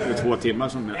 Det är 2 timmar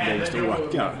som de måste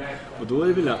åka. Och då är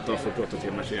det väl lätt att få 48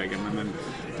 timmars egen. Men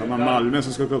tar man Malmö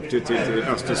som ska gå upp till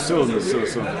Östersund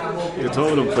så det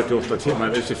tar de 48 timmar,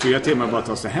 eller 24 timmar bara att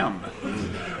ta sig hem.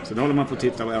 Så då håller man på att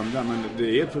titta varandra, men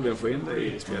det är ett problem att få in det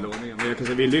i spelordningen. Men jag kan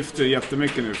säga vi lyfter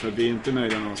jättemycket nu för att vi är inte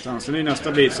nöjda någonstans. Sen är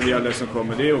nästa bit som gäller som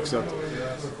kommer, det är också att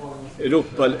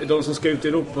de som ska ut i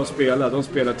Europa och spela, de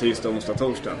spelar tisdag, onsdag,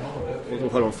 torsdag. Och då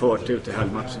har de förtur till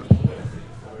helgmatchen.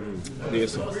 Det är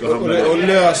så. Och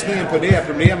lösningen på det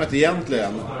problemet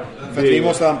egentligen, för att vi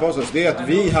måste anpassa oss, det är att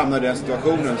vi hamnar i den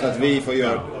situationen så att vi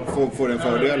får den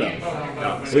fördelen.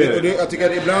 Jag tycker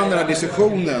att ibland den här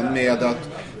diskussionen med att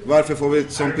varför får vi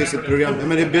ett sånt pissigt program?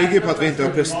 Men det bygger på att vi inte har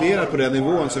presterat på den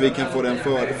nivån så vi kan få den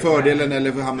fördelen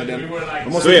eller hamna den.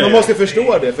 Man måste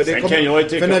förstå det.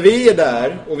 För när vi är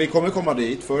där, och vi kommer komma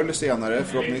dit förr eller senare,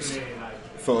 förhoppningsvis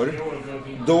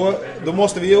då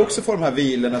måste vi också få de här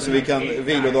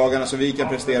vilodagarna så vi kan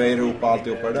prestera i Europa och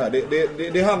alltihopa det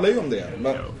där. Det handlar ju om det.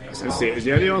 Det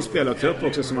gäller ju en spelartrupp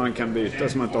också som man kan byta,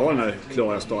 som man inte har den här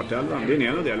klara startelvan. Det är den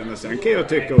ena delen. Men sen kan jag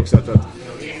tycka också att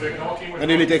men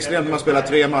det är lite extremt när man spelar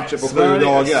 3 matcher på 7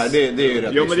 dagar. Det är ju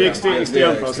rätt. Jo, men det är extremt.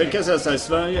 Sen kan jag säga så här,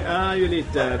 Sverige är ju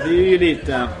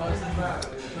lite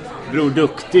Bror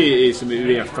duktig i som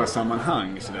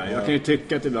UEFA-sammanhang sådär. Jag kan ju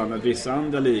tycka att ibland att vissa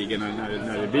andra ligor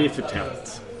när det blir för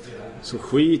tätt så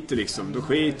skiter liksom,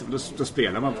 då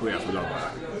spelar man på UEFA-lag.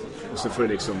 Och så får det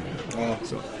liksom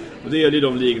så. Och det gäller ju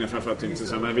de ligorna framförallt inte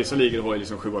så, men vissa ligor har ju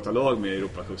liksom 7-8 lag med i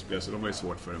Europacupspel så de har ju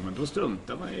svårt för det, men då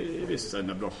struntar man i vissa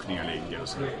när blockningar ligger och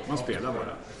så. Man spelar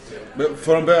bara. Men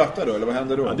får de böta då, eller vad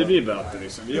händer då? Ja, det blir böter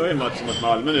liksom. Vi har ju en match mot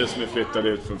Malmö nu som är flyttad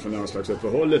ut från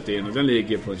landslagsuppehållet in och den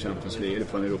ligger på en Champions League eller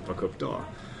på en Europacup-dag.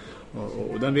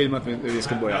 Och den vill man att vi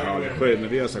ska börja 6:30, men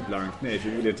vi har sagt blankt nej, för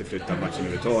vi vill inte flytta matchen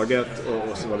överhuvudtaget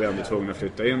och så var vi ändå tvungna att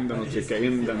flytta in den och trycka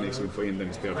in den, liksom få in den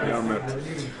i spelprogrammet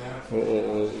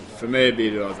och för mig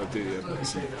blir det att det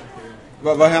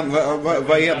vad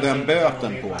är den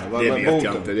böten på? Det vet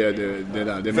jag inte.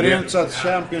 Det för det är inte så att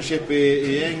Championship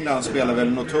i England spelar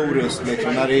väl notoriskt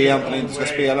liksom, när det egentligen inte ska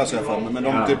spelas men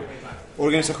de typ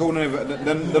Organisationen,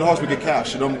 den har så mycket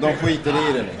cash, de skiter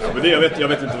i det. Ja, men jag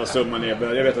vet inte vad summan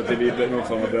är. Jag vet att det blir någon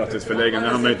form av bötesförläggande.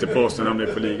 Det hamnar inte på oss, det hamnar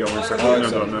på ligaorganisationen.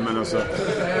 Ja, men alltså,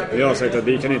 jag har sagt att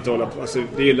vi kan inte hålla på. Alltså,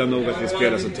 det är illa nog att vi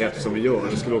spelar så tätt som vi gör.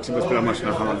 Vi skulle också börja spela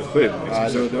matcherna 6:30.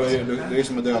 Liksom. Det är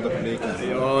som att döda publiken.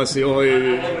 Ja, alltså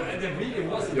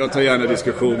jag tar gärna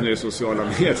diskussioner i sociala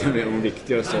medier om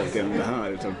viktigare saker än det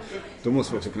här. Utan då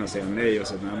måste vi också kunna säga nej och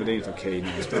säga nej, men det är inte okej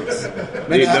någonstans.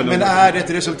 Men är det ett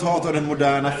resultat av den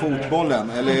moderna fotbollen?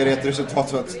 Eller är det ett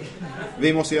resultat av att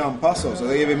vi måste ju anpassa oss?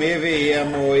 Är vi med i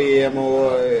VM och EM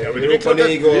och Europa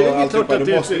League och allt det,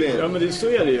 då måste vi. Ja, men så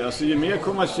är det ju. Alltså, ju mer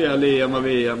kommersiell EM och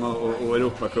VM och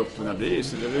Europacuperna blir,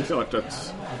 så det är väl klart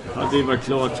att hade det varit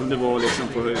klart som det var liksom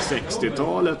på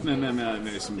 60-talet med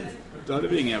liksom, då hade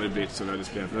vi ingen jävla blivit så väldigt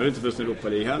spelat. Vi hade inte fått en Europa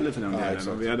League heller för den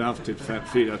delen. Vi hade haft typ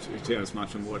 4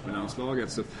 träningsmatcher om året med landslaget.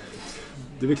 Så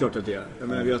det är väl klart att det är. Jag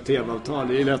menar, vi har TV-avtal.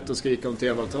 Det är lätt att skrika om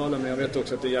TV-avtalen, men jag vet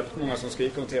också att det är jävligt många som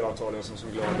skriker om TV-avtalen som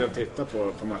glada att titta på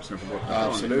matcherna på bortaplan.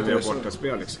 Absolut, det är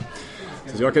bortaspel liksom.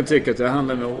 Så jag kan tycka att det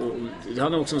handlar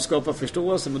också om att skapa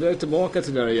förståelse, men det är tillbaka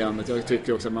till det där igen. Jag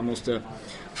tycker också att man måste...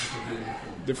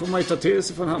 Det får man ju ta till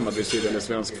sig från Hammarbys sida eller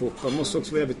svensk fotboll. Man måste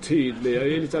också vara väldigt tydlig. Jag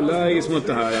är lite allergisk mot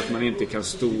det här att man inte kan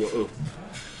stå upp.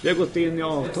 Vi har gått in i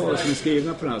avtal som är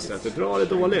skrivna på det här sättet. Bra eller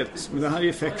dåligt, men det här är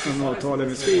effekten av avtalen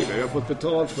vi skriver. Vi har fått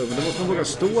betalt för det, men då måste man våga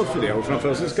stå för det. Och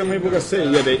framförallt så ska man ju våga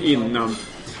säga det innan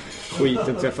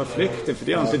skiten träffar fläkten. För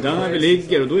det är alltid där vi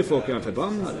ligger och då är folk redan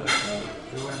förbannade.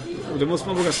 Och då måste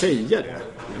man våga säga det.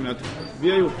 Jag menar att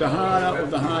vi har gjort det här och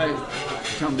det här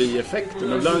kan bli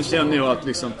effekten. Och ibland känner jag att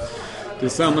liksom... Det är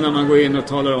samma när man går in och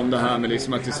talar om det här med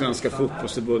liksom att det svenska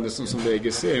fotbollsförbundet som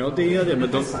lägger sig. Ja, det är det, men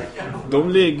de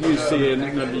lägger ju sig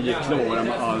när vi är klara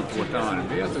med allt vårt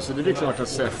arbete. Så det är klart att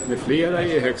SEF med flera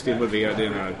är högst involverade i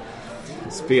den här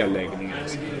spelläggningen.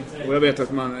 Och jag vet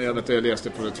att jag läste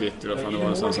på Twitter och fan det var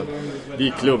någonstans att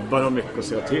vi klubbar har mycket att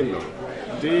säga till om.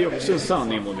 Det är också en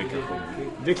sanning modifikation.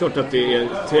 Det är klart att det är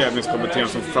tävlingskommittén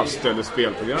som fastställer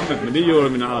spelprogrammet, men det gör de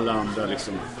med alla andra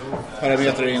liksom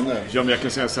parametrar inne. Ja, men jag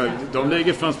kan säga så här, de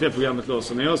lägger fram spelprogrammet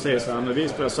loss och när jag säger så här, när vi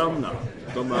spelar samma,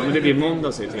 de bara, men det blir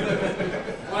måndag säger till.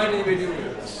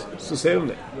 Så säger de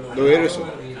det. Då är det så.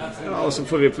 Ja, och så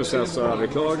får vi processa och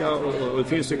överklaga och det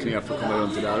finns ju knep för att komma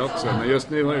runt det där också. Men just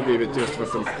nu har det blivit just för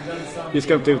att vi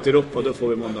ska inte ut i Europa och då får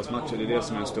vi måndagsmatcher. Det är det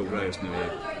som är den stora just nu.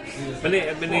 Men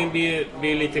det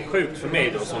blir lite sjukt för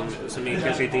mig då som är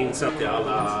kanske inte insatt i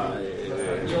alla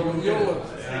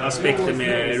aspekter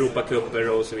med Europacuper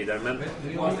och så vidare. Men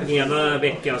ena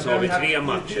veckan så har vi 3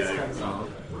 matcher.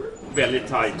 Väldigt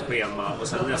tajt schema och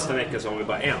sen nästa vecka så har vi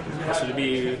bara en. Alltså det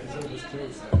blir ju...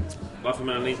 Varför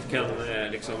man inte kan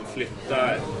liksom flytta...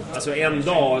 Alltså en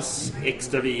dags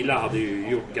extra vila hade ju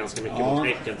gjort ganska mycket mot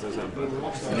Häcken till exempel.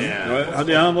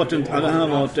 Hade han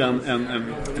varit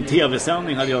en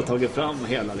tv-sändning hade jag tagit fram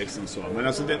hela liksom så. Men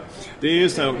alltså det är ju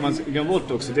så här, man kan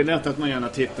bort också. Det är lätt att man gärna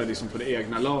tittar liksom på det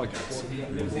egna laget.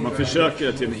 Man försöker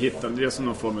att hitta det som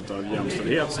någon form av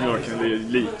jämställdhet som jag kan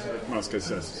bli man ska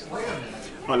säga.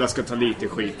 Alla ska ta lite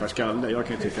skit per skalle. Jag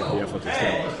kan ju tycka att vi har fått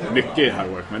mycket i hard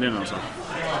work, men det är någon sak.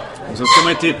 Och sen ska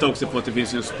man ju titta också på att det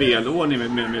finns en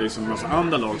spelordning med liksom en massa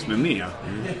andra lag som är med.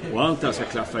 Och allt det här ska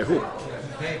klaffa ihop.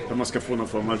 För man ska få någon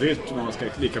form av rytm, man ska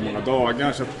lika många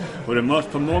dagar. Så har du match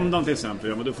på måndagen till exempel,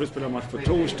 ja, men då får du spela match på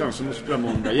torsdagen, så måste du spela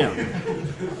måndag igen.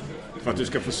 För att du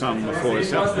ska få samma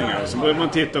förutsättningar. Så börjar man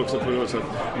titta också på det, så att,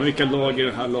 vilka lag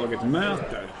det här laget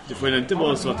möter. Det får ju inte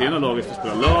vara så att ena laget får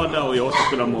spela lördag och jag ska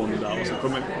spela måndag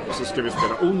och så ska vi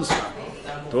spela onsdag.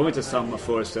 Då har vi inte samma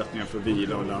förutsättningar för att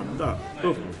vila och landa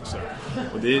upp. Så.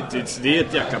 Och det är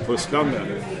ett jäkla pusslande.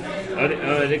 Ja,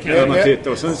 det kan man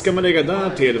titta. Och sen ska man lägga där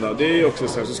till. Va? Det är ju också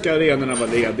så här, så ska arenorna vara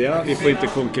lediga. Vi får inte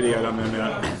konkurrera med...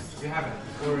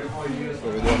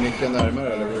 Får vi dra mycket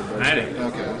närmare eller? Nej.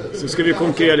 Okay. Så ska vi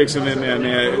konkurrera liksom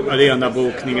med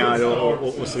arenabokningar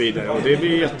och så vidare. Och det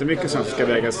blir jättemycket som ska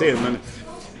vägas in. Men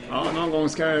ja, någon gång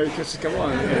kanske ska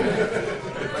vara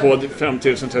kod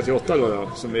 5038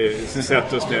 då som vi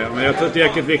sätter oss ner. Men jag tror att det är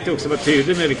jäkligt viktigt också att vara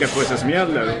tydlig med vilka förutsättningar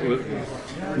som gäller. Och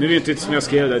nu är det inte som jag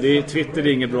skrev där. Det är Twitter, det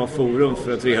är inget bra forum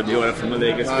för att redogöra för att man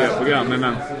lägger ett spelprogram.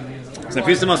 Men sen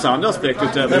finns det en massa andra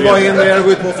aspekter. Men vad hindrar er att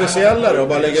gå ut på officiella då? Och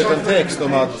bara lägga ut en text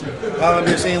om att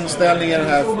Hammarbys inställning är den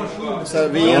här, så här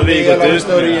vi är en del av en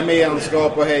större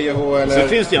gemenskap och hej och hå, eller... Så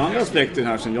finns det ju andra aspekter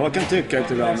här som jag kan tycka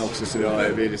lite grann också. Så jag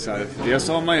vill så här, det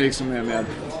sa man ju liksom med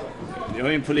jag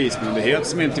är en polismyndighet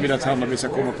som inte vill att Hammarby ska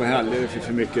komma på helger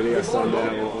för mycket resande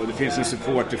och det finns en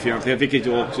supporterfientlighet, vilket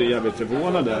jag också är jävligt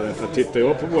förvånad över. För att tittar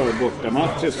jag på våra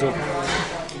bortamatcher så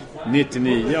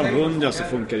 99 av 100 så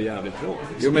funkar det jävligt bra.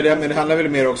 Jo, men det handlar väl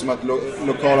mer också om att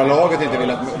lokala laget inte vill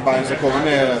att Bayern ska komma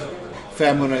med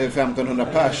 500-1500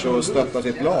 pers och stötta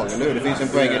sitt lag, eller hur? Det finns en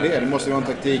poäng i det. Det måste ju vara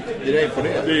en taktikgrej på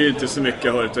det. Det är ju inte så mycket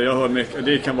jag hör, utan jag hör mycket.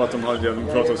 Det kan vara att de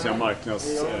pratar om sina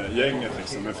marknadsgänget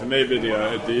liksom. Men för mig blir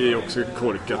det är också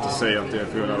korkat att säga att det är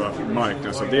på grund av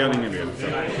marknadsavdelningen vill.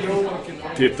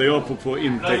 Tittar jag på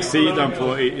intäktssidan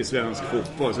i svensk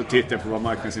fotboll, så tittar jag på vad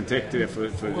marknadsintäkter är för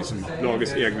liksom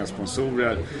lagets egna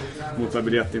sponsorer mot vad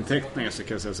biljettintäkterna är, så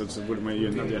kan jag säga så borde man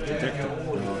gynna biljettintäkter.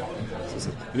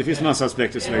 Men det finns en massa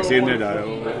aspekter som läggs in i det där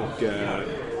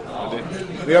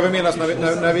Jag vill minnas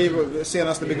när vi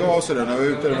senaste begav oss där, när vi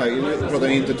var ute det här,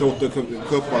 pratade inte Toto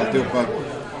Cup och alltihopa.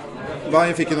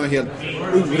 Bayern fick ju något helt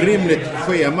orimligt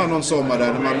schema någon sommar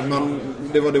där.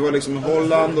 Det var liksom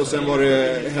Holland, och sen var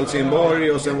det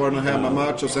Helsingborg, och sen var det någon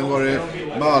hemmamatch, och sen var det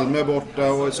Malmö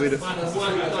borta och så vidare.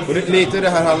 Och lite det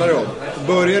här handlar det om.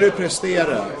 Börjar du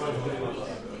prestera,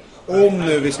 om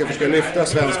nu vi ska försöka lyfta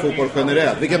svensk fotboll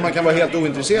generellt, vilket man kan vara helt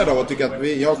ointresserad av och tycka att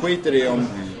jag skiter i om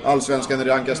allsvenskan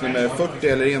rankas nummer 40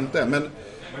 eller inte, men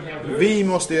vi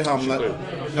måste ju hamna...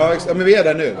 Ja, men vi är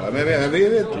där nu, va? Men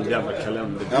vi jävla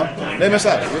kalender. Ja. Nej, men så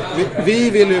här, vi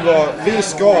vill ju vara, vi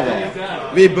ska vara,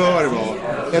 vi bör vara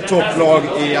ett topplag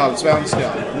i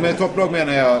allsvenskan. Med topplag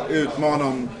menar jag utmana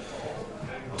om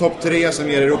topp 3 som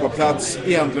ger Europaplats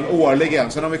egentligen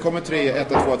årligen. Sen om vi kommer 1,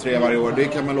 2, 3 varje år, det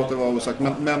kan man låta vara osagt.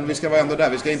 Men vi ska vara ändå där,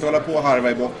 vi ska inte hålla på och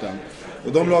harva i botten.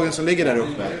 Och de lagen som ligger där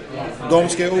uppe, de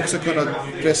ska ju också kunna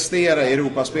prestera i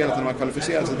Europaspelet när man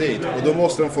kvalificerar sig dit. Och då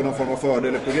måste de få någon form av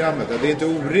fördel i programmet. Det är inte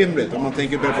orimligt om man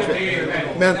tänker bättre.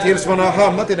 Men tills man har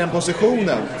hamnat i den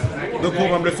positionen, då kommer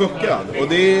man bli fuckad. Och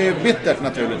det är bittert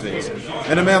naturligtvis.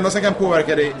 Men det enda som kan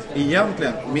påverka det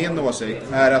egentligen, min åsikt,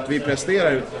 är att vi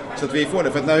presterar så att vi får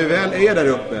det. För att när vi väl är där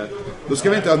uppe, då ska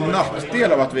vi inte ha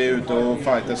nackdel av att vi är ute och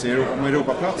fightas om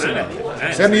Europaplatserna.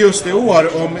 Sen just i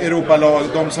år, om Europalag,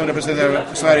 de som representerar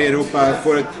Sverige i Europa,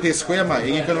 får ett pissschema.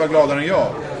 Ingen kunde vara gladare än jag.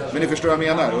 Men ni förstår vad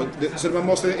jag menar. Så man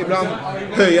måste ibland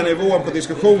höja nivån på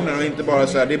diskussioner och inte bara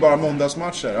säga det är bara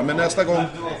måndagsmatcher. Ja, men nästa gång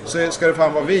så ska det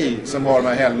fan vara vi som har de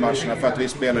här helgmatcherna för att vi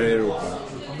spelar i Europa.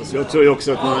 Alltså, jag tror ju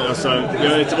också att man,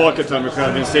 jag är tillbaka till med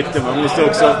självinsikten. Man måste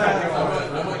också...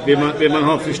 Vill man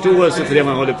ha förståelse för det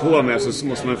man håller på med, så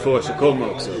måste man försigkomma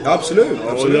också. Absolut.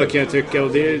 Och det kan jag tycka,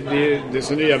 och det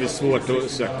som är jävligt svårt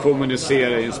att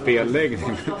kommunicera i en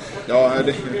spelläggning. Ja,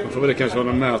 man får väl kanske ha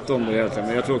någon möte om det egentligen,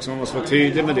 men jag tror också man måste vara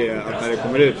tydlig med det, att när det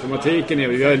kommer ut. Problematiken är,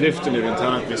 vi har lyft nu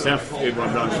internt med SEF i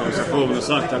vår branschorganisation och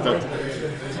sagt att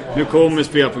nu kommer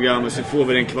spelprogrammet, så får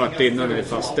vi en kvart innan det är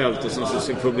fastställt, och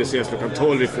så publiceras klockan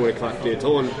 12, vi får en kvart i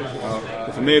 12. Ja.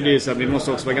 Och för mig blir det så att vi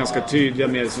måste också vara ganska tydliga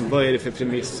med liksom, vad är det för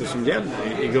premisser som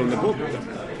gäller i grund och botten.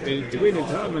 Det går in i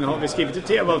här, men har vi skrivit ett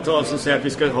tv-avtal som säger att vi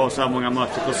ska ha så många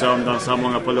matcher på söndagen, så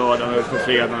många på lördagen och på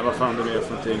fredagen, vad fan det är för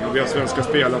någonting. Och vi har svenska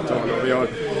spelavtal och vi har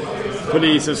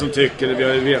polisen som tycker det, vi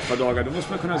har UEFA-dagar. Då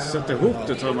måste man kunna sätta ihop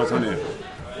det och ta att han är.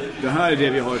 Det här är det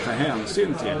vi har att ta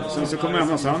hänsyn till. Sen så kommer en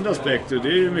massa andra aspekter. Det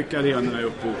är ju mycket arenorna är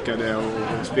uppbokade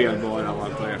och spelbara och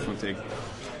allt vad det är för någonting.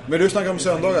 Men du snackar om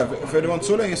söndagar. För det var inte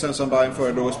så länge sedan som Bayern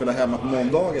föredrog att spela hemma på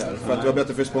måndagar. För att det var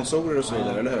bättre för sponsorer och så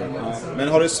vidare, eller hur? Ja. Men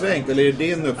har det svängt, eller är det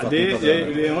din uppfattning?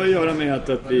 Det har att göra med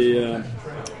att vi...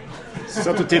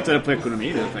 satt och tittade på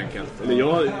ekonomin helt enkelt. Eller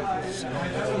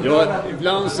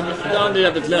ibland är det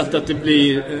jävligt lätt att det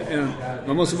blir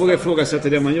man måste våga ifrågasätta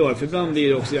det man gör, för ibland blir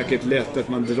det också jäkligt lätt att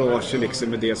man drar sig liksom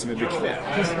med det som är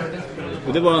bekvämt.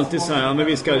 Och det var alltid så här, ja, men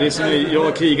vi ska, det är som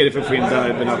jag krigade för att få in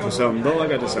derbyna på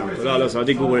söndagar till exempel. Och alla sa,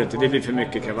 det går inte, det blir för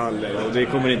mycket kravaller och det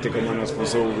kommer inte komma några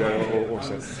sponsorer och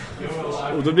så.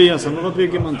 Och då blir jag så här, vad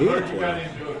bygger man det på?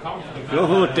 Jag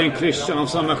har hört den klyschan av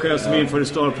samma skäl som inför ett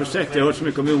Star-projekt. Jag har hört så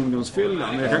mycket om ungdomsfyllan.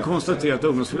 Men jag kan konstatera att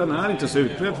ungdomsfyllan är inte så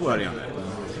utbredd på arenan.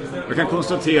 Jag kan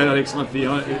konstatera liksom att vi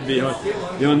har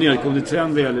en nedgående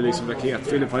trend vad gäller liksom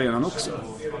raketfyllor på arenan också.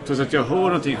 Så att jag hör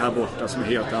någonting här borta som är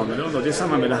helt annorlunda. Och det är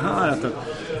samma med det här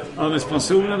att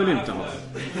sponsorerna vill inte ha.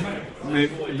 Men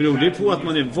beror det på att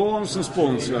man är van som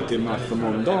sponsor att det är match på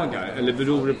måndagar? Eller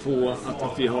beror det på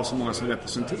att vi har så många som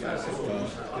representerar?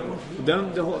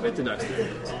 Det har vi inte där.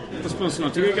 Och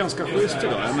sponsorerna tycker det är ganska schysst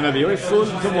idag. Jag menar, vi har ju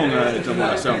fullt på många av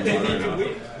våra söndagar.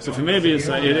 Så för mig blir det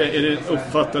så här, är det en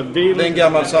uppfattad bild? Det är en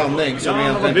gammal sanning som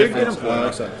egentligen bygger den på.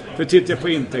 Ja, för tittar jag på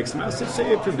intäktsmässigt så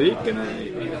är publiken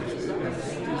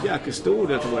jäkligt stor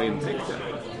del av våra intäkter.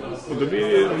 Och då blir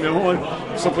det, om jag har,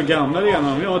 som på gamla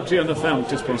arenan, om jag har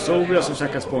 350 sponsorer som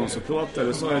käkar sponsorplåtar,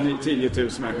 eller så har jag 10 000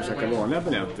 människor som käkar vanliga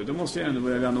biljetter, då måste jag ändå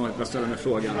börja ställa mig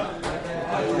frågan,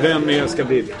 vem är jag ska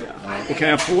vilka? Och kan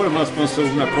jag få de här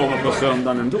sponsorerna att komma på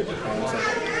söndagen ändå?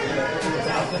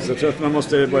 Så jag tror att man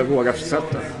måste börja våga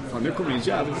försätta. Fan, nu kommer en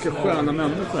jävligt mycket sköna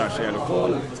människor här, säger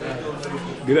lokalen.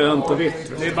 Grönt och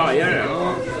vitt. Det är bajare.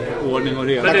 Ordning och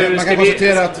reda. Man kan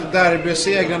konstatera att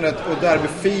derbysegrandet och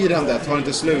derbyfirandet har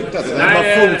inte slutat.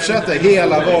 Man fortsätter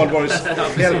hela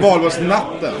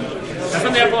valborgsnatten. Jag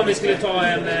funderar på om vi skulle ta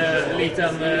en liten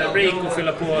break och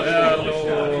fylla på öl och...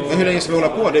 Men hur länge ska vi hålla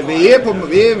på? Vi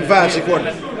är världsrekord.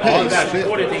 Ja,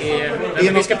 världsrekordet är...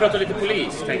 Men vi ska prata lite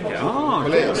polis, tänker jag.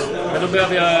 Polis. Men då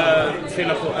behöver jag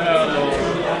fylla på öl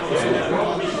och så.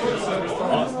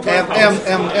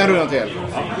 En runda till.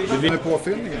 Det blir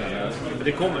påfyllningen eller?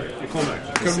 Det kommer.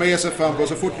 Kan man ge sig fan på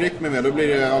så fort Rick med då blir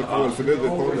det alkoholförbud vid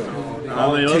podden.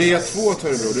 3-2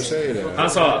 Törrebro, du säger det.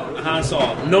 Han sa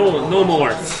no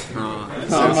more.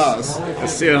 Jag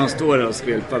ser han står där och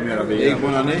skvilpar mera via.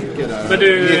 Igmon Aneke där. Men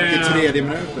du... 93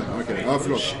 minuten. Okej. Ja,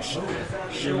 förlåt.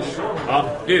 Ja,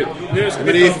 nu ska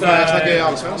vi prata...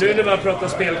 Nu när vi pratar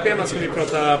spelschema ska vi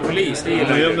prata polis. Det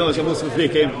gillar jag måste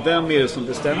flika in, vem är det som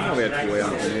bestämmer av er två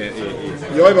egentligen?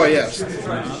 Jag är bara gäst.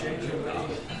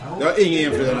 Jag har ingen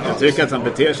inflytande. Jag tycker att han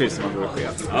beter sig som en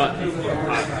chef.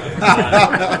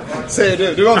 Säger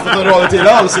du. Du har inte fått någon radio till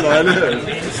alls idag, eller hur?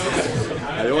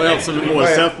 Jag har haft som en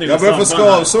målsättning. Jag börjar få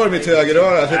skavsår i mitt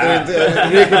högeröra. Jag sitter inte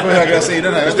riktigt på högra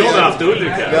sidan här. Jag har haft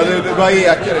Ulrika. Det bara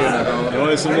ekar i den här. Jag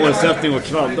har ju som målsättning att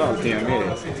kvadda allting.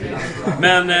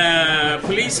 Men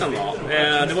polisen då?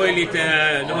 Det var ju lite...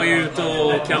 De var ju ute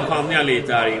och kampanjade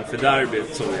lite här inför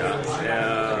derbyt, såg jag.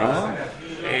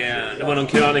 Det var någon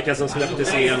krönika som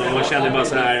släpptes igenom och man kände bara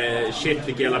så här shit,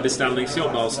 vilka jävla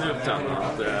beställningsjobb avsnuten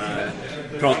att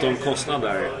prata om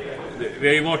kostnader. Vi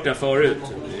har ju varit där förut.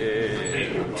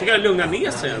 Tycker jag lugnar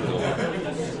ner sig ändå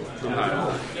de här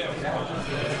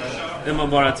när man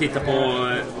bara tittar på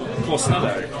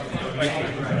kostnader.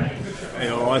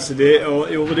 Ja, alltså det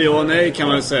är och nej kan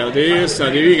man säga. Det är ju så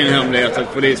här, det är ju ingen hemlighet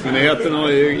att polismyndigheten har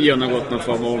ju genomgått någon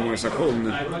form av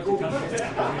organisation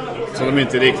som de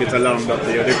inte riktigt har landat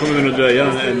i, och det kommer nog dröja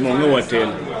många år till.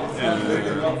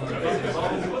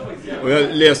 Och jag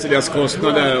läste deras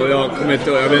kostnader och jag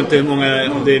vet inte hur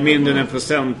många, om det är mindre än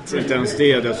 1%, inte ens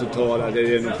det är totala,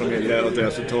 det är nog promille av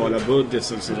deras totala budget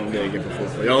som de lägger på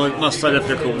fotboll. Jag har en massa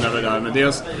reflektioner över det här, men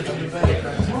dels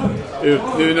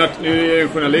nu är det en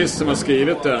journalist som har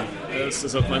skrivit det,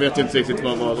 så att man vet inte riktigt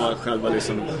vad själva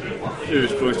liksom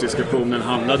ursprungsdiskussionen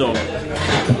handlade om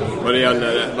vad det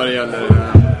gäller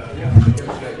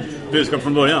budskap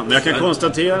från början. Men jag kan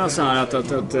konstatera så här att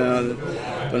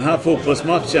den här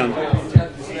fotbollsmatchen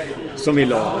som vi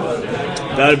la,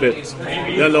 derbyt,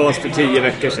 den lades för 10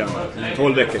 veckor sedan,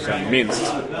 12 veckor sedan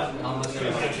minst.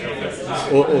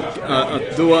 Och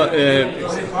att då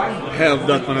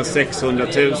hävda att man har 600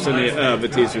 000 i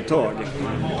övertidsuttag.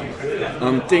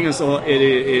 Antingen så är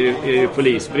det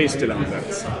polisbrist i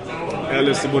landet,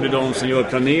 eller så borde de som gör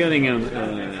planeringen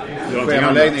göra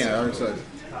schemaläggningar.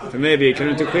 För mig kan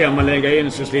du inte schemalägga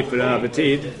in så slipper du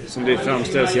övertid, som det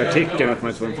framställs i artikeln att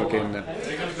man inte får plocka in det.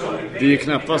 Det är ju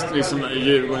knappast liksom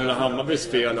Djurgården eller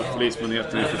Hammarbys fel att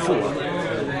polismyndigheten är för få.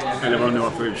 Eller vad de nu har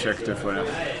för ursäkter för det.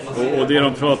 Och det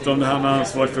de pratar om, det här med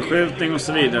ansvarsförskjutning och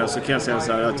så vidare, så kan jag säga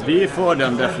så här att vi får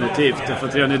den definitivt. För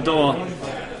att redan idag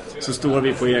så står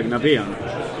vi på egna ben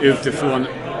utifrån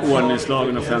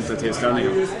ordningslagen och offentliga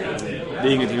tillställningar. Det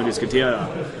är ingenting att diskutera.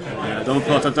 De har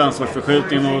pratat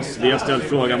ansvarsförskjutning med oss. Vi har ställt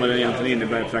frågan vad det egentligen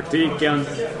innebär i praktiken.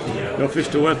 Jag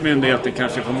förstår att myndigheten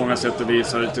kanske på många sätt och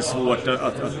vis har lite svårt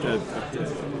att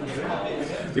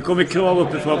det kommer krav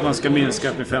uppe för att man ska minska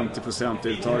med 50%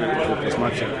 uttaget på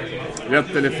fotbollsmatcher.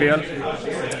 Rätt eller fel?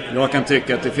 Jag kan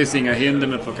tycka att det finns inga hinder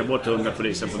med att plocka bort 100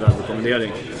 poliser på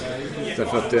rekommendering.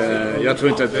 Därför att jag tror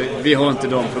inte att vi har inte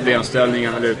de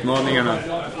problemställningarna eller utmaningarna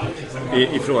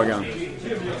i frågan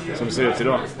som ser ut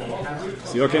idag.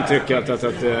 Så jag kan tycka att det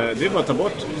är bara att ta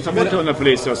bort 100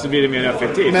 poliser, så blir det mer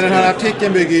effektivt. Men den här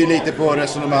artikeln bygger ju lite på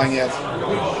resonemanget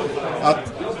att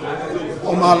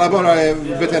om alla bara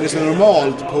betedde sig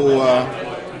normalt på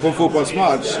en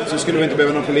fotbollsmatch så skulle vi inte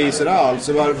behöva några poliser alls.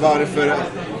 Så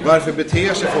varför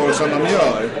beter sig folk som de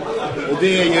gör? Och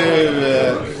det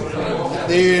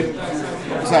är ju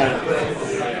så här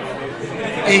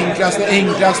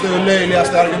enklaste och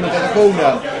löjligaste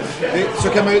argumentationen.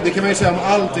 Det kan man ju säga om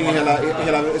allting i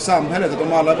hela samhället. Att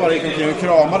om alla bara gick omkring och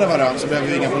kramade varandra så behöver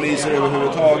vi inga poliser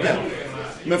överhuvudtaget.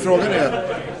 Men frågan är,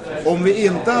 om vi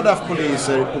inte hade haft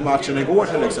poliser på matchen igår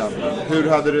till exempel, hur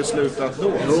hade det slutat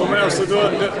då? Jo, men alltså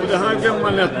det här glömmer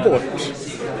man lätt bort.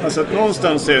 Alltså att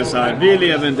någonstans är det så här, vi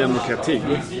lever i en demokrati.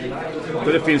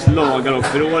 Där det finns lagar och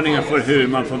förordningar för hur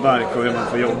man får verka och hur man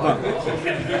får jobba.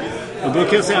 Och då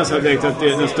kan jag säga så här direkt att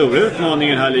den stora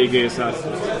utmaningen här ligger i så här,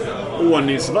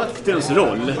 ordningsvaktens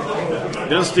roll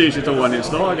den styrs av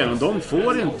ordningslagen och de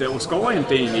får inte och ska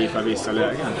inte ingripa i vissa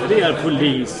lägen. För det är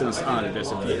polisens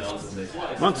arbetsuppgift.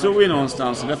 Man tror ju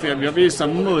någonstans, därför jag blir så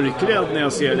mörkrädd när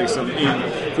jag ser liksom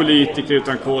politiker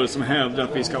utan koll som hävdar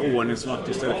att vi ska ha ordningsvakt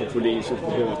istället för poliser på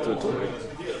gator och torg.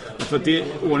 För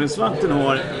att ordningsvakten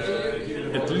har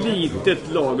ett litet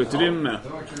lagutrymme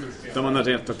där man har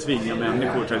rätt att tvinga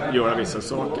människor till att göra vissa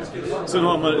saker. Sen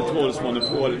har man ett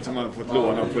våldsmonopol som man har fått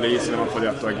låna av polisen, man får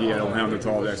rätt att agera och omhänderta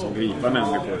och gripa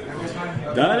människor.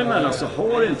 Däremellan så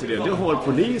har inte det har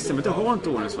polisen, men det har inte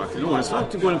ordningsvakten.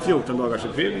 Ordningsvakten går en 14 dagars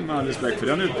utbildning, med all respekt för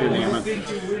den utbildningen,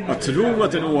 men att tro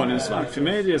att en ordningsvakt, för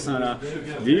mig är det så här,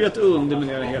 det är att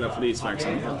underminera hela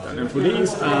polisverksamheten. En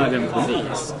polis är en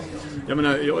polis. Jag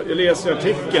menar, jag läser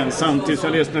artikeln samtidigt som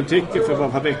jag läste en artikel för bara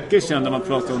ett par veckor sedan där man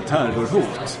pratar om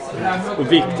terrorhot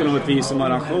och vikten av att vi som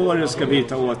arrangörer ska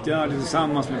vidta åtgärder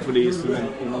tillsammans med polisen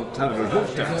mot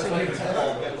terrorhotet.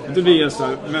 Då blir jag så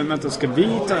här, men vänta, ska vi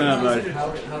ta över?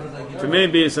 För mig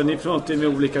blir det så här, ni pratar med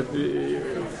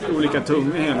olika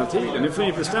tungor hela tiden. Nu får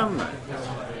ni bestämma.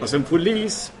 Alltså en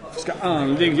polis ska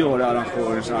aldrig göra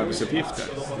arrangörens arbetsuppgifter.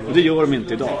 Och det gör de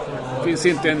inte idag. Det finns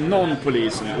inte någon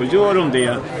polis nu. Och gör de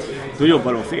det, då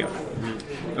jobbar de fel.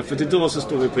 För att idag så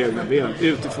står vi på egna ben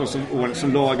utifrån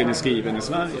som lagen är skriven i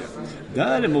Sverige.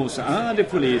 Däremot så är det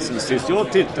polisen, sist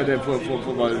jag tittade på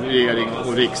vad regering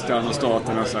och riksdagen och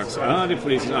staten har sagt, så är det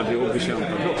polisen aldrig att bekämpa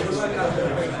brott.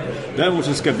 Däremot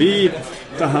så ska vi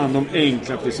ta hand om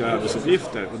enkla polisiära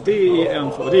arbetsuppgifter. Och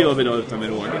det gör vi då utan med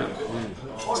råga.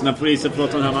 Så när polisen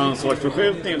pratar om den här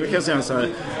ansvarsförskjutningen, då kan jag säga så här,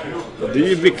 det är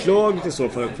ju beklagligt i så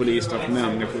fall att polisen har haft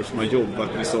människor som har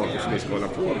jobbat med saker som vi ska hålla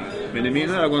på med. Men i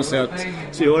mina ögon sett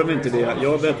så gör de inte det.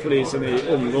 Jag har bett polisen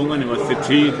i omgångar nu att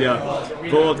förtydliga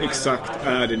vad exakt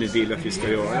är det ni vill att vi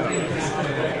ska göra.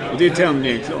 Och det är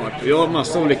tämligen klart. Jag har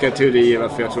massa olika teorier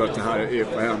varför jag tror att det här är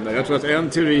på händer. Jag tror att en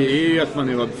teori är ju att man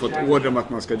nu har fått order om att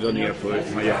man ska dra ner på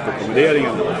de här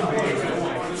hjärtkommenderingarna.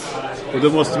 Och då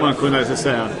måste man kunna så att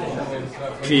säga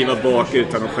kliva bak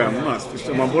utan att skämmas.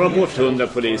 Om man bara bort 100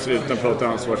 poliser utan att prata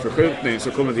ansvarsförskjutning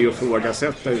så kommer det att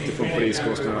frågasätta utifrån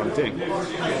poliskostnader och allting.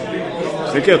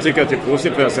 Så kan jag tycka att det är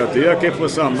positivt att det ökar på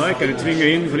samverkan. Det tvingar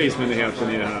in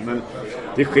polismyndigheten i det här. Men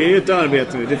det sker ett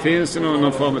arbete nu. Det finns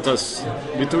någon form av...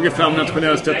 Vi tog fram en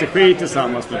nationell strategi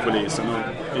tillsammans med polisen.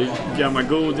 Och i gammal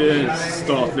god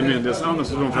statlig myndighetsland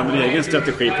så tog de fram en egen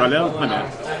strategi parallellt med det.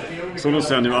 Som de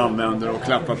sen nu använder och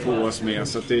klappar på oss med.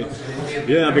 Så att vi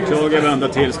beklagar varandra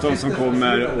tillstånd som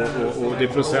kommer och det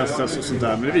processas och sånt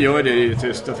där. Men vi gör det i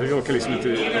tysta för vi åker liksom inte...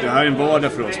 Det här är en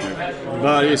vardag för oss nu.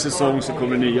 Varje säsong så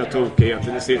kommer nya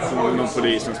tokigheter. Det sitter någon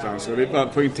polis någonstans. Och vi bara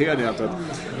poängterar det att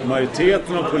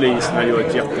majoriteten av poliserna gör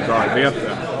ett jättebra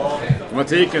arbete. Man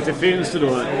tycker att det finns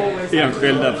då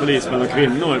enskilda polismän och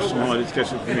kvinnor som har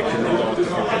kanske för mycket mandat.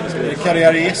 Är det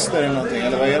karriärister eller någonting?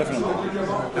 Eller vad är det för någonting?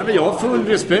 Ja, men jag har full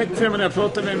respekt för det, men jag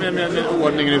pratar med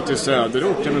ordningen ute i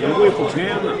söderort. Men de går ju på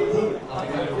knäna.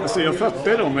 Alltså jag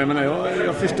fattar dem,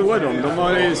 jag förstår dem. De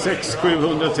har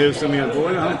 600-700 000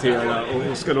 medborgare att hantera.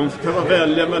 Och ska de behöva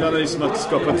välja mellan liksom att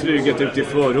skapa trygghet ute i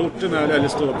förorten eller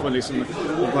stå på liksom,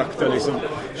 och vakta liksom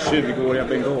 20-åriga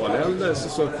bengaläldar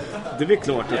så det är väl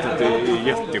klart att det är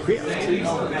jätteskevt.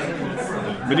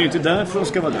 Men det är ju inte därför de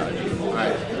ska vara där.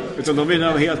 Nej. Utan de vill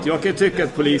ha helt... Jag kan tycka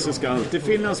att polisen ska alltid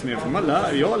finnas med.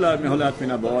 För jag har lärt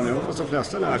mina barn, jag hoppas de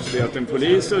flesta lär sig det, att en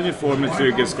polis uniform är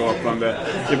trygghetsskapande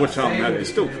i vårt samhälle i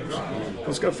stort.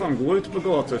 De ska fan gå ut på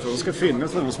gator för de ska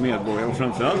finnas hos medborgare. Och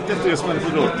framförallt efter det som är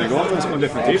på Drottninggatan ska man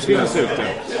definitivt finnas ute.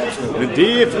 Men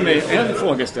det är för mig en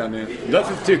frågeställning.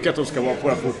 Därför tycker jag att de ska vara på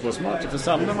våra fotbollsmatcher. För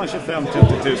samlar man 25-30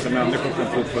 000 människor på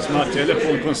en fotbollsmatch eller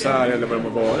på en konsert eller vad det må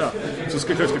vara, så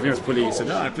ska det finnas poliser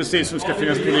där. Precis som det ska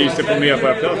finnas poliser på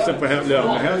medborgarplatser på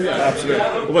lönehelger. Absolut.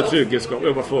 Och vara trygghetsskapande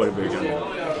och vara förebyggande.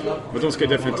 Men de ska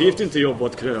definitivt inte jobba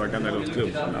åt krögan eller åt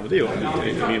klubbarna. Det gör de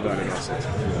inte i min värld.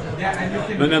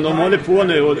 Men de håller på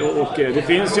nu och det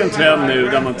finns ju en trend nu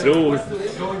där man tror...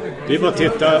 Det är bara att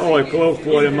titta, AIK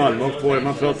på det, Malmö på det.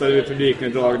 Man pratar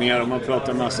publikneddragningar och man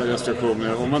pratar massa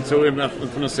restriktioner. Och man tror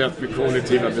att på något sätt med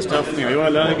kollektiva bestraffningar. Jag är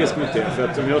allergisk mot det. För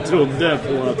att om jag trodde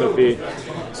på att vi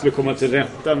skulle komma till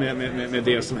rätta med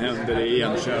det som händer i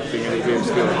Enköping eller i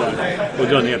Vilsgård och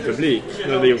dra ner publik.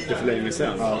 Då hade vi gjort det för länge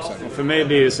sedan. Och för mig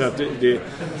blir det så att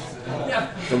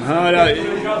de här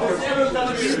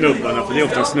snubbarna, för det är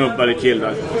ofta snubbare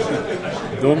killar,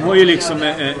 de har ju liksom det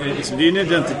är en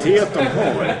identitet de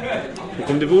har. Och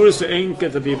om det vore så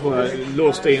enkelt att vi bara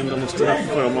låsta in dem och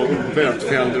straffa dem och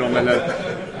bötfällde dem eller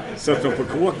sätter dem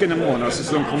på kåken en månad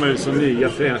så de kommer ut som nya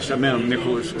fräscha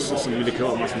människor som vill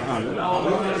kramas med alla.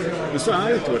 Men så är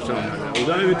det inte vårt samhälle. Och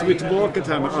där är vi tillbaka till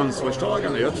det här med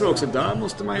ansvarstagande. Jag tror också där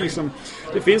måste man liksom...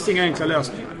 Det finns inga enkla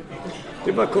lösningar.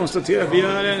 Det är bara att konstatera att vi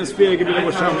är en spegelbild av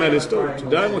vårt samhälle i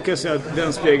stort. Däremot kan jag säga att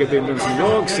den spegelbilden som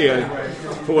jag ser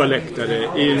på våra läktare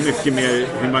är en mycket mer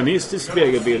humanistisk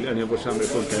spegelbild än hur vårt samhälle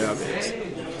funkar i övrigt.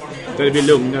 Där det blir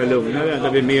lugnare, där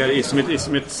vi mer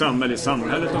som ett samhälle i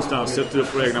samhället någonstans sätter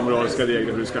upp våra egna moraliska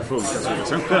regler hur det ska funka.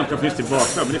 Sen självklart finns det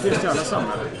bakgrund, men det finns i alla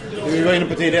samhällen. Vi var inne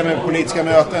på tidigare med politiska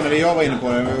möten, eller jag var inne på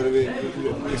det.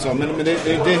 Men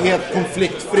det är helt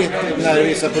konfliktfritt när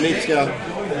vissa politiska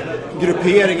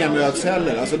grupperingar möts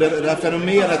heller. Alltså det här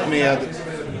fenomenet med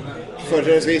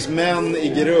företrädesvis män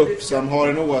i grupp som har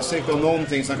en åsikt om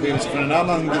någonting som skiljer sig från en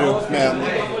annan grupp, men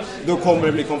då kommer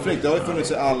det bli konflikt. Det har ju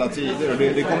funnits i alla tider och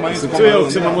det kommer man inte komma tror jag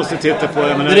också man måste titta på.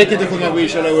 Det räcker inte att sjunga We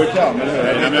Shall Overcome,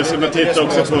 eller hur? Men man tittar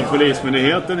också på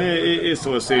polismyndigheten i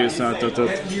så ser så att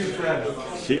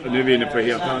nu är vi inne på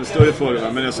helt annan större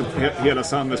fråga, men alltså hela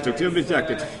samhällsstrukturen blir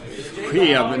jäkligt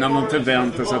skev när man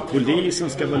förväntar sig att polisen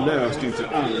ska vara lösning till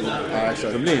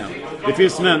alla problem. Det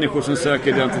finns människor som söker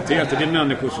identitet, det är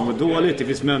människor som mår dåligt, det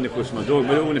finns människor som har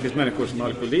drogberoende, det finns människor som är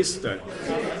alkoholister.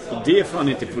 Och det är fan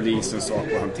inte polisens sak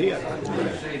att hantera.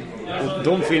 Och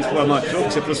de finns på våra matcher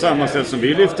också på samma sätt som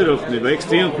vi lyfter upp nu. Det var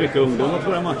extremt mycket ungdomar på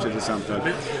våra matcher till exempel.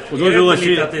 Och då rör sig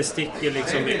lite att det sticker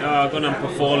liksom i ögonen på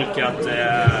folk att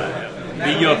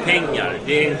vi gör pengar.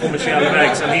 Det är en kommersiell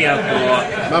verksamhet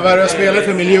och man börjar spela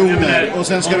för miljoner och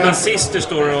sen ska om nazister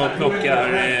står och plockar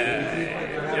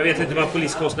jag vet inte vad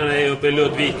poliskostnaderna är uppe i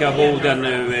Ludvika, Boden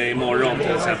nu imorgon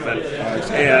till exempel.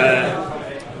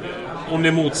 Om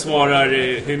det motsvarar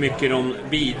hur mycket de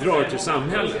bidrar till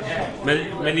samhället.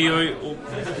 Men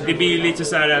det blir ju lite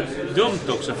så här dumt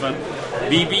också för att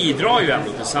vi bidrar ju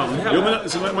ändå till samhället. Jo, men,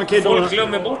 alltså, man kan folk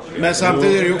glömmer bort det. Men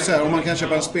samtidigt är det ju också så här, om man kan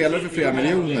köpa en spelare för flera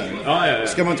miljoner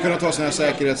ska man inte kunna ta såna här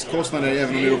säkerhetskostnader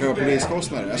även om det råkar vara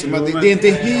poliskostnader. Alltså, det är inte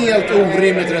helt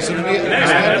orimligt resonemang.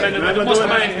 Men då måste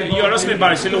man göra som i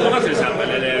Barcelona till exempel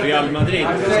eller Real Madrid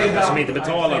som inte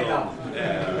betalar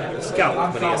någon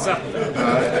skatt på det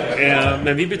sättet.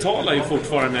 Men vi betalar ju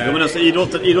fortfarande. Ja, men alltså,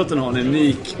 idrotten har en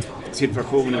unik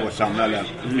situation i vårt samhälle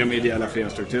med de ideella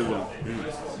föreningsstrukturen.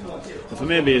 Och för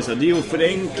mig blir det så det är att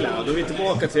förenkla. Då är vi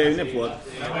tillbaka till det på att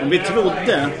om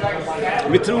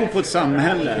vi tror på ett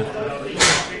samhälle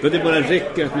då det bara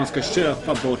räcker att man ska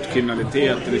köpa bort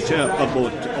kriminalitet eller köpa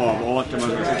bort avarter, man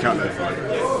ska kalla det för.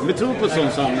 Om vi tror på ett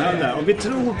sådant samhälle och vi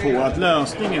tror på att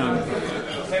lösningen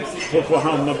på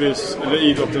Hammarbys eller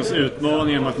idrottens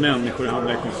utmaningar med att människor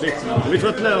hamnar i konflikter. Och vi tror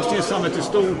att lösningen i samhället i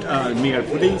stort är mer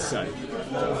poliser.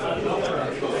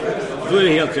 Då är det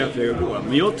helt rätt väg att gå.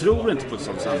 Men jag tror inte på ett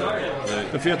sådant samhälle.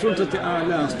 För jag tror inte att det är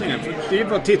lösningen. För det är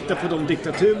bara att titta på de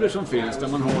diktaturer som finns där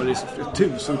man har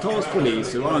tusentals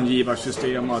poliser och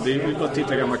angivarsystem. Det är bara att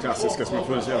titta gamla klassiska som har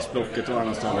funnits i östblocket och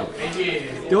andra ställen.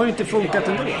 Det har ju inte funkat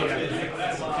ändå.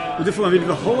 Och det får man vill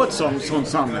ha ett sånt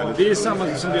samhälle. Det är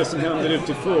samma som det som händer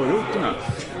ute i förorterna.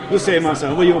 Då säger man så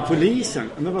här, vad gör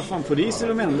polisen? Men vad fan, polisen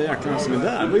är de enda jäklarna som är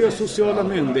där. Vad gör sociala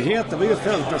myndigheter? Vad gör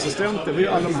fältassistenter? Vad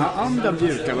gör alla de här andra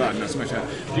mjuka värdena som jag känner?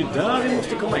 Det är där vi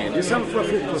måste komma in. Det är samma för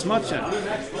fotbollsmatcher.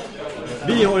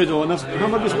 Vi har idag, när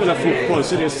Hammarby spelar fotboll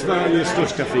så är det Sveriges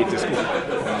största fritidsgård.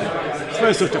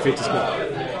 Sveriges största fritidsgård.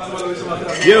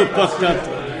 Vi har uppfattat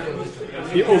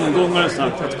i omgångar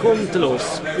sagt att kom till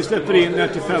oss, vi släpper in er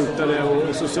till fältare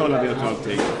och socialarbetare och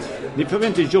allting. Ni behöver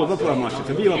inte jobba på våra matcher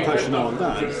för vi har personal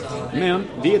där. Men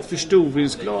det är ett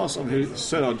förstoringsglas om hur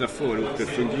södra förorter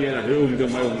fungerar, hur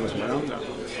ungdomar umgås med varandra.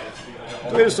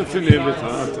 Då är det så förnuvligt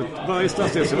att varje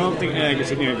stadsdelsförvaltning äger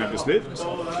sin egna beslut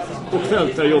och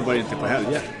fältare jobbar inte på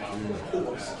helger.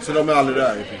 Så de är aldrig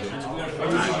där?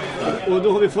 Och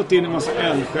då har vi fått in en massa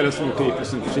eldsjälar som kryper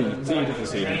sin fritid på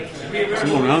sidan. Så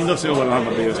många andra som jobbar med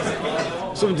Hammarby just nu.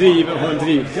 Som har en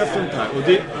drivkraft runt här.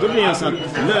 Och då blir det så att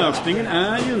lösningen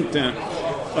är ju inte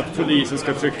att polisen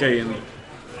ska trycka in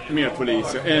mer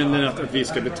poliser eller att vi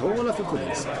ska betala för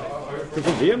poliser. För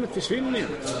problemet försvinner ju.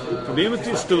 Problemet är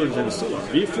ju större än så.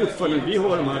 Vi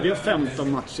har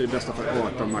 15 matcher, i bästa fall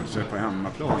 18 matcher på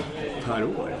hemmaplan per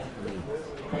år.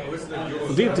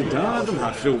 Och det är inte där de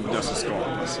här frodas och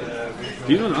skapas.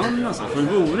 Det är någon annan sak. För det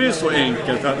vore ju så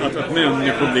enkelt att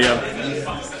människor blev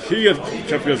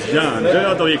helt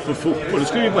hjärndöda och gick på fotboll. Då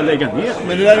skulle vi bara lägga ner.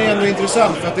 Men det där är ändå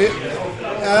intressant för att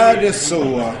är det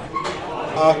så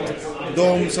att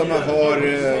de som har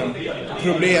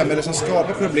problem eller som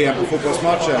skapar problem på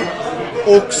fotbollsmatcher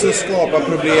också skapar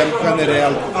problem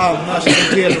generellt annars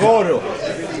i tillvaro.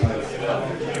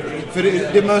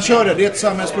 För det man kör det är ett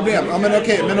samhällsproblem. Ja, men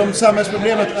okej, men om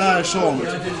samhällsproblemet är sånt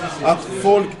att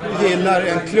folk gillar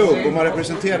en klubb och man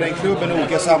representerar den klubben i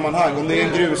olika sammanhang, om det är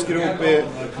en grusgrop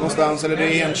någonstans eller det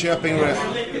är Enköping,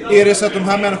 är det så att de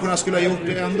här människorna skulle ha gjort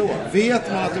det ändå?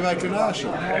 Vet man att det verkligen är så?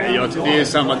 Det är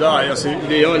samma dag. Alltså,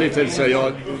 det gör lite så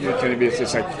jag kan bli så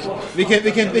sagt. Vi kan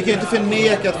inte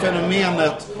förneka att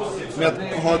fenomenet med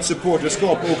att ha ett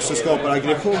supporterskap också skapar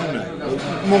aggressioner.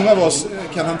 Många av oss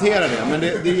kan hantera det, men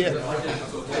det är,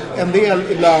 en del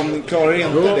ibland klarar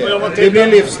inte det. Det blir en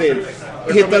livsstil.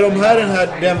 Hittar de här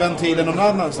den ventilen någon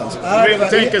annanstans? Är det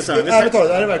verkligen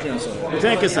så? Vi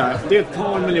tänker så här, det är ett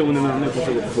par miljoner människor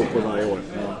som går på fotboll varje år.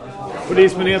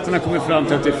 Polismyndigheterna kommer fram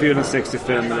till att det är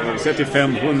 465 eller så till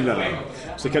 500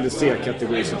 så kallade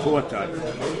C-kategori supportrar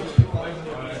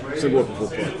som går på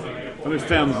fotboll. De är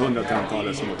 500 till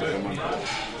antalet som återkommer.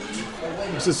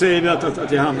 Så säger vi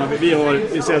att i Hammarby,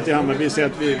 vi säger att i Hammarby, vi säger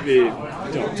att vi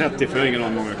 30 för ingen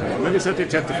aning många kan. Men vi säger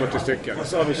att det är 30-40 stycken. Och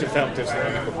så har vi 25 000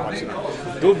 människor på matcherna.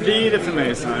 Då blir det för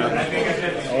mig så här att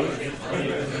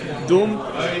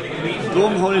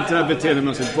de har inte det här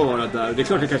beteendemässigt bara där. Det är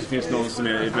klart att det kanske finns någon som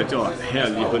är, vet jag,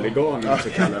 helghuliganer så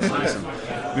kallas det liksom.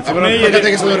 Men för mig man kan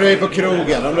tänka sig att de röjer på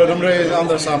krogen, de röjer i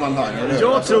andra sammanhang.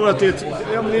 Jag tror att det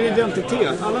är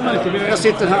identitet. Alla människor, jag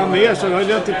sitter här med er så har jag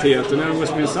identitet. Och när jag går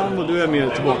med min sambo, då är jag mer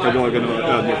tillbakadragen och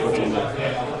ödmjuk på tonen.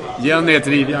 Jenny är ett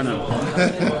rivjärn.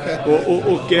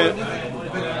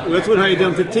 Och jag tror den här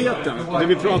identiteten, det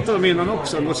vi pratade om innan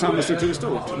också, vår samhällsstruktur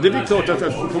stort. Det är klart att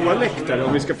på våra läktare,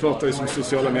 om vi ska prata liksom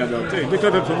sociala medier och allting, det är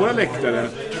klart att på våra läktare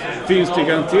finns det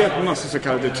garanterat en massa så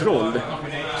kallade troll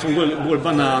som går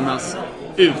bananas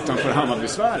utanför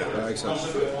Hammarbysfären. Ja, exakt.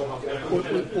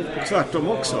 Och tvärtom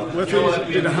också. Och jag tror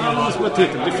det är det här man måste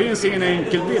titta. Det finns ingen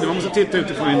enkel bild, man måste titta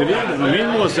utifrån individen. Och min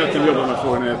målsättning att jobba med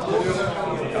frågan är att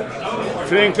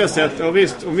förenkla sätt, ja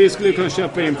visst, om vi skulle kunna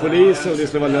köpa in poliser och det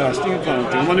skulle vara lösningen på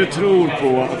någonting. Om man nu tror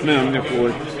på att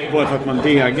människor, bara för att man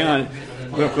degar,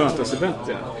 börjar sköta sig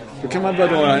bättre. Då kan man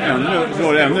börja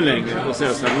dra det ännu längre och säga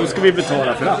så här, då ska vi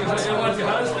betala för allt.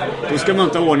 Då ska man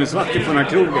inte ha ordningsvakter på den här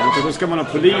krogen, utan då ska man ha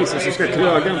polis och så ska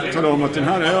krögen tala om att den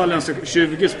här ölen, så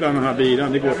 20 spänn den här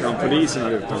bilen, det går till den polisen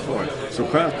här utanför. Så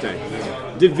sköt dig.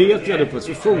 Det vet jag på,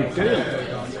 så funkar det inte.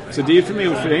 Så det är för mig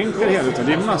att förenkla det hela, utan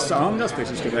det är en massa andra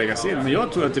aspekter som ska vägas in. Men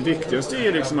jag tror att det viktigaste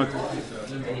är liksom att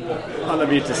alla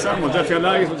blir tillsammans. Därför är jag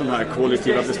allergisk mot de här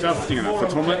kollektiva bestraffningarna. För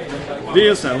att det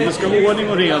är så här, om det ska ha ordning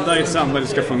och reda i ett samhälle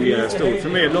ska fungera stort. För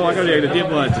mig, lagar och regler, det är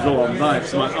bara ett ramverk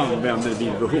som man använder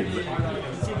vid behov.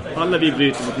 Alla vi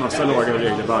bryter mot massa lagar och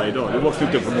regler varje dag. Du vaknar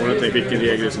inte upp på morgonen och tänker vilken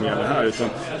regel som gäller här. Utan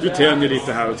du tänjer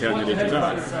lite här och tänjer lite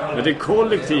där. Men det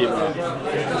kollektiva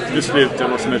beslutar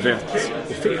vad som är rätt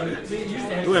och fel.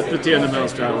 Då är ett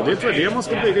beteendemönster här. Och det tror jag det man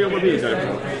ska bygga och jobba vidare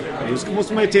på. Då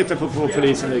måste man ju titta på vad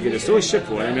polisen lägger resurser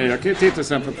på. Jag kan ju titta till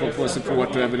exempel på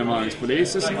support- och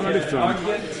evenemangspoliser som man har lyft fram.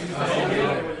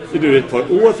 Du ett par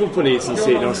år från polisens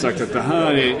sida har sagt att det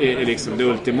här är liksom det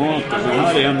ultimata. Det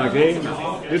här är en av grejerna.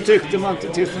 Det tyckte man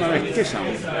till för några veckor sedan.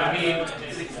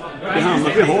 I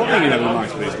Hammarby har vi ingen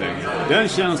evenemangspolis längre. Den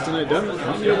tjänsten,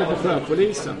 han jobbar på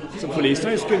sjöpolisen. Så polisen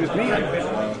har ju skurit ner.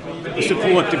 Och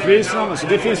supporterpolisen, alltså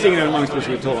det finns ingen evenemangspolis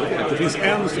överhuvudtaget. Det finns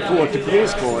en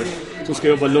supporterpolis kvar som ska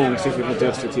jobba långsiktigt mot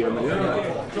destruktiva miljöer.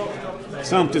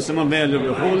 Samtidigt som man väljer att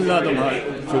behålla de här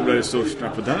fulla resurserna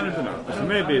på derbyna. Och för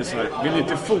mig blir det så här, vill ni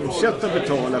inte fortsätta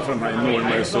betala för de här enorma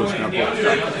resurserna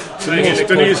borta, så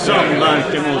måste ni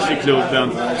samverka med oss i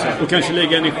klubben och kanske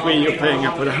lägga energi och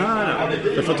pengar på det här.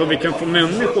 Därför att om vi kan få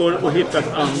människor att hitta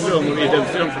ett andrum och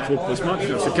identifiera dem på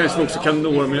fotbollsmatchen, så kanske vi också kan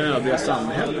nå med övriga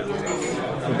samhället.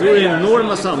 Och då är det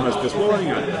enorma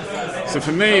samhällsbesparingar. Så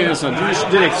för mig är det så att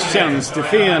det är direkt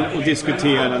tjänstefel att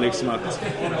diskutera liksom att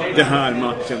det här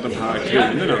matchen, de här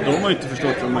kronorna, de har inte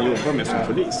förstått vad man jobbar med som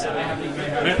polis.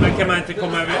 Men kan man inte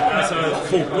komma över, alltså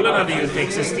fotbollen hade ju inte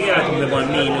existerat om det var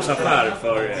en minusaffär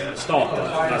för staten.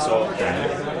 Alltså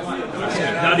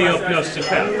det hade ju upplöst sig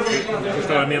själv.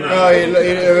 Förstår vad jag menar? Ja,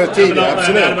 över tid,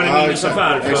 absolut. Det var en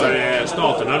minusaffär för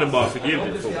staten, hade bara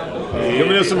förbjudit fotboll. Jo,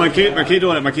 men alltså, man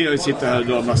kan ju sitta här och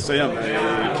dra massa jävla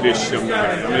klyschor om det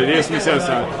här. Men det är som att säga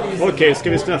så här, okej, ska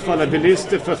vi straffa alla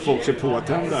bilister för att folk är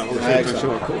påtända och utan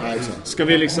körkort?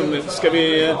 Ska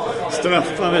vi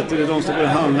straffa de som går och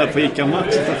handlar på ICA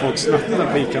Max för att folk snattar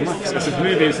på ICA Max? Alltså för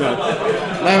mig blir det så här.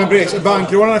 Nej, men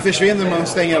bankrånarna försvinner när man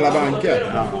stänger alla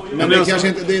banker. Ja. Men det kanske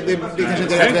inte är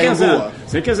rätt väg att gå.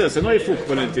 Sen kan jag säga, sen har ju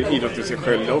fotbollen inte idrotten sig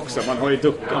själv också. Man har ju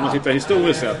om man tittar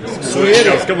historiskt sett. Så är det.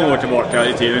 Ganska många år tillbaka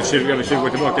i tiden, 20 år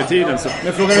tillbaka i tiden. Så,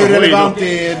 men frågan är hur relevant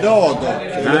idag då?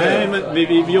 Nej, men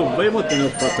vi jobbar ju mot den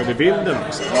uppfattade bilden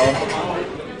också.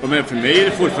 Ja. Men för mig är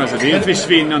det fortfarande så. Det är en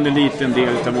försvinnande liten del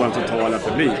av vår totala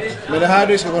publik. Men det här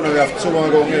diskussionen har vi haft så många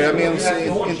gånger. Jag minns,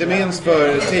 inte minst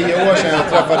för 10 år sedan jag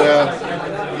träffade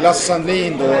Lasse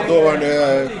Sandlin då var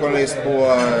det journalist på,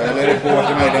 eller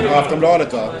reporter med på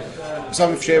Aftonbladet va.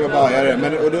 Som för sig var bajare.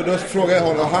 Men, och då frågade jag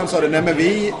honom och han sa det, nej men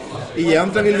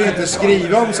egentligen vill vi inte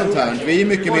skriva om sånt här. Vi är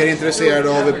mycket mer intresserade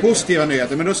av positiva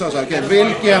nyheter. Men då sa jag så här, okej,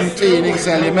 vilken tidning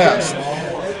säljer mest?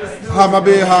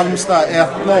 Hammarby-Halmstad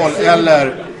 1-0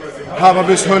 eller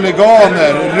Hammarbys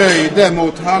huliganer röjde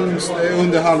mot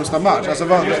under Halmstad-match. Alltså,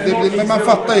 men man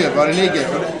fattar ju var det ligger.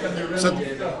 Så att,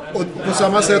 och på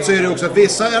samma sätt så är det också att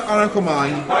vissa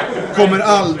arrangemang kommer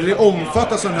aldrig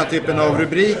omfatta sådana här typen av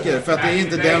rubriker för att det är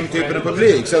inte den typen av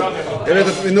publik. Så att, jag vet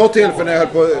att vid något tillfälle när jag höll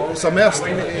på som mest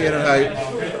i den här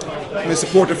med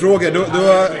supporterfrågor då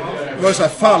var det så här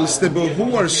Falsterbo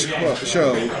Horse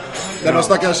show där de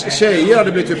stackars tjejer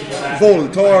hade blivit typ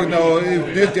våldtagna och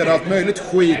utnyttjade, allt möjligt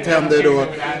skit hände då.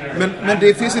 Men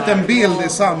det finns inte en bild i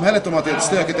samhället om att det är ett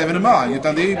stökigt evenemang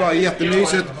utan det är ju bara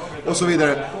jättemysigt och så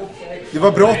vidare. Det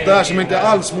var brott där som inte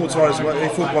alls motsvarades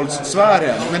i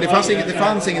fotbollssfären. Men det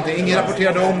fanns ingenting. Ingen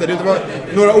rapporterade om det. Det var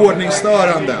några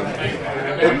ordningsstöranden.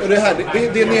 Och det här,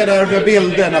 det är nedärvda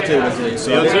bilder naturligtvis.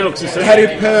 Det här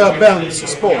är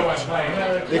pöbens sport.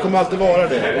 Det kommer alltid vara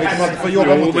det. Vi kommer alltid få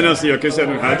jobba mot det. Men alltså, jag kan säga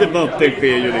att den här debatten sker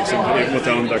ju liksom mot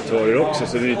andra aktörer också.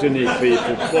 Så det är inte unikt i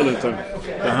fotbollen. Utan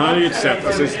det här är ju ett sätt.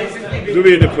 Alltså, då är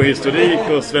vi inne på historik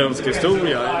och svensk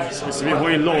historia. Så vi har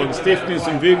ju en lagstiftning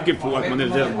som bygger på att man är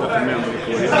rädda för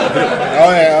människor.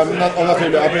 Ja, av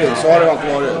naturliga april. Så har det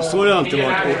alltid varit. Så har det alltid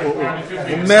varit.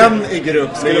 Och män i grupp.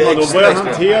 Skulle man då börja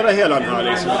hantera hela den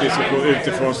här diskussion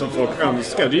utifrån som folk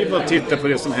önskar. Det är ju bara att titta på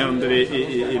det som händer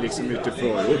i liksom ute i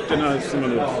förorterna som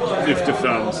man lyfter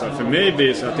fram. Så för mig blir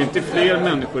det så att det inte är fler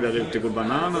människor där ute går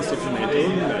bananas för mig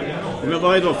under. Om jag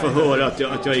varje dag får höra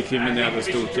att jag är kriminell och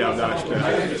stort jävla arsle.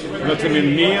 Men att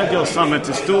min media och samhället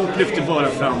i stort lyfter bara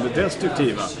fram det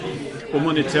destruktiva. Om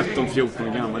man är 13-14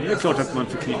 år gammal, det är klart att man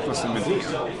förknippar sig med det.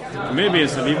 För mig blir det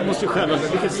så att vi måste själva,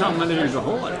 vilket samhälle vi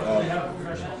har.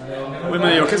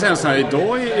 Men jag kan säga så här,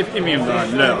 idag i min värld,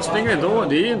 lösningen idag,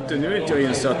 det är inte, nu är inte jag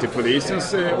insatt i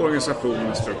polisens organisation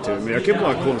och struktur, men jag kan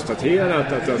bara konstatera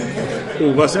att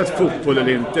oavsett fotboll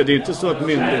eller inte, det är inte så att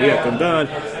myndigheten där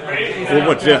och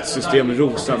vårt rättssystem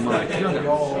rosar marknaden.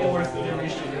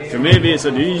 För mig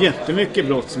visar det ju jättemycket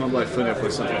brott som man bara funderar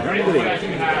på så att det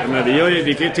händer inget.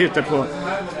 Vi kan ju titta på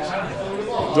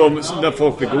där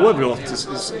folk begår brott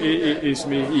i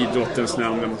idrottens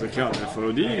namn, man ska kalla det för,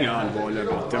 och det är inga allvarliga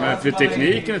brott. Men för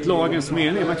tekniken är lagens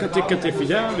mening, man kan tycka att det är för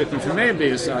jävligt, men för mig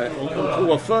blir det så här, om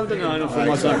påföljden är en form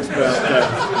av dagsböter,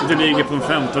 det ligger på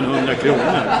 1500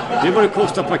 kronor. Det är vad det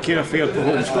kostar att parkera fel på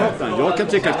Hornsgatan. Jag kan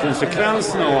tycka att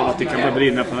konsekvenserna av att det kan börja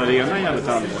brinna på en arena är jävligt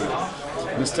allvarligt.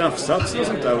 Men straffsatser och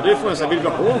sånt där, och det får jag säga, vill vi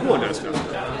ha hårdare straff?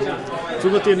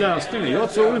 Tror du att det är lösningen?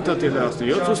 Jag tror inte att det är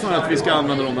lösningen. Jag tror snarare att vi ska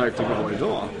använda de verktyg vi har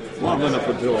idag och använda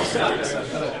på ett bra sätt.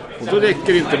 Och då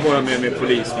räcker det inte bara med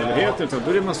polismyndigheter, utan då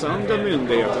är det en massa andra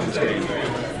myndigheter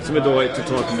som idag är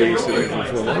totalt vilseleder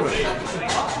i frågan.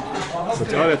 Så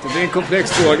jag vet, det är en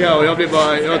komplex fråga och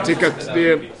jag tycker att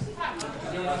det är...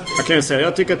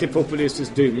 Jag tycker att det är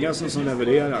populistiskt dynga som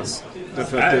levereras.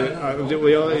 Därför att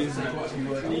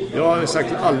jag har sagt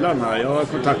till alla de här, jag har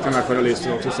kontaktat med journalister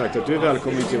och också sagt att du är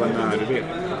välkommen till att vara när du vill.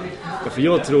 Därför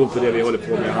jag tror på det vi håller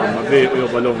på med i Hammarby och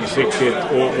jobbar långsiktigt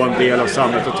och vara en del av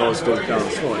samhället och ta ett stort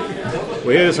ansvar.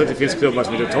 Och är det så att det finns klubbar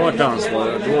som inte tar ett ansvar,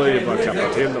 då är det bara att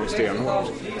klappa till dem stenhårt.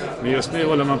 Men just nu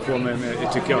håller man på med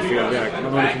tycker jag, fel väg.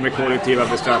 Man håller på med kollektiva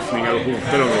bestraffningar och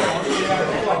hotar dem.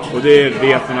 Och det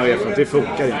vet man av erfarenhet, det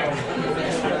funkar inte.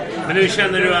 Men hur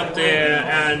känner du att det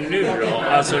är nu då?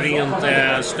 Alltså rent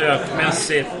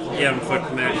stökmässigt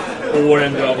jämfört med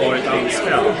åren du har varit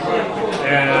anställd.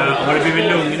 Har det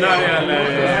blivit lugnare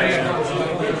eller?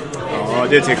 Ja,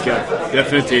 det tycker jag.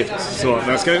 Definitivt så. Men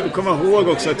jag ska komma ihåg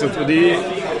också att det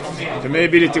för mig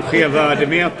blir lite skev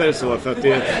värdemätare så. För att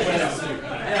det...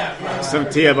 Sen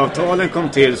tv-avtalen kom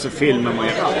till så filmar man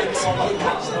ju allt.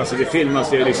 Alltså det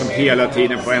filmas ju liksom hela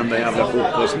tiden på enda jävla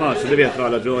fotbollsmatch. Så det vet vi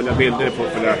alla, rörliga bilder är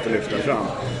populärt att lyfta fram.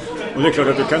 Och det är klart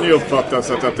att det kan ju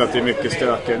uppfattas att det är mycket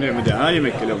stökigare nu, men det är ju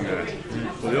mycket lugnare.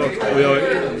 Och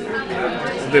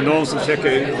det är någon som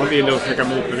har vilja att försöka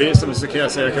motbevisa, men så kan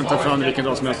jag säga jag kan ta fram vilken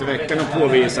dag som helst i veckan och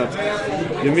påvisa att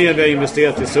ju mer vi har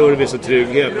investerat i service och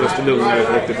trygghet, desto lugnare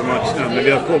folk det på matcherna. Men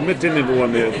vi har kommit till en nivå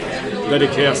nu där det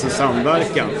krävs en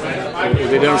samverkan. Och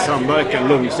det är den samverkan,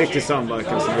 långsiktig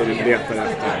samverkan som vi letar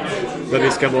efter. Där vi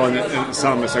ska vara en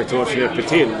samhällsaktör som hjälper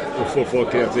till och få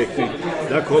folk i rätt riktning.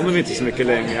 Där kommer vi inte så mycket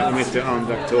längre om inte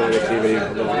andra aktörer kliver in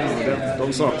på banan.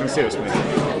 De saknas just nu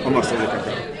av massa olika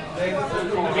skäl.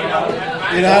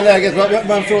 I det här läget,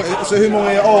 man frågar, så hur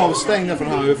många är avstängda från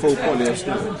Hammarby fotboll just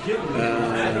nu?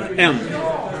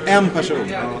 En person.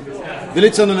 Ja. Det är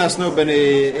lite som den här snubben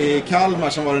i Kalmar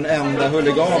som var den enda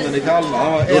huliganen i Kalmar.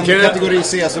 Han var en kategori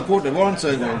C-supporter, var det inte så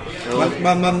en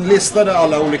gång? Man listade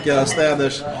alla olika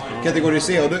städers kategori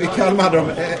C och i Kalmar hade de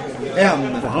en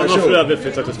person. Han var för övrigt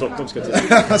flyttat till Stockholm, ska jag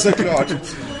säga. Såklart.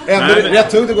 Rätt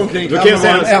tungt att gå omkring Kalmar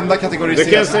var den enda kategori C. Då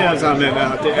kan jag säga så här,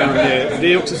 att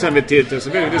det är också sen med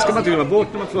tillträdesförbud. Det ska man inte glömma bort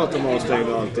när man pratar om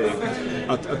avstängning och allting.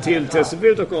 Att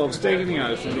tillträdesförbud och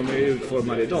avstängningar som de är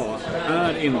utformade idag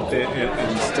är inte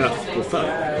en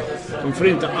straffpåföljd. De får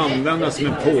inte användas som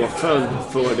en påföljd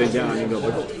för den gärning de har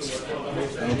begått.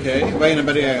 Okej, vad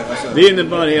innebär det? Alltså? Det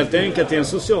innebär helt enkelt att det är en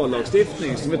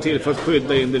sociallagstiftning som är till för att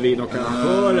skydda individen och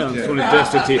arrangören från ett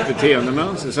destruktivt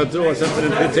beteendemönster. Så att dra sig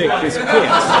för en teknisk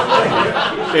pjäs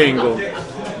en gång,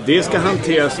 det ska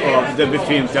hanteras av den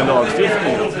befintliga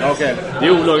lagstiftningen. Okay. Det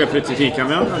är olaga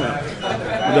politikanvändande.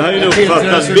 Det här är en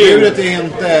uppfattad bild. Det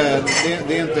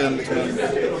är inte en liksom...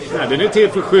 Nej, den är till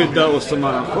för att skydda oss som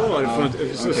arrangör.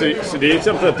 Så det är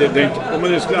exempel att om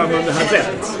man nu skulle använda det här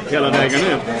rätt hela vägen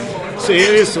ut, så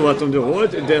är det ju så att om du har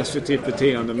ett destruktivt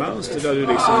beteendemönster där du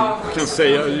liksom kan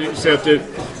säga att du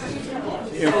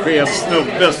en skev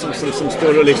snubbe som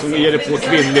står och liksom ger det på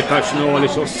kvinnlig personal i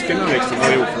kioskerna liksom,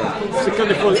 så kan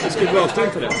du få avstånd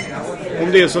för det.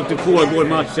 Om det är så att det pågår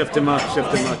match efter match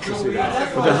efter match och så vidare.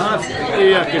 Och det här är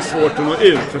jäkligt svårt att nå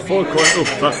ut, för folk har en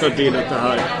uppfattad bild att det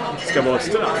här ska vara ett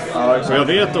straff. Så jag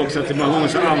vet också att det många gånger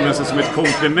så används det som ett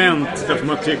komplement därför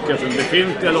man tycker att den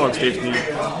befintliga lagstiftningen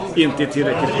inte är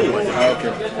tillräckligt hård.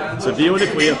 Så vi håller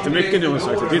på jättemycket nu och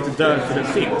sagt att det är inte därför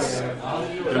det finns.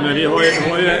 Men vi har ju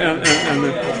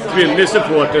en kvinnlig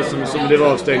supporter som blev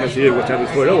avstängd för Djurgården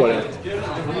förra året.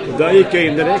 Och där gick jag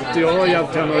in direkt och jag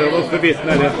var uppe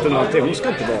vittna i rätten och allting. Hon ska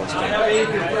inte vara avstängd.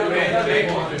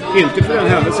 Inte för den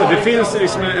händelsen. Det finns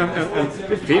liksom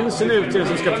det finns en utredning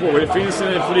som ska pågå. Det finns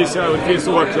en polis och det finns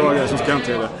åklagare som ska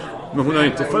hantera det. Men hon har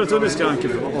inte följt under skranken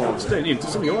för att vara avstängd. Inte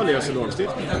som jag läser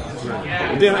lagstiftningen.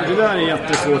 Och det där är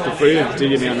jättesvårt att få ut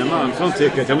till gemene man. För hon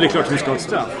tycker att det är klart att hon ska ha ett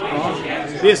straff. Ja,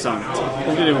 det är sant.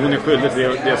 Om hon är skyldig för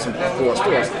det som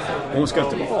påstås. Hon ska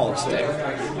inte vara avstängd.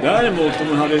 Däremot om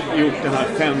hon hade gjort det här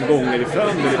 5 gånger i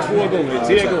följd eller 2 gånger,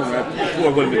 3 gånger,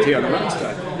 pågår med beteendemönster.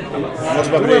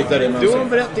 Måste bara bryta det. Du har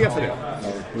berättigat för det.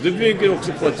 Och det bygger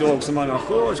också på att jag som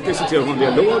arrangör ska se till att ha en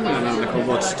dialog med den här människan och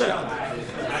vara ett stöd.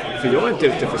 För jag är inte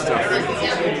ute för straff.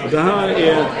 Och det här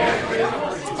är...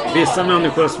 Vissa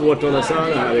människor har svårt att hålla sig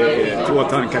här i 2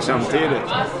 tankar samtidigt.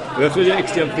 Och jag tror det är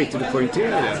extremt viktigt att poängtera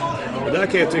det. Och där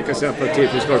kan jag tycka sig att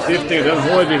typisk lagstiftning, den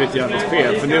har blivit jävligt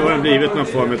fel. För nu har den blivit någon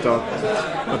form av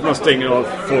att man stänger av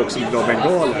folk som drar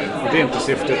bengaler. Och det är inte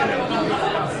syftet med det.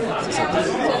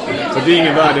 Så det är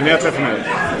ingen värdemätare för mig.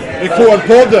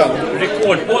 Rekordpodden.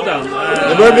 Rekordpodden.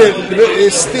 Det börjar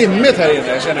bli stimmigt här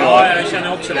inne, känner jag. Ja, jag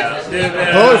känner också det.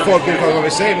 Hör folk vad vi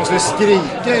säger? Måste vi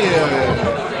skrika i...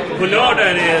 På lördag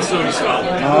är det Sundsvall.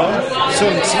 Ja,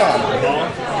 Sundsvall. Ja.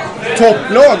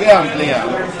 Topplag äntligen.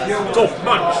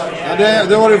 Toppmatch. Ja,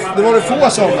 det var det få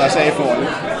sådana, säger folk.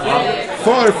 Ja.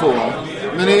 För få.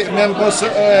 Men på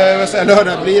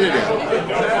lördag blir det.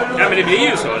 Ja, men det blir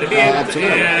ju så. Det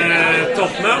blir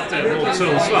toppmöte mot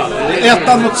Sundsvall. Det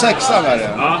är 1 mot 6 är det.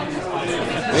 Ja.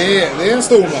 Det är en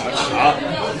stor match. Ja.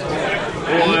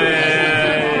 Och,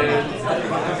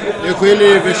 det skiljer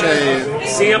ju för sig.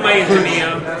 Ser man inte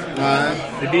med. Nej.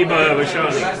 Det blir bara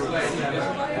överkörning.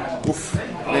 Uff,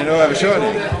 det är en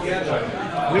överkörning.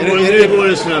 Nu går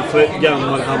det sån här för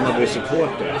gammal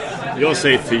Hammarby-supporter. Jag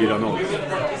säger 4-0.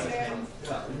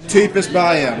 Typiskt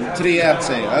Bayern, 3-1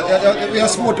 säger jag. Vi har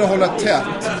svårt att hålla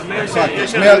tätt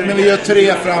faktiskt. Men vi gör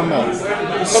 3 framåt.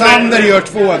 Sander gör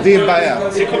 2, Dibba 1.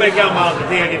 Det kommer en gammal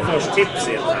Degerfors-tips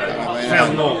igen.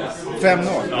 5-0. 5-0,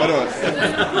 vadå?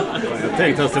 Jag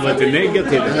tänkte att det var lite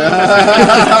negativt.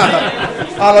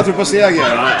 Alla tror på seger.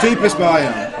 Typiskt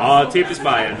Bayern. Ja, typiskt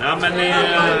Bayern. Ja, men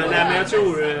jag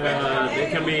tror det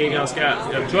kan bli ganska...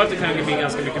 Jag tror att det kan bli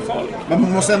ganska mycket folk.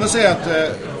 Man måste ändå säga att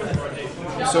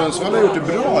Sundsvall har gjort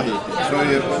det bra hittills.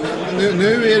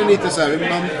 Nu är det lite så här...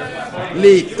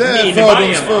 lite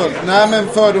fördomsfullt. Nej, men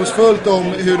fördomsfullt om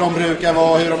hur de brukar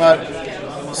vara, hur de är...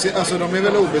 Alltså de är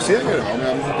väl obesegrade om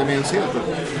jag inte minns helt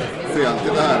fel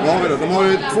till det här. Vad har vi då? De har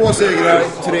ju 2 segrar,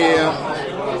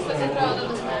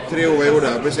 3 oavgjorda,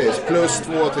 precis. Plus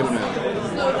 2 till och med.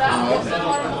 Ja.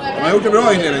 De har gjort det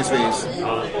bra inledningsvis.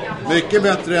 Mycket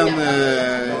bättre än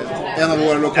en av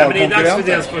våra lokalkonkurrenter. Men det är dags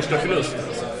för deras första förlust.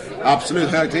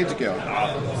 Absolut, hög tid tycker jag.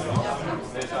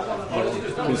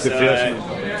 Finns det fler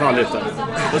som fallit där?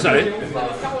 Vad sa du?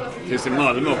 Finns det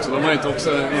Malmö också? De har inte gått så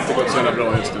jävla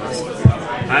bra just nu.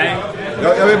 Nej,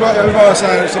 Jag vill bara så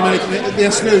här, som det är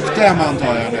en slutkläm antar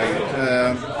jag nu.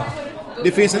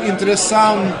 Det finns en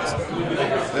intressant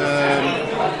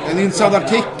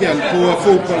artikel på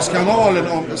Fotbollskanalen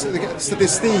om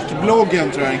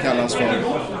statistikbloggen, tror jag den kallas för.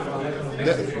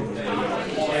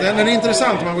 Den är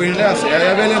intressant om man går in och läser.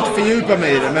 Jag vill inte fördjupa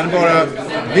mig i det, men bara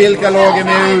vilka lag är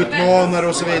med utmanar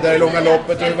och så vidare i långa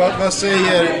loppet. Och vad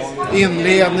säger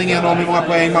inledningen om hur många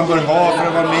poäng man bör ha för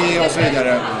att vara med och så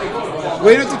vidare.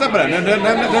 Gå in och titta på den.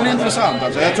 Den är intressant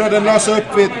alltså. Jag tror att den lades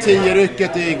upp vid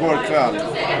 10-rycket igår kväll.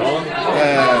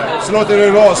 Så låter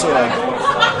det vara så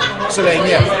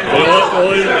länge.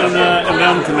 Och en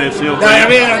vän till mig som jobbar... Nej, jag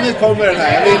vet, nu kommer den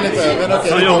här. Jag vill inte, men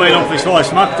okej. Han jobbar inom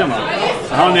Försvarsmakten, va?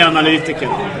 Han är analytiker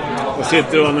och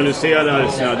sitter och analyserar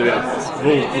sina, du vet,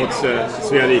 hot mot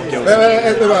Svea rike.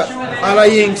 Alla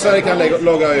jinxare kan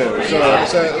logga ur.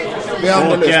 Så vi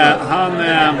andra lyssnar.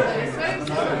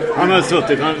 Han har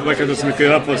suttit, han verkar inte så mycket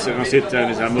göra på sig. Han sitter här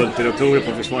med så här multirotorer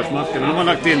på Försvarsmakten. De har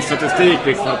lagt in statistik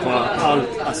liksom, på allt,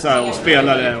 alltså, och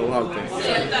spelare och allting.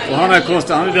 Och han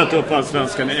har delat upp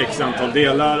allsvenskan i x antal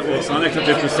delar. Och så han har räknat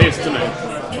ut precis till mig.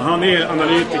 Och han är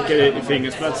analytiker i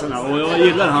fingerspetsarna. Och jag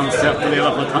gillar hans sätt att leva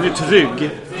på att han är trygg.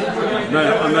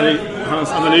 När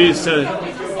hans analyser,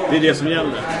 det är det som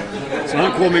gäller. Så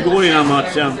han kom igår innan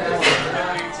matchen.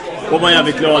 Och var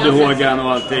jävligt glad i hågen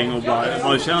och allting. Och bara,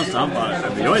 vad känns det? Han bara,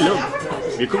 men jag är lugn.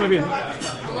 Vi kommer vinna.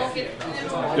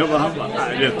 Han bara,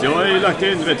 nej, jag har ju lagt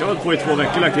in, jag har hållit på i 2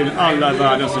 veckor, lagt in alla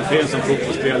värden som finns som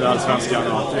fotbollsspelare, allsvenskan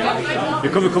och allting. Vi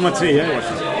kommer komma 3 i år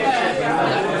sedan.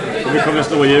 Och vi kommer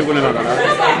slå Djurgården alla där.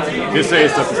 Det säger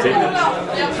statistiken.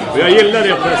 Och jag gillar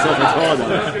det på det sättet att ha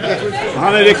det. Och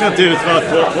han har räknat ut att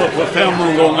på 5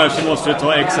 omgångar så måste du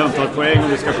ta x antal poäng och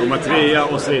du ska komma 3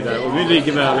 och så vidare. Och vi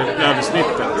ligger väl över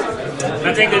snittet.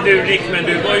 Jag tänkte du, Rick, men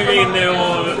du var ju inne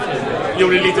och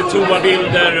gjorde lite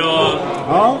toabilder och...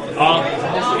 Ja.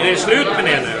 Är det slut med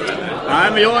det nu, eller?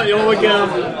 Nej, men jag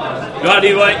du hade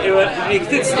ju varit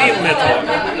riktigt stim ett tag.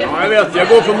 Ja, jag vet. Jag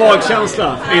går på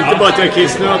magkänsla. Inte bara att jag är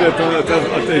kissnödig, utan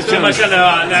att det känns... Man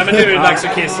känner, nej men nu är det dags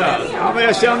att kissa. Ja, men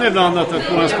jag känner ibland att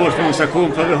vår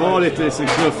sportorganisation behöver ha lite liksom,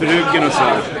 knuff i ryggen och så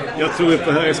här. Jag tror ju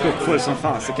på höga skockfull som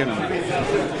fan, så kan det.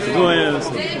 Så då är det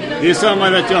så. Det är samma,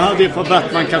 jag hade ju på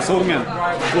Batman-kalsongen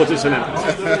 2001.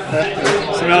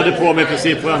 Som jag hade på mig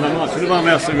precis på varenda match. Det var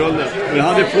med SM-guldet. Och jag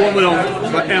hade på mig dem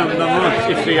varenda match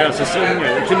i flera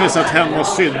säsonger. Jag kunde satt hemma och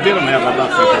sydde de här jävla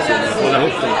Batman-kalsongerna.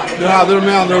 Du hade de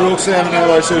med andra ord också även när du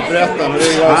var i Superettan.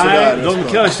 Nej, de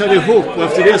kraschade ihop och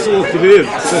efter det så åkte vi ut.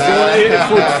 Så det är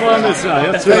fortfarande så här.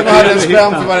 Jag tror att det hade en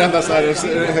spänn för varenda så här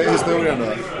historien då.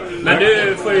 Men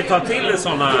du får ju ta till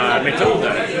sådana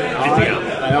metoder lite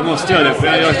grann. Jag måste göra det, för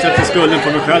jag sätter skulden på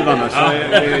mig själv annars.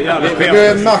 Det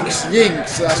blir en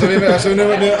max-jinx. Alltså,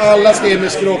 nu alla ska in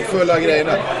med skrockfulla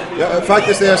grejerna.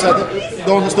 Faktiskt är det så att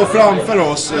de som står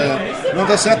framför oss, vi har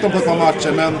inte sett dem på ett par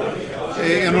matcher, men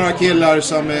är några killar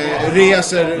som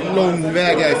reser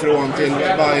långväga ifrån till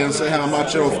Bayerns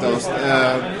hemmamatcher oftast.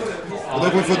 Och de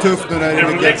kommer få tufft nu. Är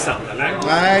de Leksand, eller?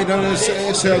 Nej, de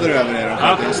är söderöver är de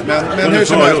faktiskt. Men hur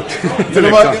som helst. För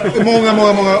de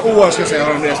har många år ska jag säga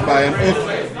har de rest Bayern. Och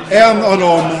en av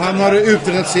dem, han har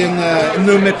utrett sin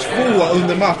nummer 2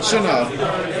 under matcherna.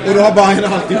 Och då har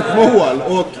Bayern alltid gjort mål.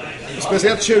 Och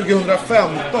speciellt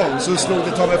 2015 så slog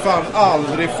det ta mig fan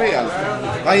aldrig fel.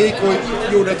 Han gick och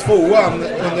gjorde 2an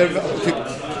under typ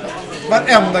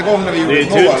varenda gång när vi gjorde mål.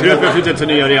 Det är tur att vi har flyttat till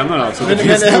nya arenor alltså.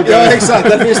 Ja, exakt.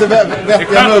 Där finns det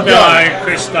vettiga muggar.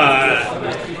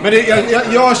 Men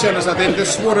jag känner så att det är inte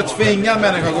svårt att tvinga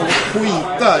människor att gå och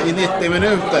skita i 90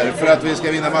 minuter för att vi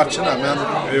ska vinna matcherna. Men,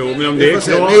 jo, men om det är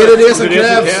klart, är det som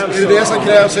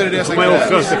krävs så är det det som krävs.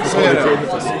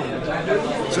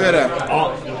 Så är det.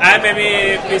 Ja. Nej, men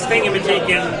vi stänger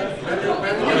butiken.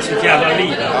 Det är så jävla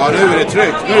liv. Ja, nu är det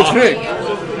tryggt.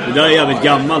 Det där är jävligt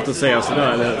gammalt att säga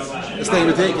sådär, eller? Stäng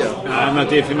butiken? Ja, men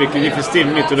det är för mycket, det är för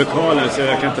stimmigt i lokalen så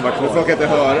jag kan inte vara kvar. Du får inte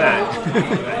höra.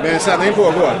 Men sändning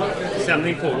pågår.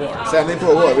 Sändning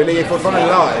pågår. Vi ligger fortfarande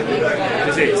live.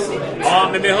 Precis. Ja,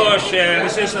 men vi hörs. Vi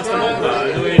syns nästa måndag.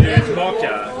 Då är du tillbaka,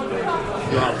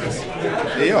 Johannes.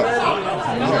 Det är jag.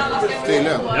 Ja,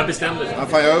 tydligen. Jag bestämde det. Ja,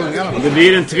 fan, jag är ungarna. Om det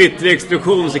blir en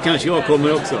Twitter-explosion så kanske jag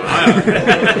kommer också.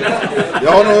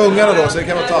 Jag har nog ungarna då så det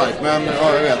kan vara tajt. Men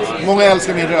ja, jag vet. Många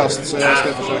älskar min röst så jag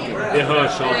ska försöka. Det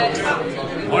hörs av.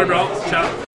 Ha det bra. Ciao.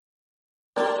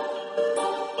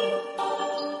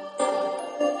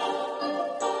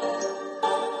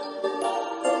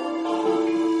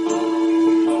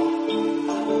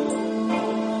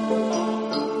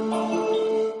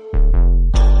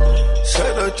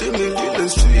 To me, little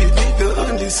street nigga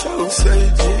on the south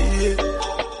side, yeah.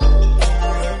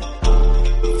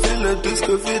 Feel like this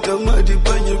could fit on my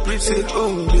on your bitch said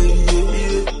only,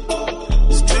 yeah.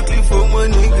 Strictly for my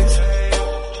niggas.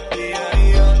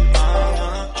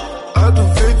 I do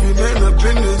baby man a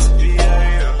business.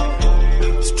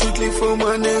 Strictly for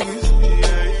my niggas.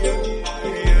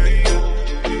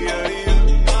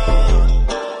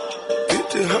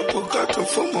 Bitte hab och gato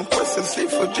för man passar sig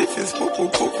för det finns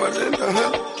på varenda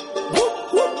hand.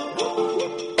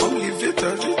 Om livet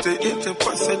är inte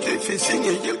passar det finns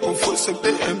ingen hjälp att få så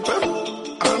det en band.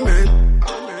 Amen.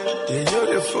 Jag gör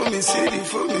det för min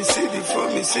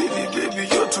city, baby,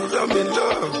 jag tror I'm in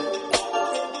love.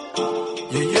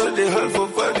 Jag gör det halv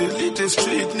av varje liten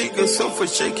street nigga som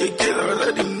försöker get out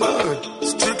of the mud.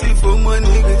 Strictly for my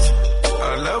niggas.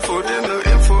 Alla för en och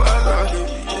en för alla.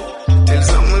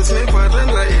 Tillsammans med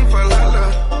varandra i Valhalla.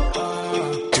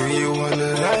 Do you wanna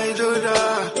ride or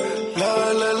die? La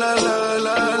la la la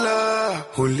la la.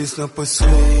 Hon lyssnar på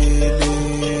Swedi.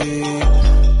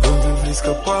 Hon vill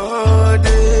friska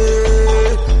party.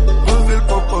 Hon vill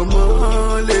poppa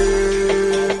Mali.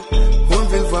 Hon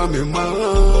vill vara med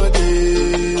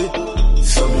Madi.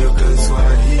 Som jag kan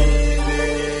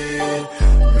Swahili.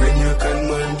 Men jag kan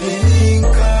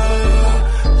Mandinka.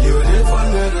 Jag lever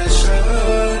nära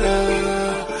Shara.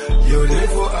 Jag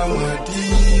lever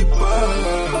Amadipa.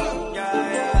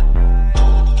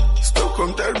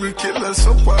 Stockholm där vi killar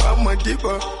soppa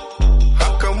Amadiba.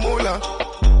 Han kan måla.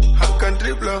 Han kan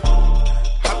dribbla.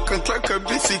 Han kan klacka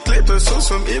bicykletter så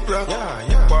som Ibra.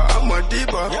 På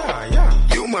Amadiba.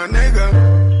 You my nigga.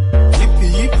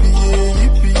 Yippie yippie yeah,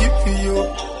 yippie yippie yo.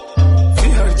 Vi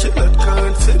har chillat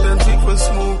kant sedan vi var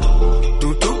små.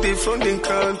 Du tog dig från din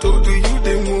kant och du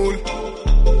gjorde mål.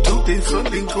 Tog dig från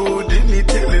din gård in i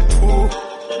Tele2.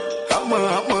 Hamma,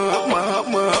 hamma, hamma,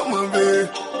 hamma, hamma be.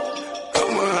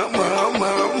 Hamma, hamma, hamma,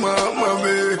 hamma, hamma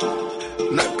be.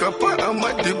 Nacka på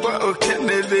Amadiba och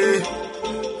Kennedy.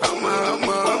 Hamma,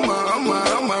 hamma, hamma, hamma,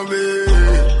 hamma be.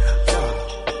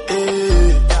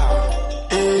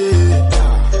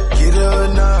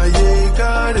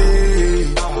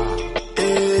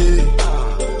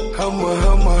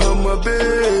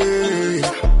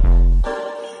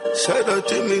 Shout out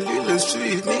to me little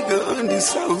street nigga on the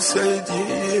south side,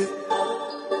 yeah.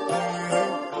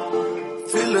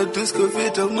 Feel like du ska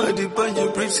veta Madi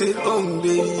Banjo Bridge said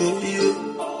only, yeah.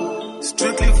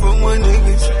 Strictly for my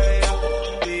niggas.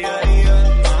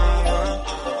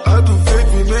 I do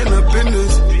baby man a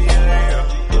business.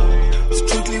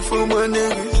 Strictly for my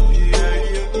niggas.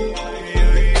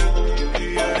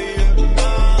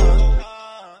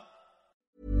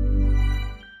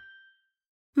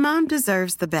 Mom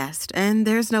deserves the best, and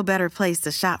there's no better place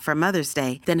to shop for Mother's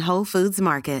Day than Whole Foods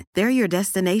Market. They're your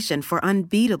destination for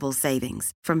unbeatable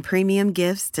savings, from premium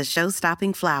gifts to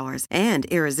show-stopping flowers and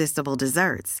irresistible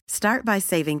desserts. Start by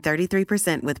saving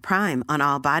 33% with Prime on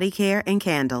all body care and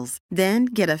candles. Then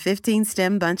get a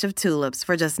 15-stem bunch of tulips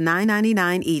for just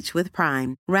 $9.99 each with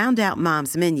Prime. Round out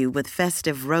Mom's menu with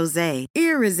festive rosé,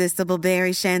 irresistible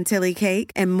berry chantilly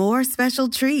cake, and more special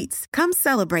treats. Come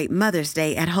celebrate Mother's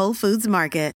Day at Whole Foods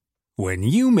Market. When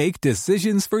you make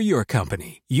decisions for your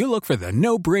company, you look for the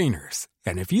no-brainers.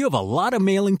 And if you have a lot of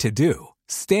mailing to do,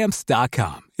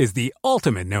 Stamps.com is the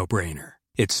ultimate no-brainer.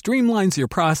 It streamlines your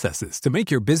processes to make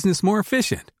your business more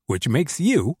efficient, which makes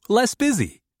you less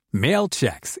busy. Mail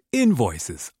checks,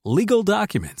 invoices, legal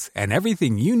documents, and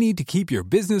everything you need to keep your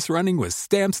business running with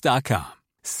Stamps.com.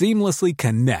 Seamlessly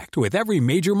connect with every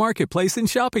major marketplace and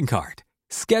shopping cart.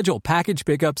 Schedule package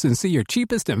pickups and see your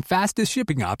cheapest and fastest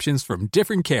shipping options from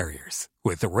different carriers,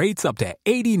 with rates up to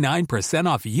 89%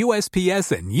 off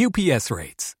USPS and UPS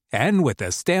rates. And with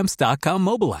the Stamps.com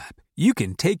mobile app, you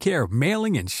can take care of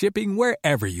mailing and shipping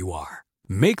wherever you are.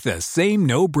 Make the same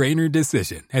no-brainer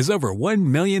decision as over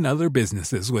 1 million other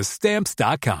businesses with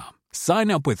Stamps.com. Sign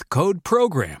up with code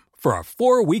PROGRAM for a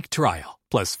 4-week trial,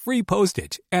 plus free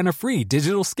postage and a free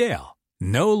digital scale.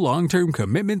 No long-term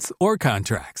commitments or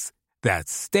contracts.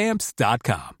 That's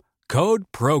Stamps.com. Code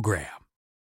PROGRAM.